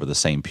recipients over the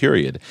same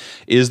period,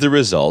 is the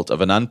result of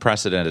an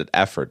unprecedented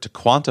effort to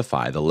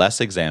quantify the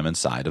less examined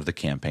side of the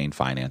campaign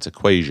finance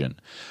equation.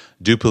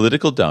 Do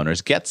political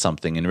donors get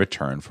something in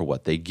return for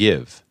what they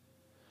give?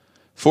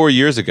 4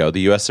 years ago,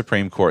 the U.S.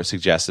 Supreme Court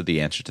suggested the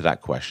answer to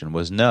that question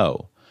was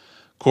no.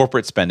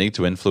 Corporate spending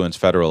to influence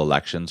federal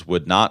elections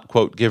would not,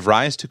 quote, give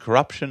rise to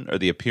corruption or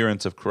the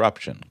appearance of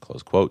corruption,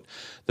 close quote,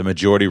 the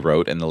majority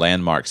wrote in the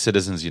landmark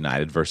Citizens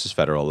United versus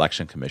Federal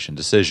Election Commission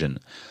decision.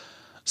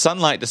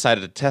 Sunlight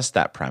decided to test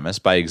that premise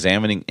by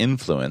examining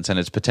influence and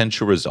its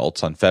potential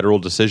results on federal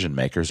decision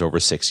makers over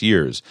 6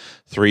 years,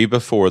 3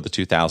 before the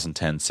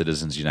 2010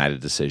 Citizens United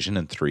decision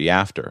and 3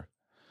 after.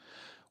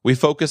 We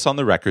focus on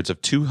the records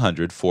of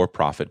 200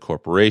 for-profit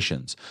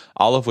corporations,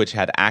 all of which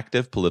had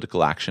active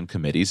political action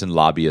committees and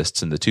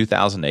lobbyists in the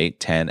 2008,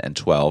 10, and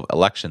 12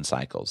 election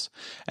cycles,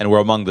 and were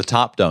among the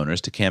top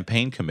donors to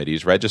campaign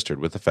committees registered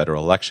with the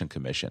Federal Election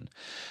Commission.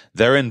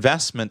 Their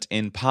investment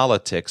in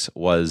politics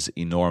was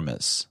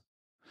enormous.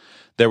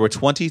 There were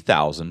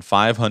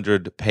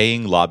 20,500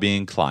 paying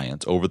lobbying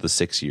clients over the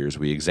 6 years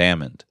we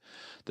examined.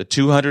 The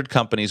 200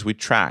 companies we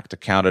tracked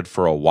accounted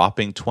for a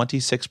whopping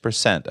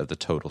 26% of the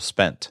total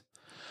spent.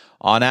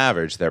 On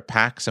average, their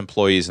PACs,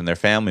 employees, and their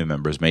family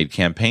members made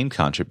campaign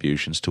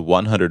contributions to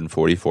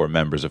 144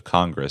 members of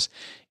Congress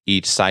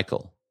each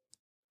cycle.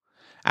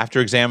 After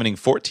examining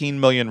 14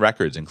 million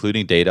records,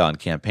 including data on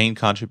campaign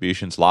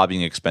contributions,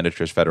 lobbying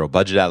expenditures, federal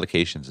budget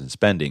allocations, and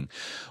spending,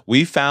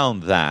 we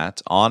found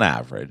that, on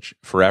average,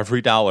 for every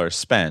dollar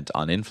spent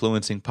on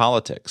influencing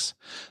politics,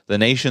 the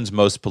nation's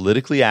most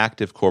politically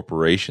active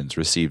corporations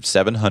received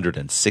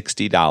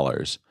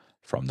 $760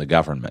 from the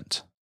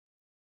government.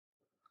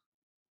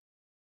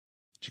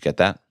 Did you get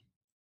that?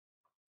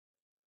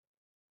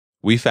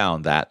 We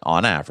found that,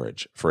 on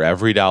average, for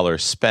every dollar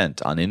spent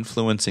on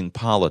influencing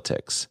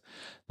politics,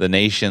 the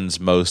nation's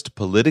most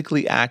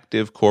politically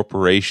active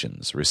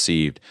corporations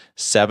received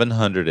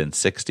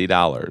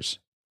 $760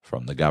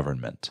 from the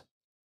government.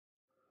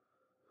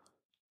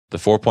 The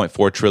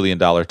 $4.4 trillion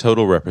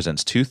total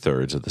represents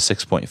 2/3 of the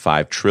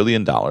 $6.5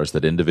 trillion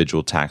that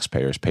individual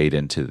taxpayers paid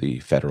into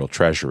the federal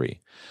treasury.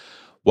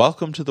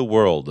 Welcome to the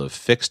world of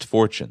fixed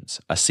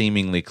fortunes, a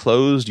seemingly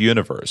closed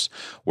universe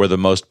where the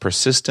most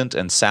persistent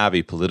and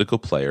savvy political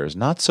players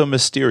not so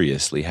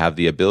mysteriously have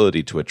the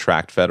ability to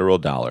attract federal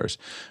dollars,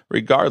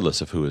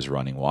 regardless of who is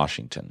running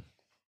Washington.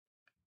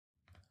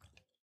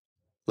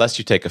 Lest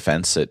you take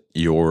offense at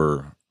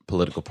your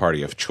political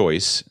party of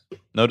choice,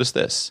 notice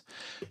this.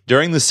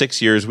 During the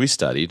 6 years we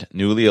studied,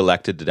 newly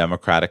elected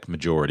Democratic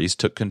majorities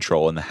took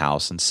control in the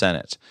House and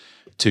Senate.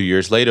 2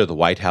 years later, the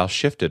White House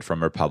shifted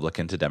from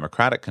Republican to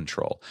Democratic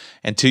control,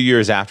 and 2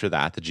 years after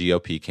that, the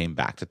GOP came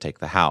back to take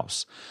the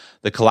House.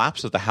 The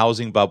collapse of the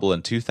housing bubble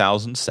in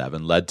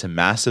 2007 led to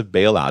massive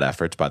bailout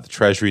efforts by the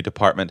Treasury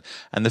Department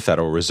and the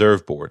Federal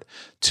Reserve Board,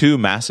 2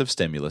 massive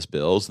stimulus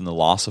bills, and the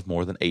loss of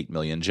more than 8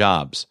 million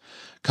jobs.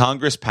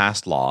 Congress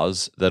passed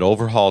laws that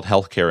overhauled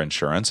healthcare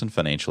insurance and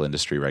financial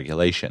industry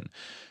regulation.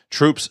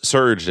 Troops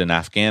surged in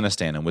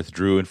Afghanistan and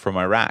withdrew from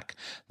Iraq.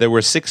 There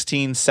were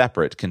 16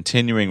 separate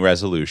continuing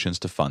resolutions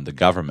to fund the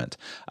government,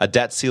 a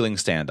debt ceiling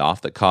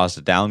standoff that caused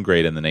a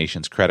downgrade in the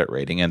nation's credit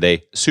rating, and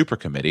a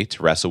supercommittee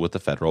to wrestle with the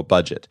federal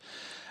budget.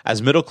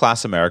 As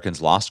middle-class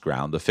Americans lost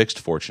ground, the fixed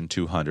fortune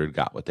 200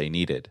 got what they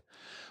needed.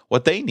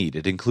 What they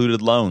needed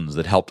included loans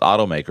that helped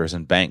automakers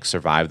and banks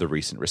survive the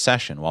recent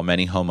recession, while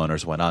many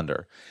homeowners went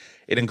under.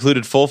 It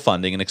included full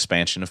funding and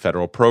expansion of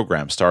federal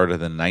programs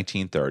started in the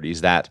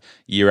 1930s that,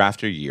 year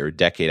after year,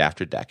 decade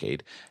after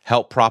decade,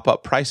 helped prop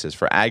up prices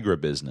for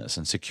agribusiness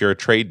and secure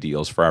trade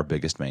deals for our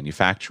biggest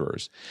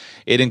manufacturers.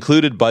 It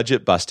included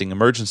budget-busting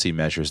emergency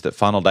measures that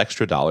funneled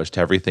extra dollars to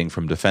everything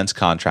from defense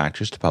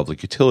contractors to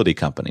public utility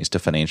companies to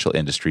financial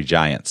industry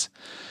giants.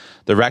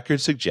 The record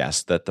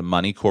suggests that the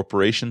money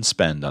corporations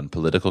spend on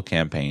political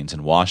campaigns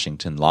and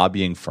Washington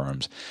lobbying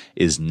firms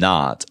is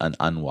not an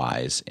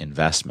unwise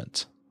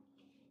investment.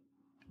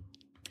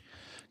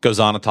 Goes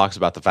on and talks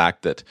about the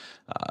fact that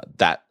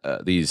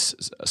these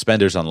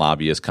spenders on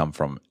lobbyists come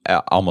from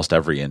almost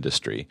every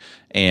industry,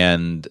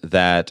 and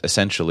that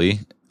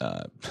essentially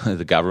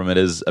the government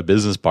is a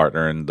business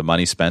partner and the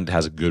money spent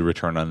has a good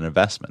return on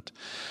investment.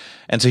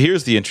 And so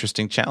here's the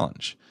interesting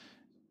challenge.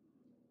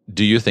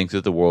 Do you think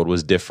that the world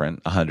was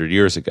different 100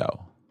 years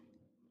ago?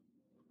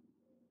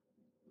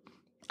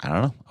 I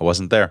don't know. I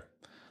wasn't there.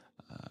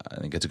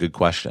 I think it's a good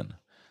question.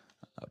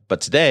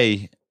 But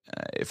today,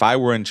 if I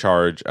were in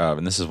charge of,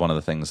 and this is one of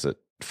the things that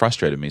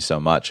frustrated me so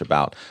much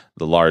about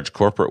the large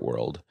corporate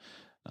world,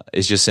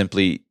 is just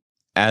simply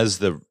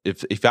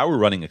if I were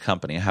running a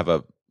company, I have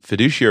a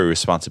fiduciary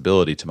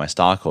responsibility to my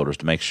stockholders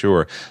to make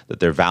sure that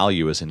their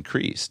value is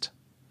increased.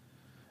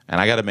 And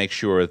I got to make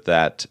sure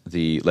that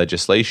the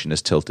legislation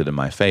is tilted in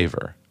my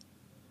favor.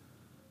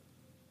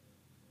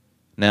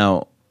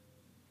 Now,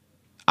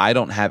 I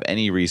don't have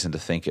any reason to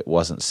think it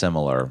wasn't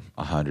similar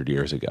 100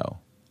 years ago.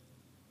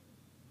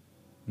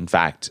 In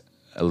fact,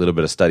 a little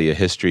bit of study of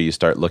history, you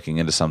start looking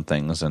into some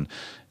things, and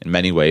in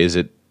many ways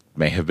it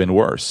may have been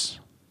worse,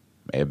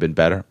 may have been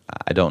better.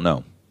 I don't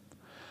know.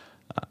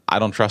 I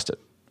don't trust it.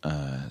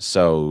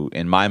 So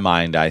in my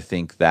mind, I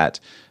think that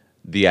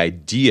the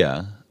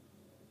idea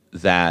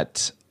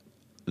that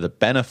the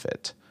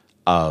benefit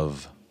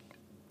of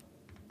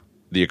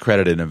the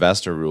accredited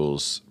investor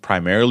rules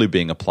primarily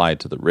being applied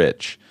to the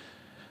rich,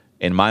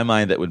 in my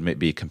mind, that would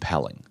be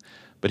compelling.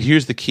 But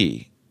here's the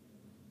key.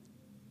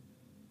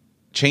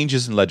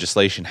 Changes in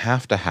legislation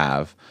have to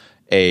have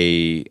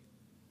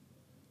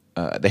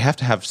they have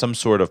to have some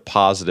sort of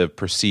positive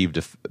perceived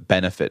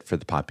benefit for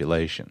the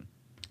population.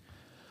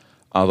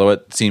 Although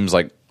it seems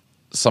like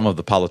some of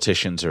the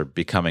politicians are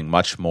becoming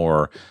much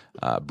more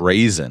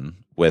brazen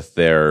with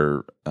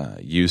their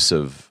use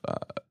of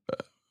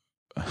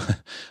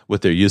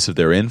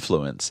their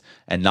influence,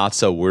 and not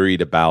so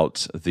worried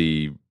about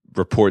the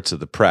reports of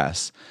the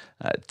press.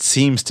 It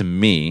seems to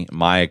me,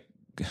 my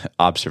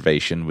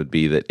observation would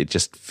be that it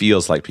just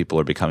feels like people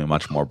are becoming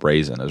much more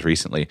brazen. I was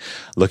recently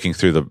looking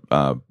through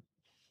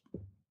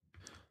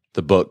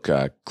the book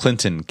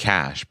Clinton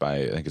Cash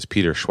by, I think it's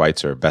Peter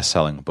Schweitzer, a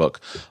best-selling book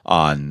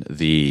on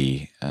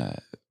the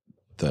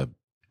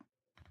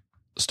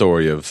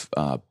story of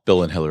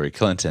Bill and Hillary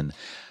Clinton.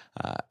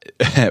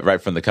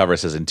 Right from the cover, it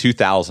says, in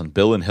 2000,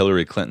 Bill and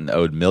Hillary Clinton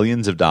owed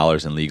millions of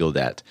dollars in legal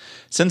debt.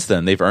 Since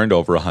then, they've earned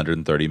over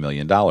 $130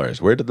 million.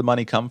 Where did the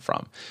money come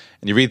from?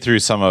 And you read through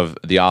some of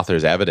the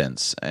author's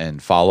evidence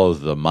and follow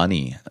the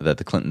money that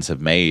the Clintons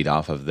have made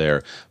off of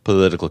their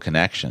political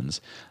connections.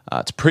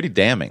 It's pretty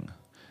damning.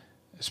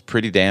 It's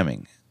pretty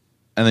damning.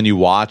 And then you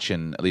watch,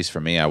 and at least for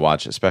me, I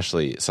watch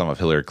especially some of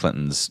Hillary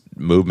Clinton's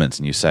movements,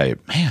 and you say,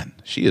 man,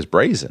 she is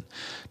brazen.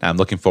 Now I'm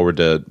looking forward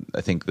to,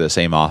 I think the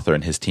same author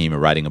and his team are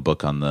writing a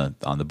book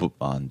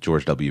on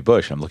George W.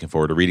 Bush. I'm looking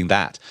forward to reading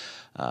that.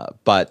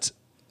 But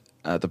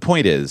the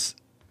point is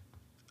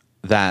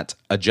that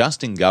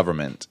adjusting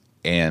government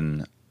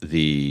in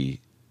the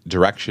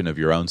direction of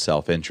your own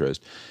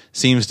self-interest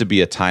seems to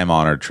be a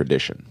time-honored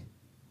tradition.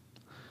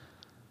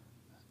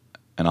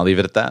 And I'll leave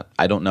it at that.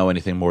 I don't know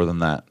anything more than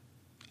that,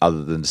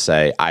 other than to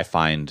say I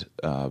find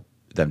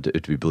them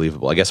to be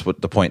believable. I guess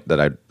what the point that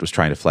I was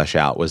trying to flesh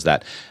out was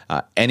that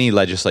any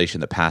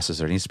legislation that passes,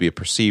 there needs to be a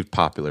perceived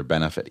popular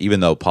benefit. Even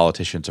though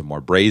politicians are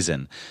more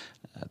brazen,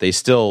 they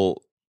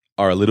still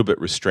are a little bit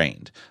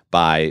restrained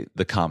by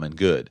the common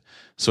good.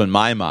 So in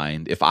my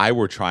mind, if I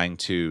were trying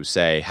to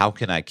say, how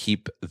can I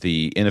keep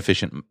the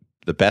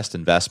best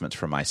investments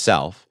for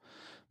myself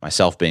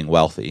being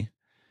wealthy,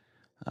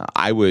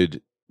 I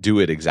would do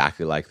it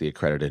exactly like the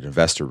accredited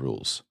investor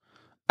rules.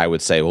 I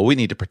would say, well, we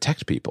need to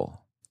protect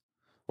people.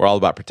 We're all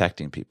about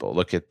protecting people.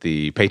 Look at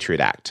the Patriot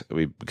Act.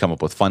 We come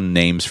up with fun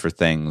names for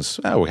things.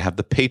 We have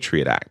the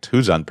Patriot Act.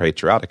 Who's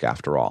unpatriotic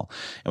after all?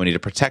 And we need to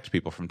protect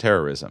people from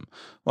terrorism.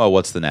 Well,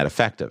 what's the net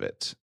effect of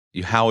it?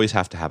 You always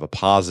have to have a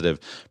positive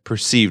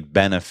perceived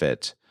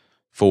benefit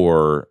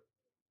for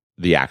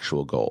the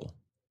actual goal.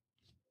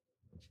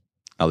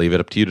 I'll leave it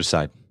up to you to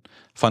decide.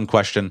 Fun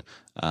question.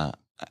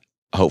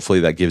 Hopefully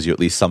that gives you at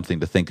least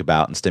something to think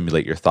about and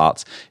stimulate your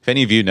thoughts. If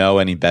any of you know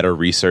any better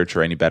research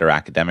or any better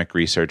academic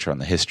research on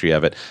the history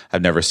of it,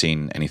 I've never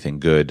seen anything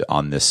good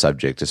on this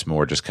subject. It's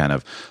more just kind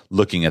of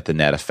looking at the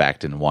net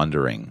effect and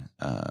wondering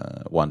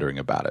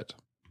about it.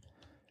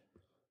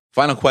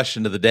 Final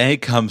question of the day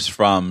comes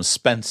from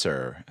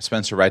Spencer.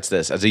 Spencer writes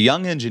this: as a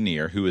young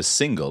engineer who is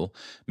single,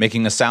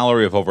 making a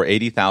salary of over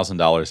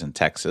 $80,000 in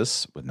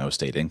Texas with no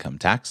state income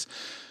tax,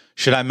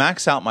 should I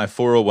max out my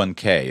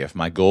 401k if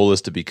my goal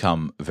is to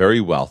become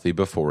very wealthy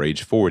before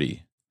age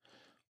 40?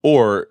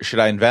 Or should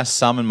I invest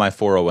some in my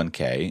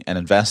 401k and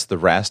invest the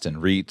rest in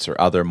REITs or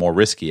other more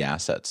risky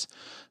assets?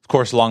 Of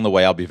course, along the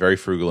way, I'll be very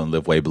frugal and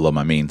live way below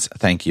my means.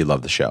 Thank you.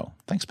 Love the show.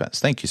 Thanks, Spence.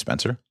 Thank you,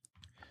 Spencer.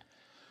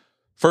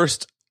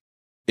 First,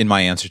 in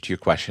my answer to your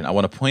question, I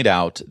want to point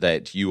out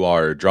that you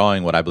are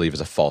drawing what I believe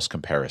is a false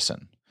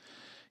comparison.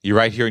 You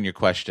write here in your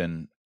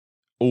question,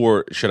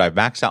 or should I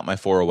max out my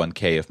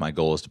 401k if my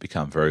goal is to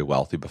become very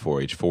wealthy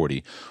before age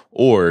 40?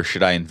 Or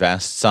should I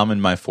invest some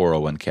in my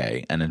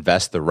 401k and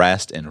invest the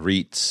rest in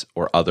REITs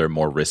or other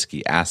more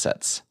risky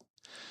assets?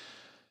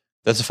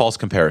 That's a false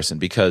comparison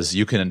because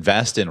you can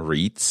invest in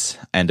REITs,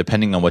 and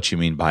depending on what you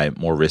mean by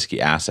more risky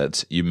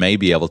assets, you may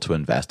be able to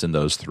invest in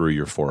those through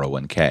your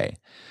 401k.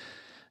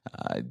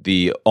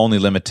 The only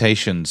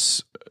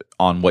limitations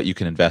on what you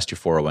can invest your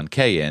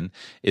 401k in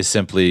is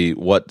simply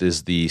what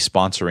does the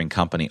sponsoring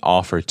company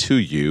offer to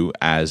you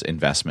as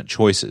investment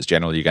choices.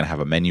 Generally, you're going to have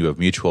a menu of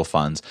mutual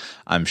funds.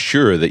 I'm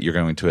sure that you're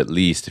going to, at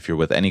least if you're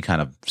with any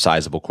kind of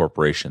sizable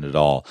corporation at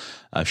all,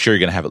 I'm sure you're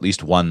going to have at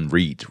least one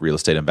REIT, real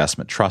estate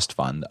investment trust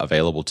fund,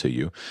 available to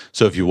you.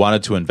 So if you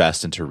wanted to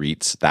invest into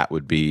REITs, that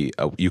would be,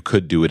 you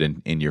could do it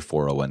in your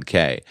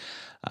 401k.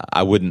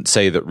 I wouldn't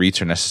say that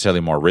REITs are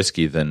necessarily more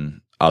risky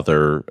than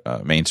other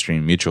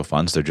mainstream mutual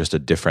funds. They're just a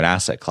different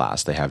asset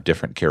class. They have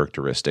different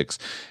characteristics,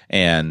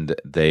 and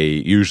they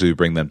usually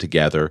bring them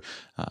together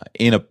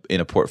in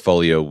a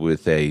portfolio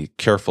with a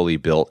carefully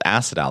built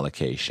asset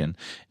allocation,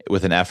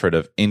 with an effort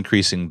of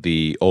increasing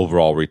the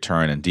overall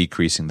return and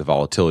decreasing the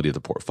volatility of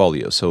the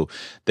portfolio. So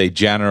they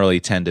generally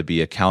tend to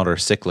be a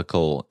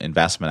counter-cyclical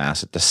investment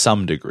asset to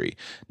some degree.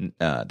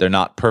 They're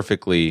not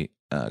perfectly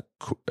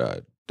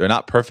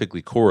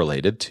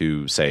correlated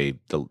to, say,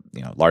 the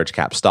large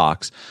cap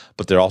stocks,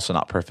 but they're also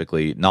not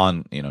perfectly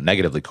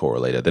negatively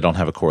correlated. They don't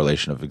have a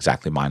correlation of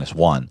exactly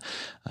 -1.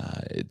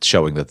 It's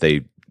showing that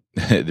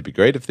it'd be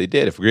great if they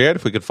did. If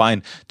we could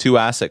find two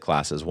asset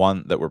classes,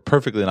 one that were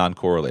perfectly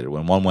non-correlated.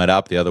 When one went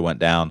up, the other went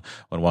down.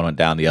 When one went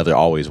down, the other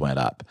always went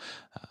up.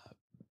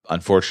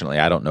 Unfortunately,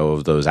 I don't know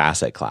of those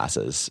asset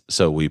classes,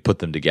 so we put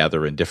them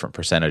together in different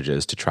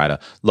percentages to try to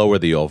lower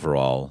the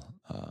overall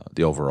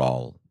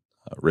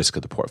risk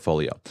of the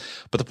portfolio.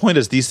 But the point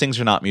is, these things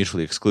are not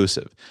mutually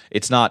exclusive.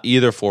 It's not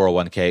either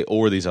 401k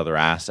or these other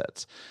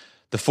assets.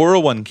 The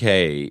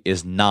 401k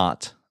is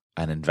not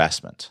an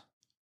investment.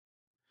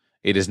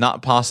 It is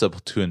not possible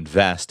to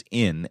invest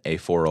in a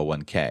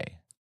 401k.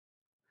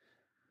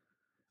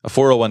 A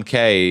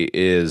 401k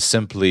is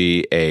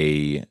simply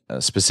a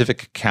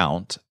specific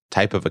account,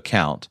 type of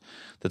account,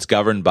 that's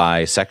governed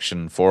by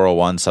Section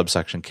 401,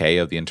 subsection K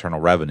of the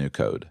Internal Revenue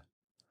Code.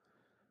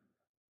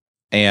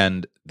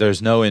 And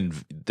there's no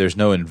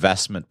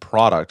investment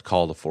product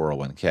called a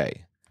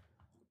 401k.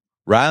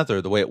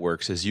 Rather, the way it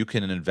works is you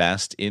can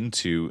invest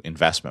into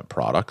investment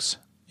products,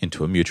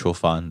 into a mutual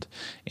fund,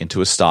 into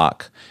a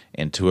stock,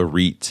 into a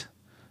REIT.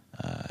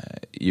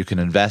 You can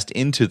invest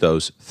into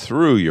those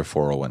through your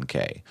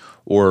 401k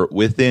or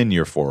within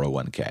your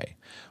 401k.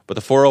 But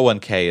the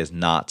 401k is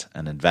not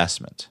an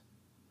investment.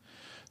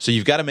 So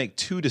you've got to make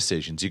two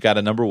decisions. You've got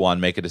to, number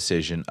one, make a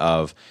decision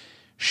of,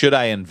 should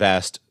I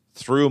invest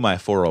through my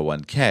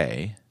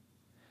 401k?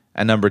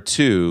 And number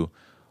two,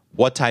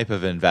 what type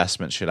of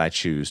investment should I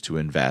choose to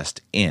invest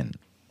in?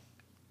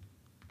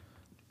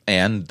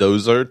 And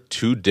those are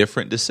two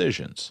different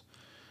decisions.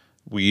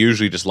 We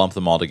usually just lump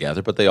them all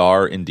together, but they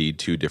are indeed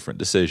two different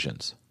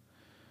decisions.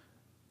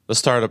 Let's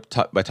start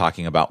by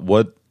talking about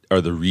what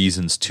are the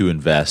reasons to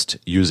invest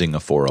using a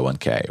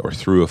 401k or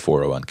through a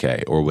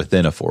 401k or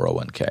within a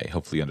 401k.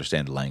 Hopefully you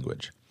understand the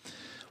language.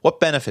 What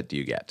benefit do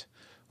you get?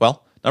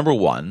 Well, number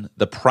one,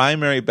 the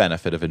primary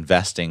benefit of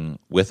investing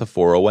with a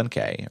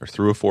 401k or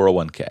through a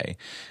 401k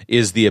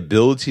is the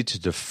ability to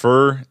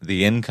defer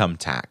the income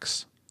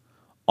tax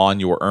on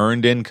your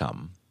earned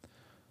income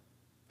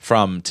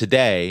from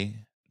today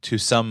to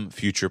some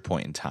future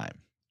point in time.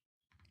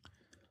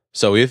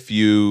 So if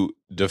you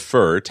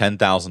defer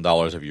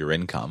 $10,000 of your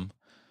income,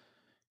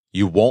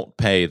 you won't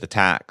pay the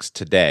tax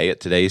today at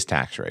today's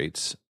tax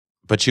rates,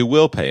 but you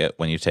will pay it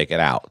when you take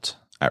it out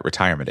at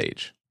retirement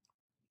age.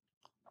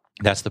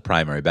 That's the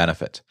primary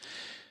benefit.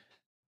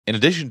 In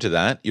addition to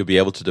that, you'll be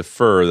able to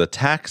defer the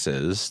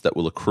taxes that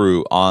will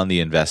accrue on the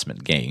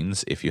investment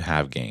gains, if you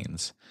have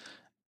gains,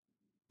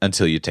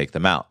 until you take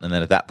them out. And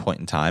then at that point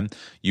in time,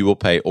 you will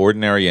pay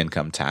ordinary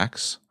income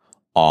tax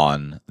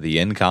on the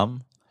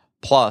income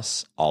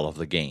plus all of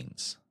the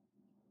gains.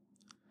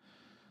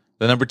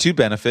 The number two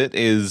benefit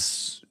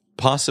is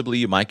possibly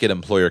you might get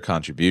employer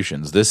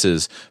contributions. This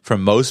is, for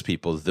most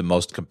people, the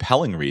most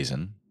compelling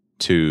reason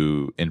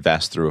to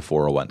invest through a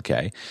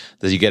 401k,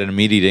 that you get an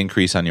immediate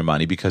increase on your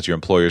money because your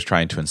employer is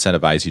trying to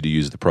incentivize you to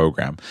use the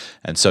program.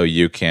 And so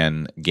you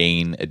can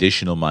gain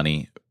additional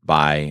money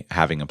by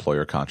having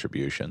employer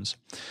contributions.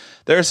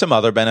 There are some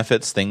other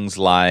benefits, things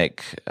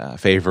like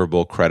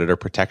favorable creditor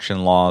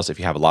protection laws. If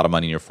you have a lot of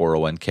money in your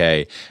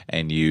 401k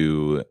and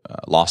you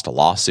lost a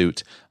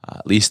lawsuit,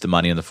 at least the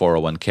money in the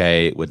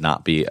 401k would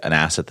not be an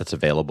asset that's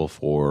available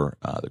for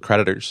the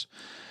creditors.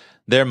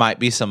 There might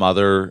be some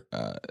other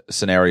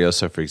scenarios.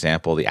 So, for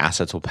example, the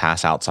assets will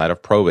pass outside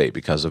of probate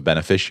because of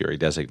beneficiary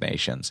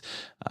designations.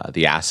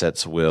 The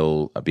assets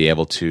will be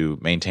able to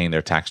maintain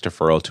their tax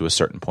deferral to a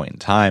certain point in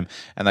time,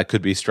 and that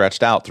could be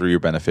stretched out through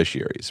your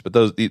beneficiaries. But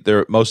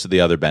most of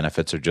the other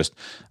benefits are just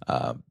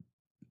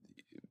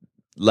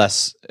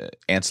less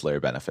ancillary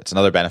benefits.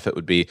 Another benefit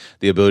would be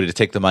the ability to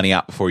take the money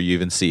out before you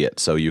even see it.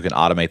 So you can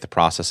automate the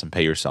process and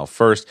pay yourself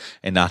first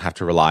and not have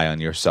to rely on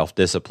your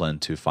self-discipline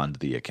to fund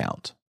the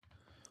account.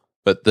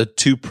 But the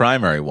two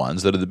primary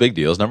ones that are the big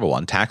deals, number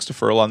one, tax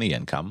deferral on the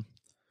income,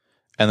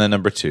 and then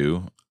number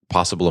two,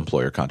 possible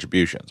employer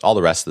contributions. All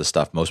the rest of the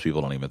stuff, most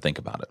people don't even think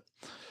about it.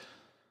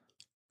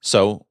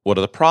 So what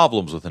are the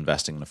problems with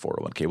investing in a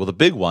 401k? Well, the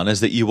big one is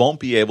that you won't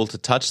be able to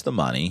touch the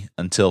money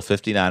until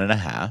 59 and a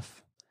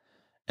half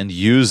and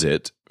use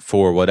it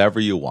for whatever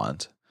you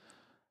want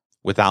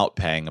without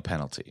paying a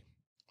penalty.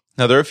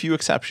 Now, there are a few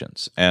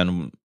exceptions,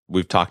 and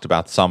we've talked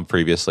about some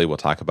previously. We'll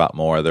talk about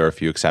more. There are a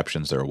few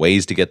exceptions. There are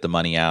ways to get the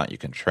money out. You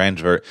can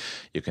transfer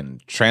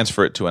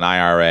it to an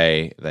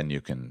IRA, then you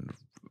can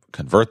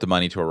convert the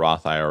money to a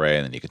Roth IRA,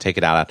 and then you can take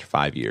it out after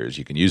 5 years.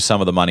 You can use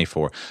some of the money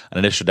for an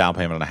initial down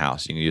payment on a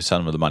house. You can use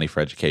some of the money for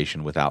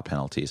education without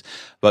penalties.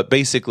 But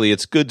basically,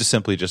 it's good to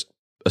simply just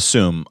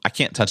assume I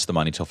can't touch the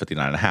money till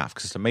 59 and a half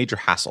because it's a major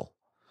hassle.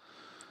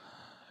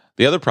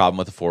 The other problem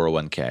with the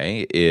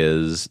 401k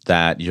is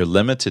that you're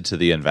limited to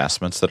the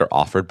investments that are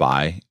offered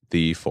by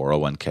the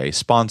 401k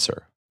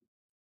sponsor.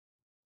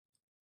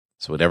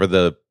 So whatever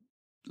the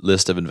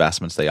list of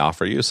investments they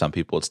offer you, some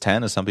people it's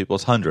 10 and some people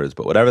it's hundreds,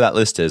 but whatever that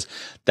list is,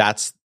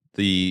 those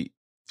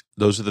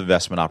are the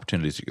investment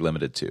opportunities that you're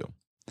limited to.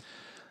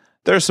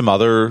 There are some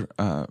other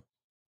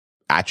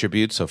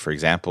attributes. So for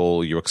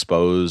example, you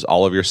expose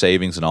all of your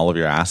savings and all of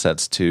your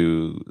assets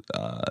to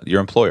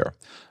your employer.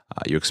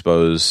 You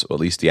expose, well,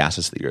 at least the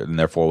assets that you're in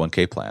their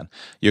 401k plan.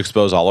 You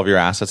expose all of your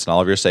assets and all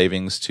of your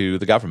savings to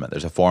the government.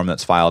 There's a form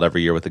that's filed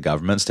every year with the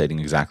government stating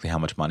exactly how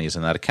much money is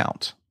in that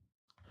account.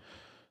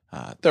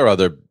 There are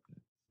other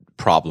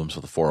problems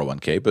with the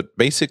 401k, but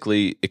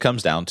basically it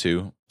comes down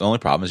to the only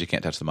problem is you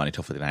can't touch the money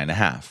till 59 and a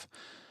half.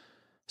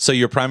 So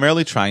you're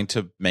primarily trying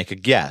to make a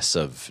guess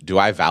of, do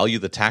I value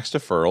the tax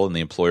deferral and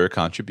the employer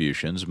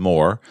contributions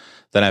more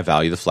than I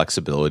value the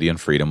flexibility and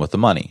freedom with the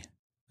money?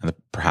 And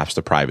perhaps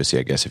the privacy,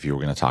 I guess, if you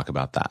were going to talk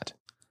about that.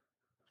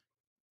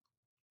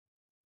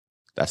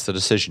 That's the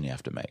decision you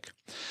have to make.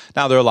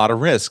 Now, there are a lot of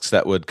risks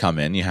that would come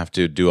in. You have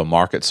to do a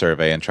market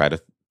survey and try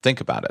to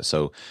think about it.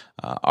 So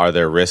are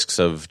there risks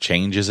of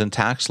changes in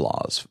tax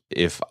laws?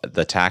 If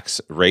the tax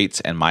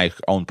rates and my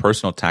own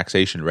personal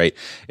taxation rate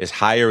is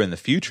higher in the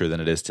future than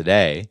it is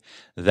today,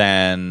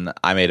 then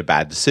I made a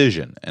bad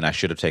decision and I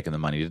should have taken the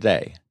money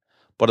today.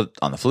 But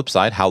on the flip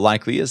side, how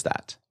likely is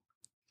that?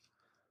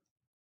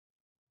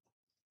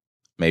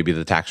 Maybe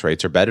the tax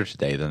rates are better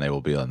today than they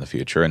will be in the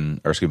future,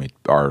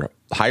 are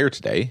higher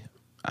today.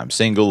 I'm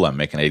single, I'm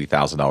making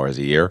 $80,000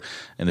 a year.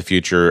 In the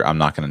future, I'm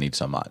not going to need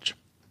so much.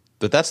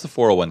 But that's the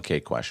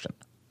 401k question.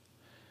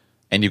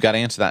 And you've got to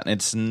answer that, and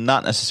it's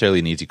not necessarily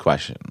an easy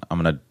question.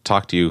 I'm going to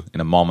talk to you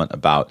in a moment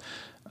about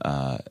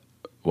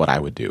what I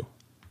would do.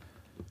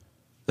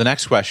 The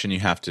next question you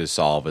have to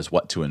solve is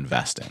what to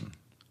invest in.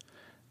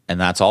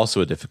 And that's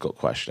also a difficult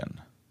question,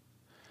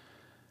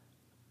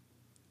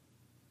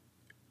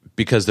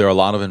 because there are a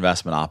lot of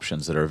investment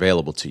options that are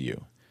available to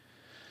you.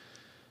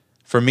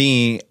 For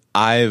me,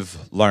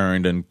 I've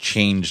learned and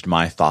changed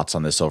my thoughts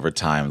on this over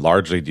time,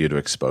 largely due to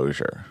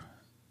exposure.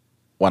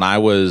 When I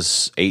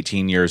was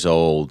 18 years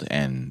old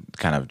and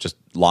kind of just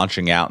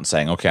launching out and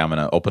saying, okay, I'm going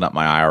to open up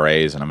my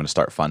IRAs and I'm going to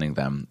start funding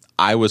them,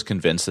 I was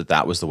convinced that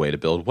that was the way to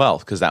build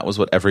wealth, because that was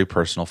what every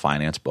personal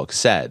finance book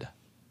said.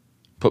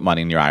 Put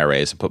money in your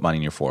IRAs and put money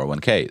in your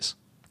 401ks.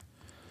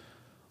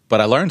 But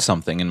I learned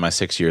something in my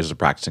 6 years as a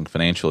practicing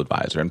financial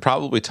advisor and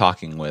probably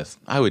talking with,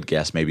 I would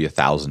guess, maybe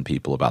 1,000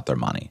 people about their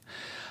money.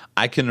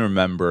 I can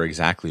remember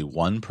exactly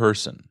one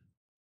person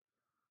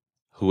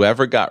who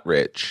ever got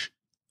rich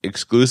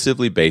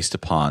exclusively based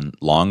upon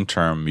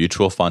long-term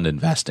mutual fund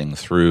investing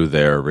through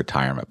their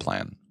retirement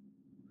plan.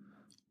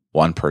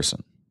 One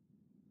person.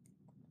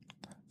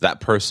 That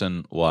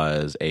person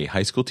was a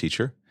high school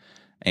teacher,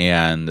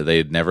 and they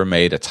had never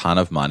made a ton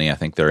of money. I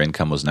think their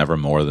income was never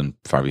more than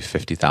probably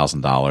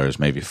 $50,000,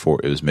 maybe it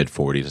was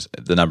mid-40s.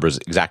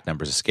 The exact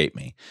numbers escape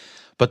me.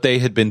 But they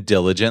had been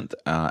diligent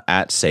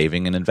at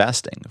saving and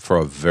investing for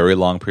a very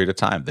long period of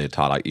time. They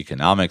taught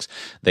economics.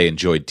 They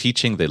enjoyed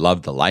teaching. They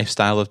loved the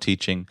lifestyle of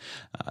teaching.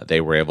 They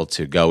were able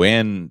to go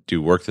in,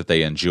 do work that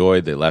they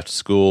enjoyed. They left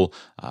school,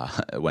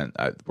 went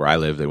where I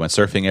live. They went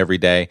surfing every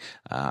day,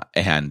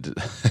 and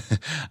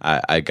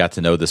I got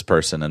to know this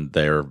person. And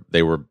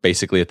they were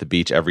basically at the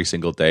beach every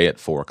single day at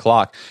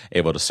 4:00,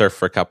 able to surf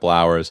for a couple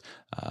hours.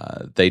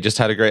 They just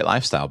had a great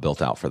lifestyle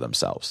built out for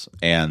themselves,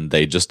 and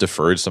they just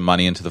deferred some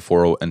money into their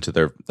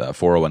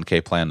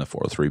 401k plan, the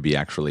 403b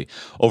actually,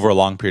 over a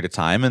long period of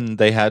time, and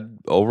they had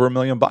over $1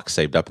 million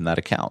saved up in that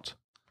account.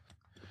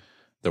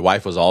 Their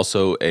wife was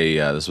also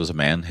this was a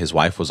man. His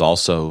wife was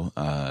also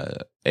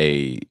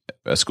a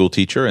school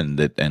teacher, and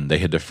they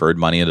had deferred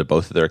money into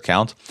both of their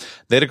accounts.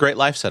 They had a great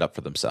life set up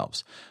for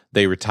themselves.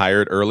 They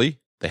retired early.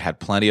 They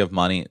had plenty of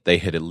money. They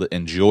had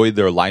enjoyed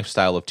their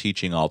lifestyle of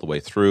teaching all the way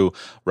through.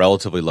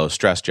 Relatively low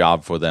stress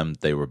job for them.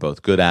 They were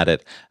both good at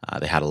it.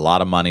 They had a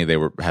lot of money. They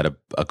had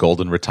a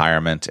golden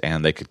retirement,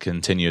 and they could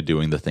continue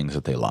doing the things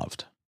that they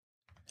loved.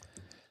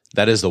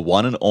 That is the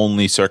one and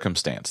only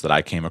circumstance that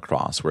I came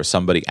across where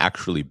somebody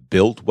actually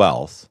built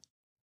wealth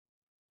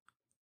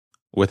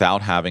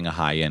without having a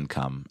high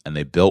income, and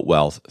they built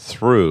wealth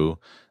through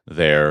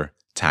their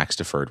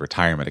tax-deferred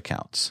retirement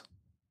accounts.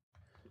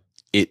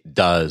 It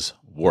does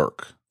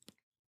work.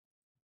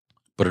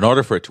 But in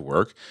order for it to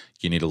work,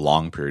 you need a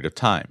long period of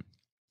time.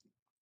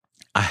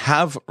 I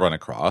have run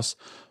across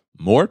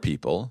more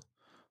people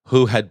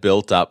who had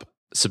built up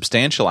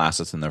substantial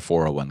assets in their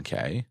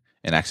 401k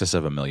in excess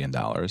of $1 million,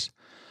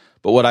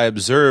 But what I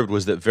observed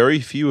was that very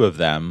few of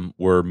them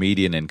were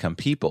median income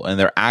people, and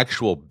their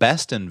actual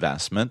best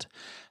investment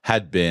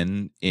had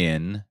been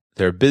in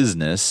their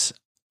business,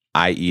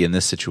 i.e., in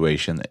this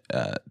situation,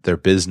 their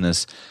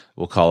business,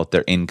 we'll call it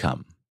their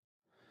income.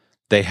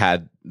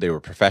 They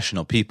were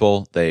professional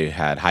people, they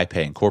had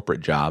high-paying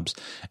corporate jobs,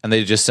 and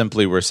they just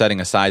simply were setting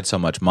aside so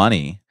much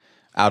money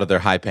out of their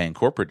high-paying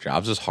corporate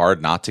jobs, it's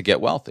hard not to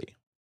get wealthy.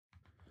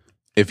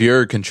 If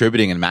you're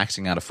contributing and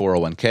maxing out a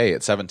 401k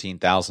at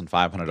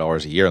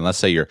 $17,500 a year, and let's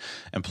say your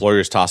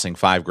employer's tossing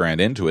 $5,000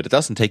 into it, it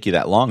doesn't take you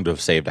that long to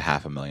have saved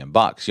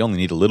 $500,000. You only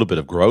need a little bit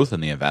of growth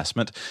in the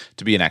investment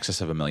to be in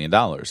excess of $1 million.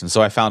 And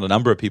so I found a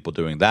number of people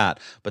doing that,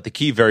 but the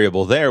key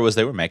variable there was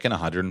they were making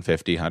 $150,000,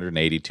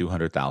 $180,000,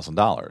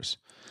 $200,000.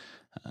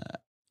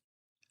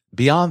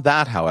 Beyond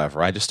that,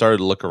 however, I just started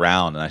to look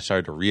around and I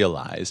started to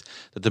realize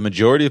that the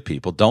majority of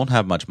people don't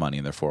have much money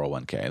in their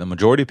 401k. The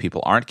majority of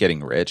people aren't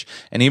getting rich.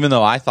 And even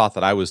though I thought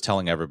that I was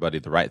telling everybody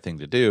the right thing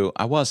to do,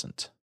 I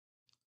wasn't.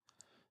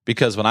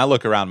 Because when I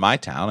look around my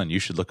town, and you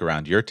should look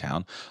around your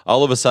town,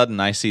 all of a sudden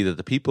I see that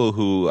the people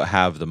who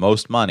have the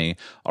most money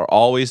are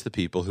always the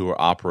people who are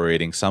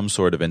operating some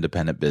sort of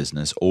independent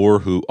business or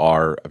who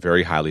are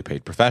very highly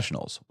paid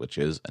professionals, which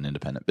is an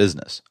independent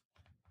business.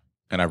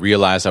 And I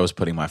realized I was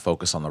putting my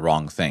focus on the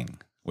wrong thing,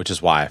 which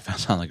is why I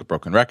sound like a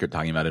broken record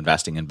talking about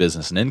investing in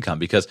business and income,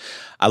 because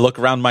I look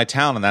around my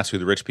town and that's who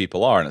the rich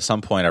people are. And at some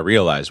point I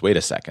realized, wait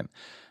a second,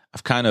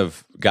 I've kind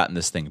of gotten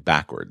this thing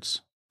backwards.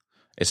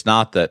 It's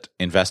not that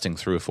investing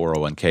through a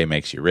 401k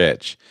makes you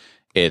rich.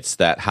 It's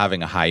that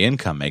having a high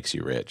income makes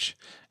you rich.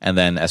 And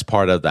then as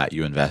part of that,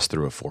 you invest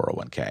through a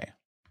 401k.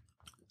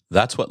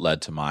 That's what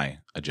led to my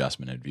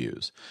adjustment in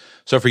views.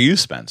 So for you,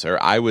 Spencer,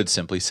 I would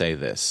simply say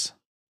this.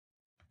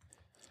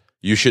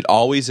 You should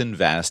always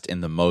invest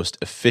in the most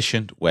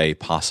efficient way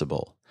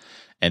possible.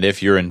 And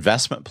if your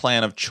investment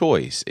plan of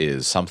choice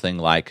is something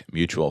like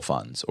mutual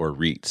funds or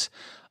REITs,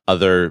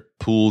 other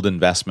pooled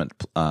investment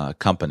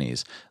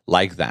companies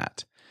like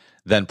that,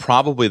 then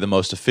probably the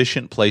most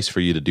efficient place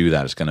for you to do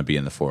that is going to be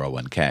in the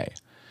 401k.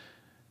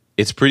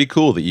 It's pretty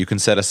cool that you can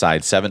set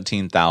aside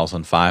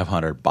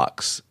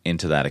 $17,500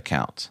 into that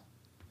account.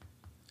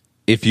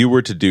 If you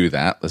were to do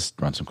that, let's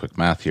run some quick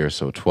math here.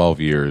 So 12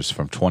 years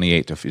from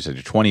 28 to, you said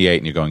you're 28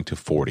 and you're going to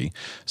 40.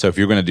 So if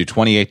you're going to do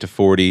 28 to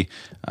 40,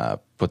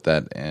 put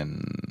that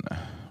in,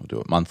 we'll do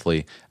it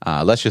monthly.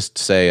 Let's just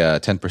say a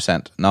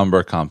 10%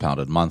 number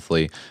compounded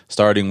monthly,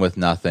 starting with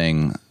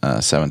nothing,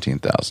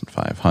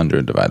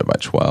 17,500 divided by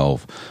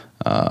 12.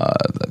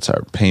 That's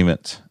our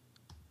payment.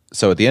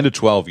 So at the end of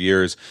 12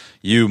 years,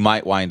 you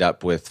might wind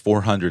up with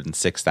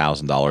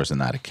 $406,000 in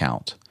that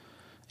account.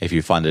 If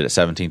you fund it at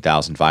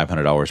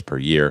 $17,500 per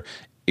year,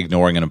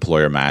 ignoring an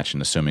employer match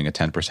and assuming a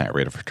 10%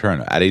 rate of return,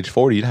 at age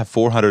 40, you'd have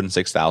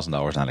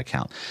 $406,000 in that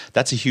account.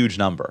 That's a huge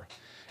number.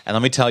 And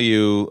let me tell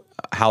you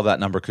how that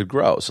number could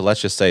grow. So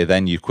let's just say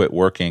then you quit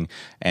working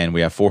and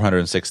we have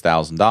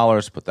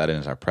 $406,000, put that in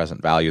as our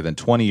present value. Then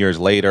 20 years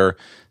later,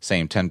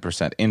 same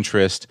 10%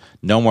 interest,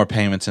 no more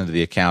payments into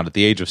the account. At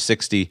the age of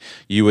 60,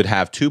 you would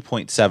have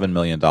 $2.7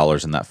 million in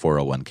that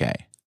 401k.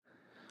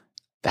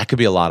 That could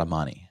be a lot of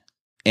money.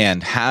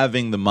 And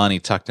having the money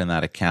tucked in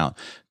that account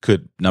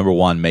could, number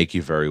one, make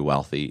you very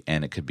wealthy,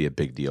 and it could be a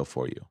big deal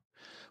for you.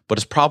 But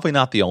it's probably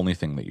not the only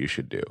thing that you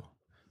should do.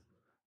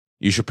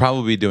 You should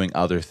probably be doing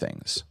other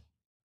things.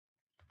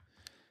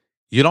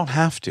 You don't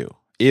have to.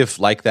 If,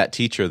 like that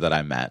teacher that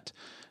I met,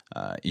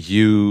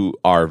 you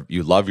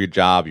love your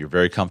job, you're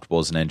very comfortable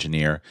as an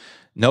engineer,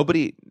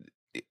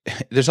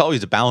 there's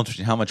always a balance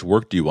between how much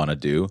work do you want to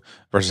do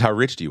versus how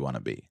rich do you want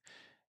to be.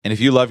 And if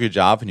you love your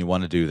job and you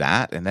want to do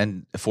that, and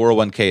then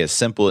 401k is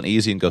simple and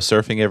easy and go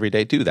surfing every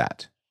day, do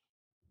that.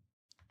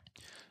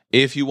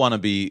 If you want to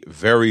be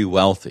very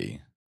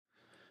wealthy,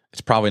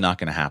 it's probably not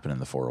going to happen in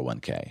the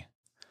 401k.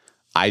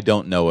 I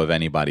don't know of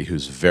anybody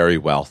who's very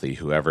wealthy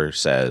who ever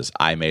says,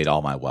 I made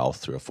all my wealth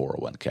through a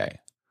 401k.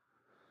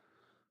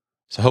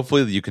 So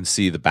hopefully you can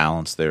see the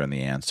balance there in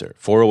the answer.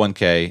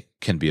 401k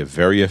can be a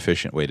very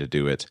efficient way to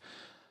do it.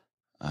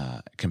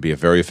 It can be a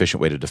very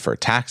efficient way to defer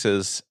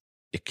taxes.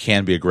 It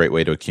can be a great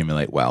way to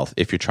accumulate wealth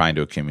if you're trying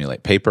to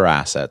accumulate paper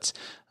assets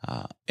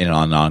in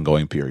an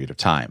ongoing period of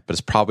time. But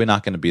it's probably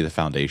not going to be the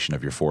foundation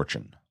of your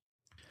fortune.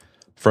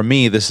 For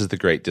me, this is the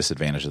great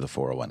disadvantage of the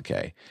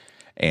 401k.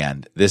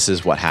 And this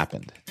is what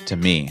happened to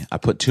me. I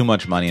put too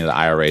much money into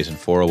IRAs and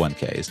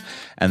 401ks.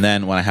 And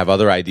then when I have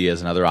other ideas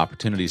and other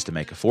opportunities to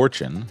make a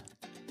fortune,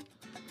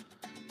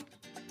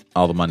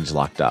 all the money's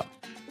locked up.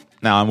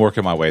 Now, I'm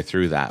working my way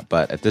through that,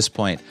 but at this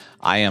point,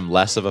 I am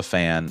less of a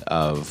fan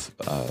of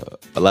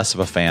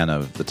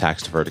the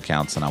tax-deferred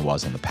accounts than I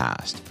was in the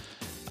past.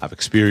 I've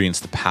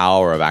experienced the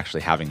power of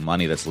actually having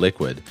money that's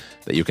liquid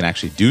that you can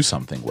actually do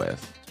something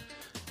with,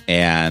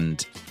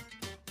 and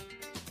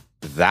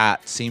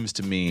that seems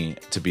to me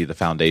to be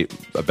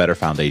a better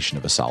foundation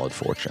of a solid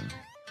fortune.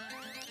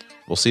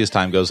 We'll see as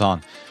time goes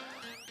on.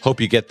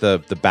 Hope you get the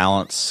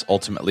balance.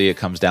 Ultimately, it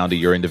comes down to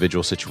your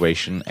individual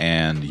situation,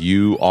 and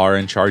you are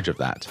in charge of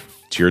that.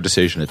 It's your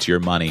decision. It's your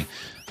money.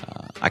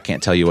 I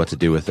can't tell you what to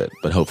do with it,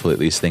 but hopefully at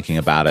least thinking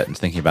about it and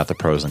thinking about the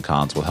pros and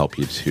cons will help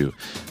you to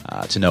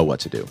know what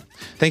to do.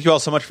 Thank you all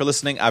so much for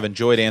listening. I've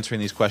enjoyed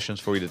answering these questions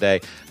for you today.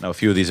 I know a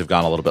few of these have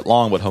gone a little bit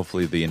long, but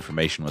hopefully the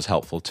information was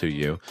helpful to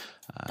you.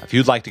 If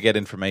you'd like to get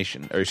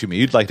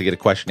you'd like to get a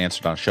question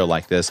answered on a show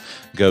like this,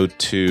 go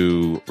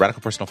to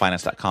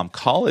radicalpersonalfinance.com.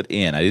 Call it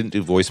in. I didn't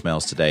do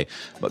voicemails today,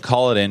 but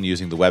call it in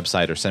using the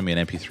website or send me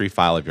an MP3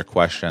 file of your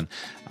question.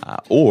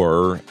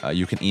 Or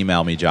you can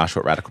email me,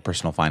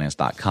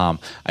 joshua@radicalpersonalfinance.com.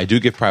 I do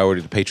give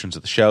priority to patrons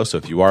of the show, so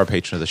if you are a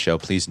patron of the show,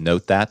 please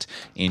note that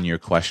in your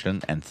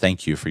question, and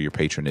thank you for your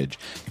patronage.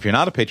 If you're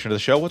not a patron of the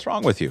show, what's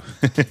wrong with you?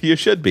 You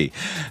should be.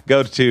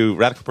 Go to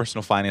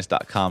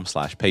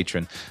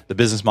radicalpersonalfinance.com/patron. The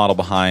business model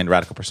behind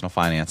Radical Personal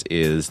Finance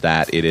is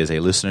that it is a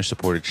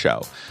listener-supported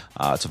show.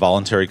 It's a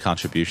voluntary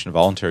contribution,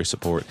 voluntary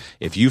support.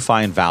 If you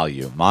find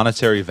value,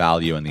 monetary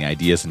value in the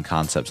ideas and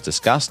concepts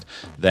discussed,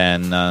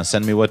 then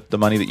send me the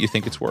money that you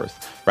think it's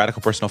worth.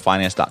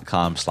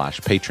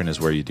 radicalpersonalfinance.com/patron is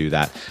where you do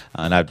that.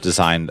 And I've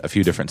designed a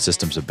few different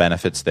systems of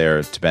benefits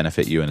there to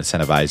benefit you and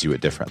incentivize you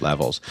at different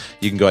levels.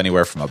 You can go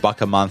anywhere from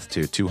 $1 a month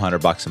to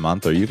 $200 a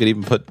month, or you could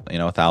even put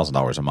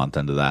 $1,000 a month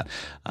into that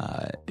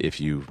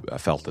if you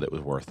felt that it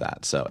was worth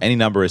that. So any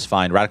number is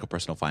fine.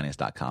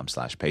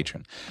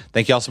 radicalpersonalfinance.com/patron.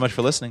 Thank you all so much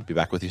for listening. Be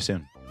back with you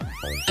soon.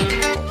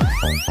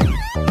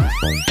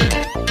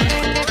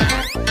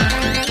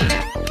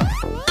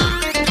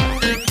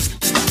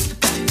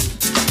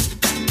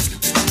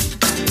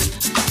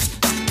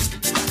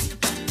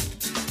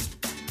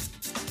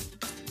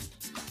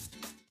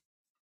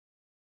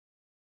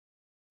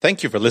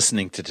 Thank you for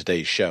listening to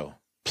today's show.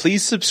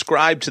 Please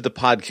subscribe to the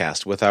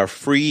podcast with our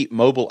free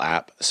mobile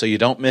app so you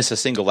don't miss a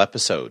single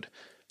episode.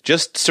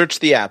 Just search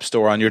the App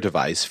Store on your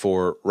device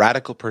for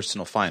Radical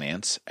Personal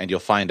Finance, and you'll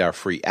find our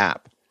free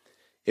app.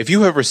 If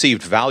you have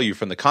received value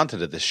from the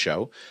content of this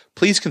show,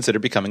 please consider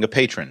becoming a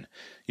patron.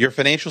 Your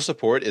financial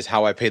support is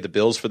how I pay the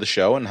bills for the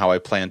show and how I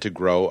plan to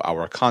grow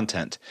our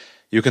content.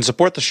 You can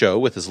support the show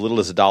with as little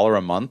as $1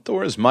 a month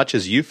or as much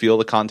as you feel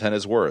the content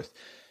is worth.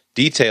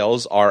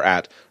 Details are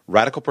at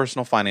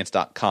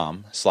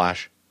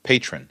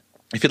radicalpersonalfinance.com/patron.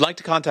 If you'd like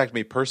to contact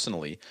me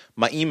personally,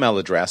 my email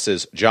address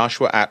is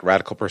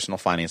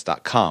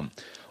joshua@radicalpersonalfinance.com,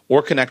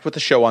 or connect with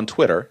the show on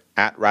Twitter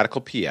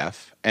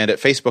 @radicalpf and at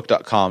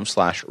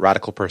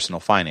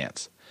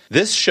facebook.com/radicalpersonalfinance.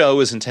 This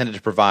show is intended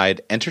to provide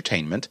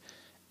entertainment,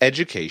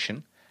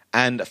 education,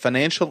 and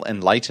financial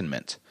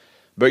enlightenment.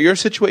 But your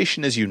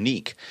situation is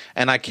unique,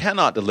 and I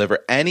cannot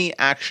deliver any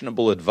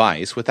actionable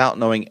advice without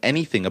knowing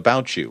anything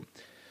about you.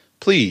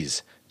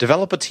 Please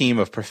develop a team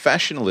of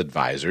professional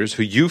advisors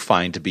who you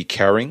find to be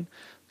caring,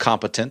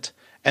 competent,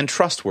 and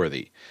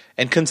trustworthy,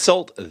 and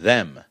consult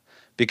them,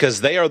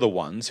 because they are the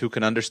ones who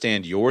can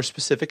understand your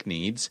specific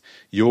needs,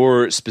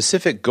 your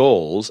specific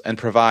goals, and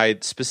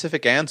provide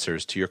specific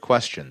answers to your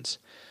questions.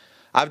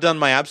 I've done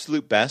my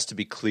absolute best to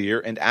be clear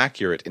and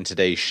accurate in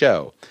today's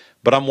show,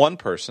 but I'm one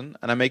person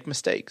and I make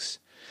mistakes.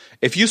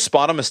 If you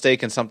spot a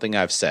mistake in something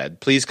I've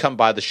said, please come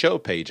by the show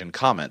page and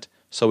comment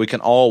so we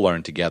can all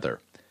learn together.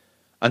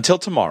 Until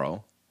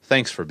tomorrow,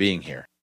 thanks for being here.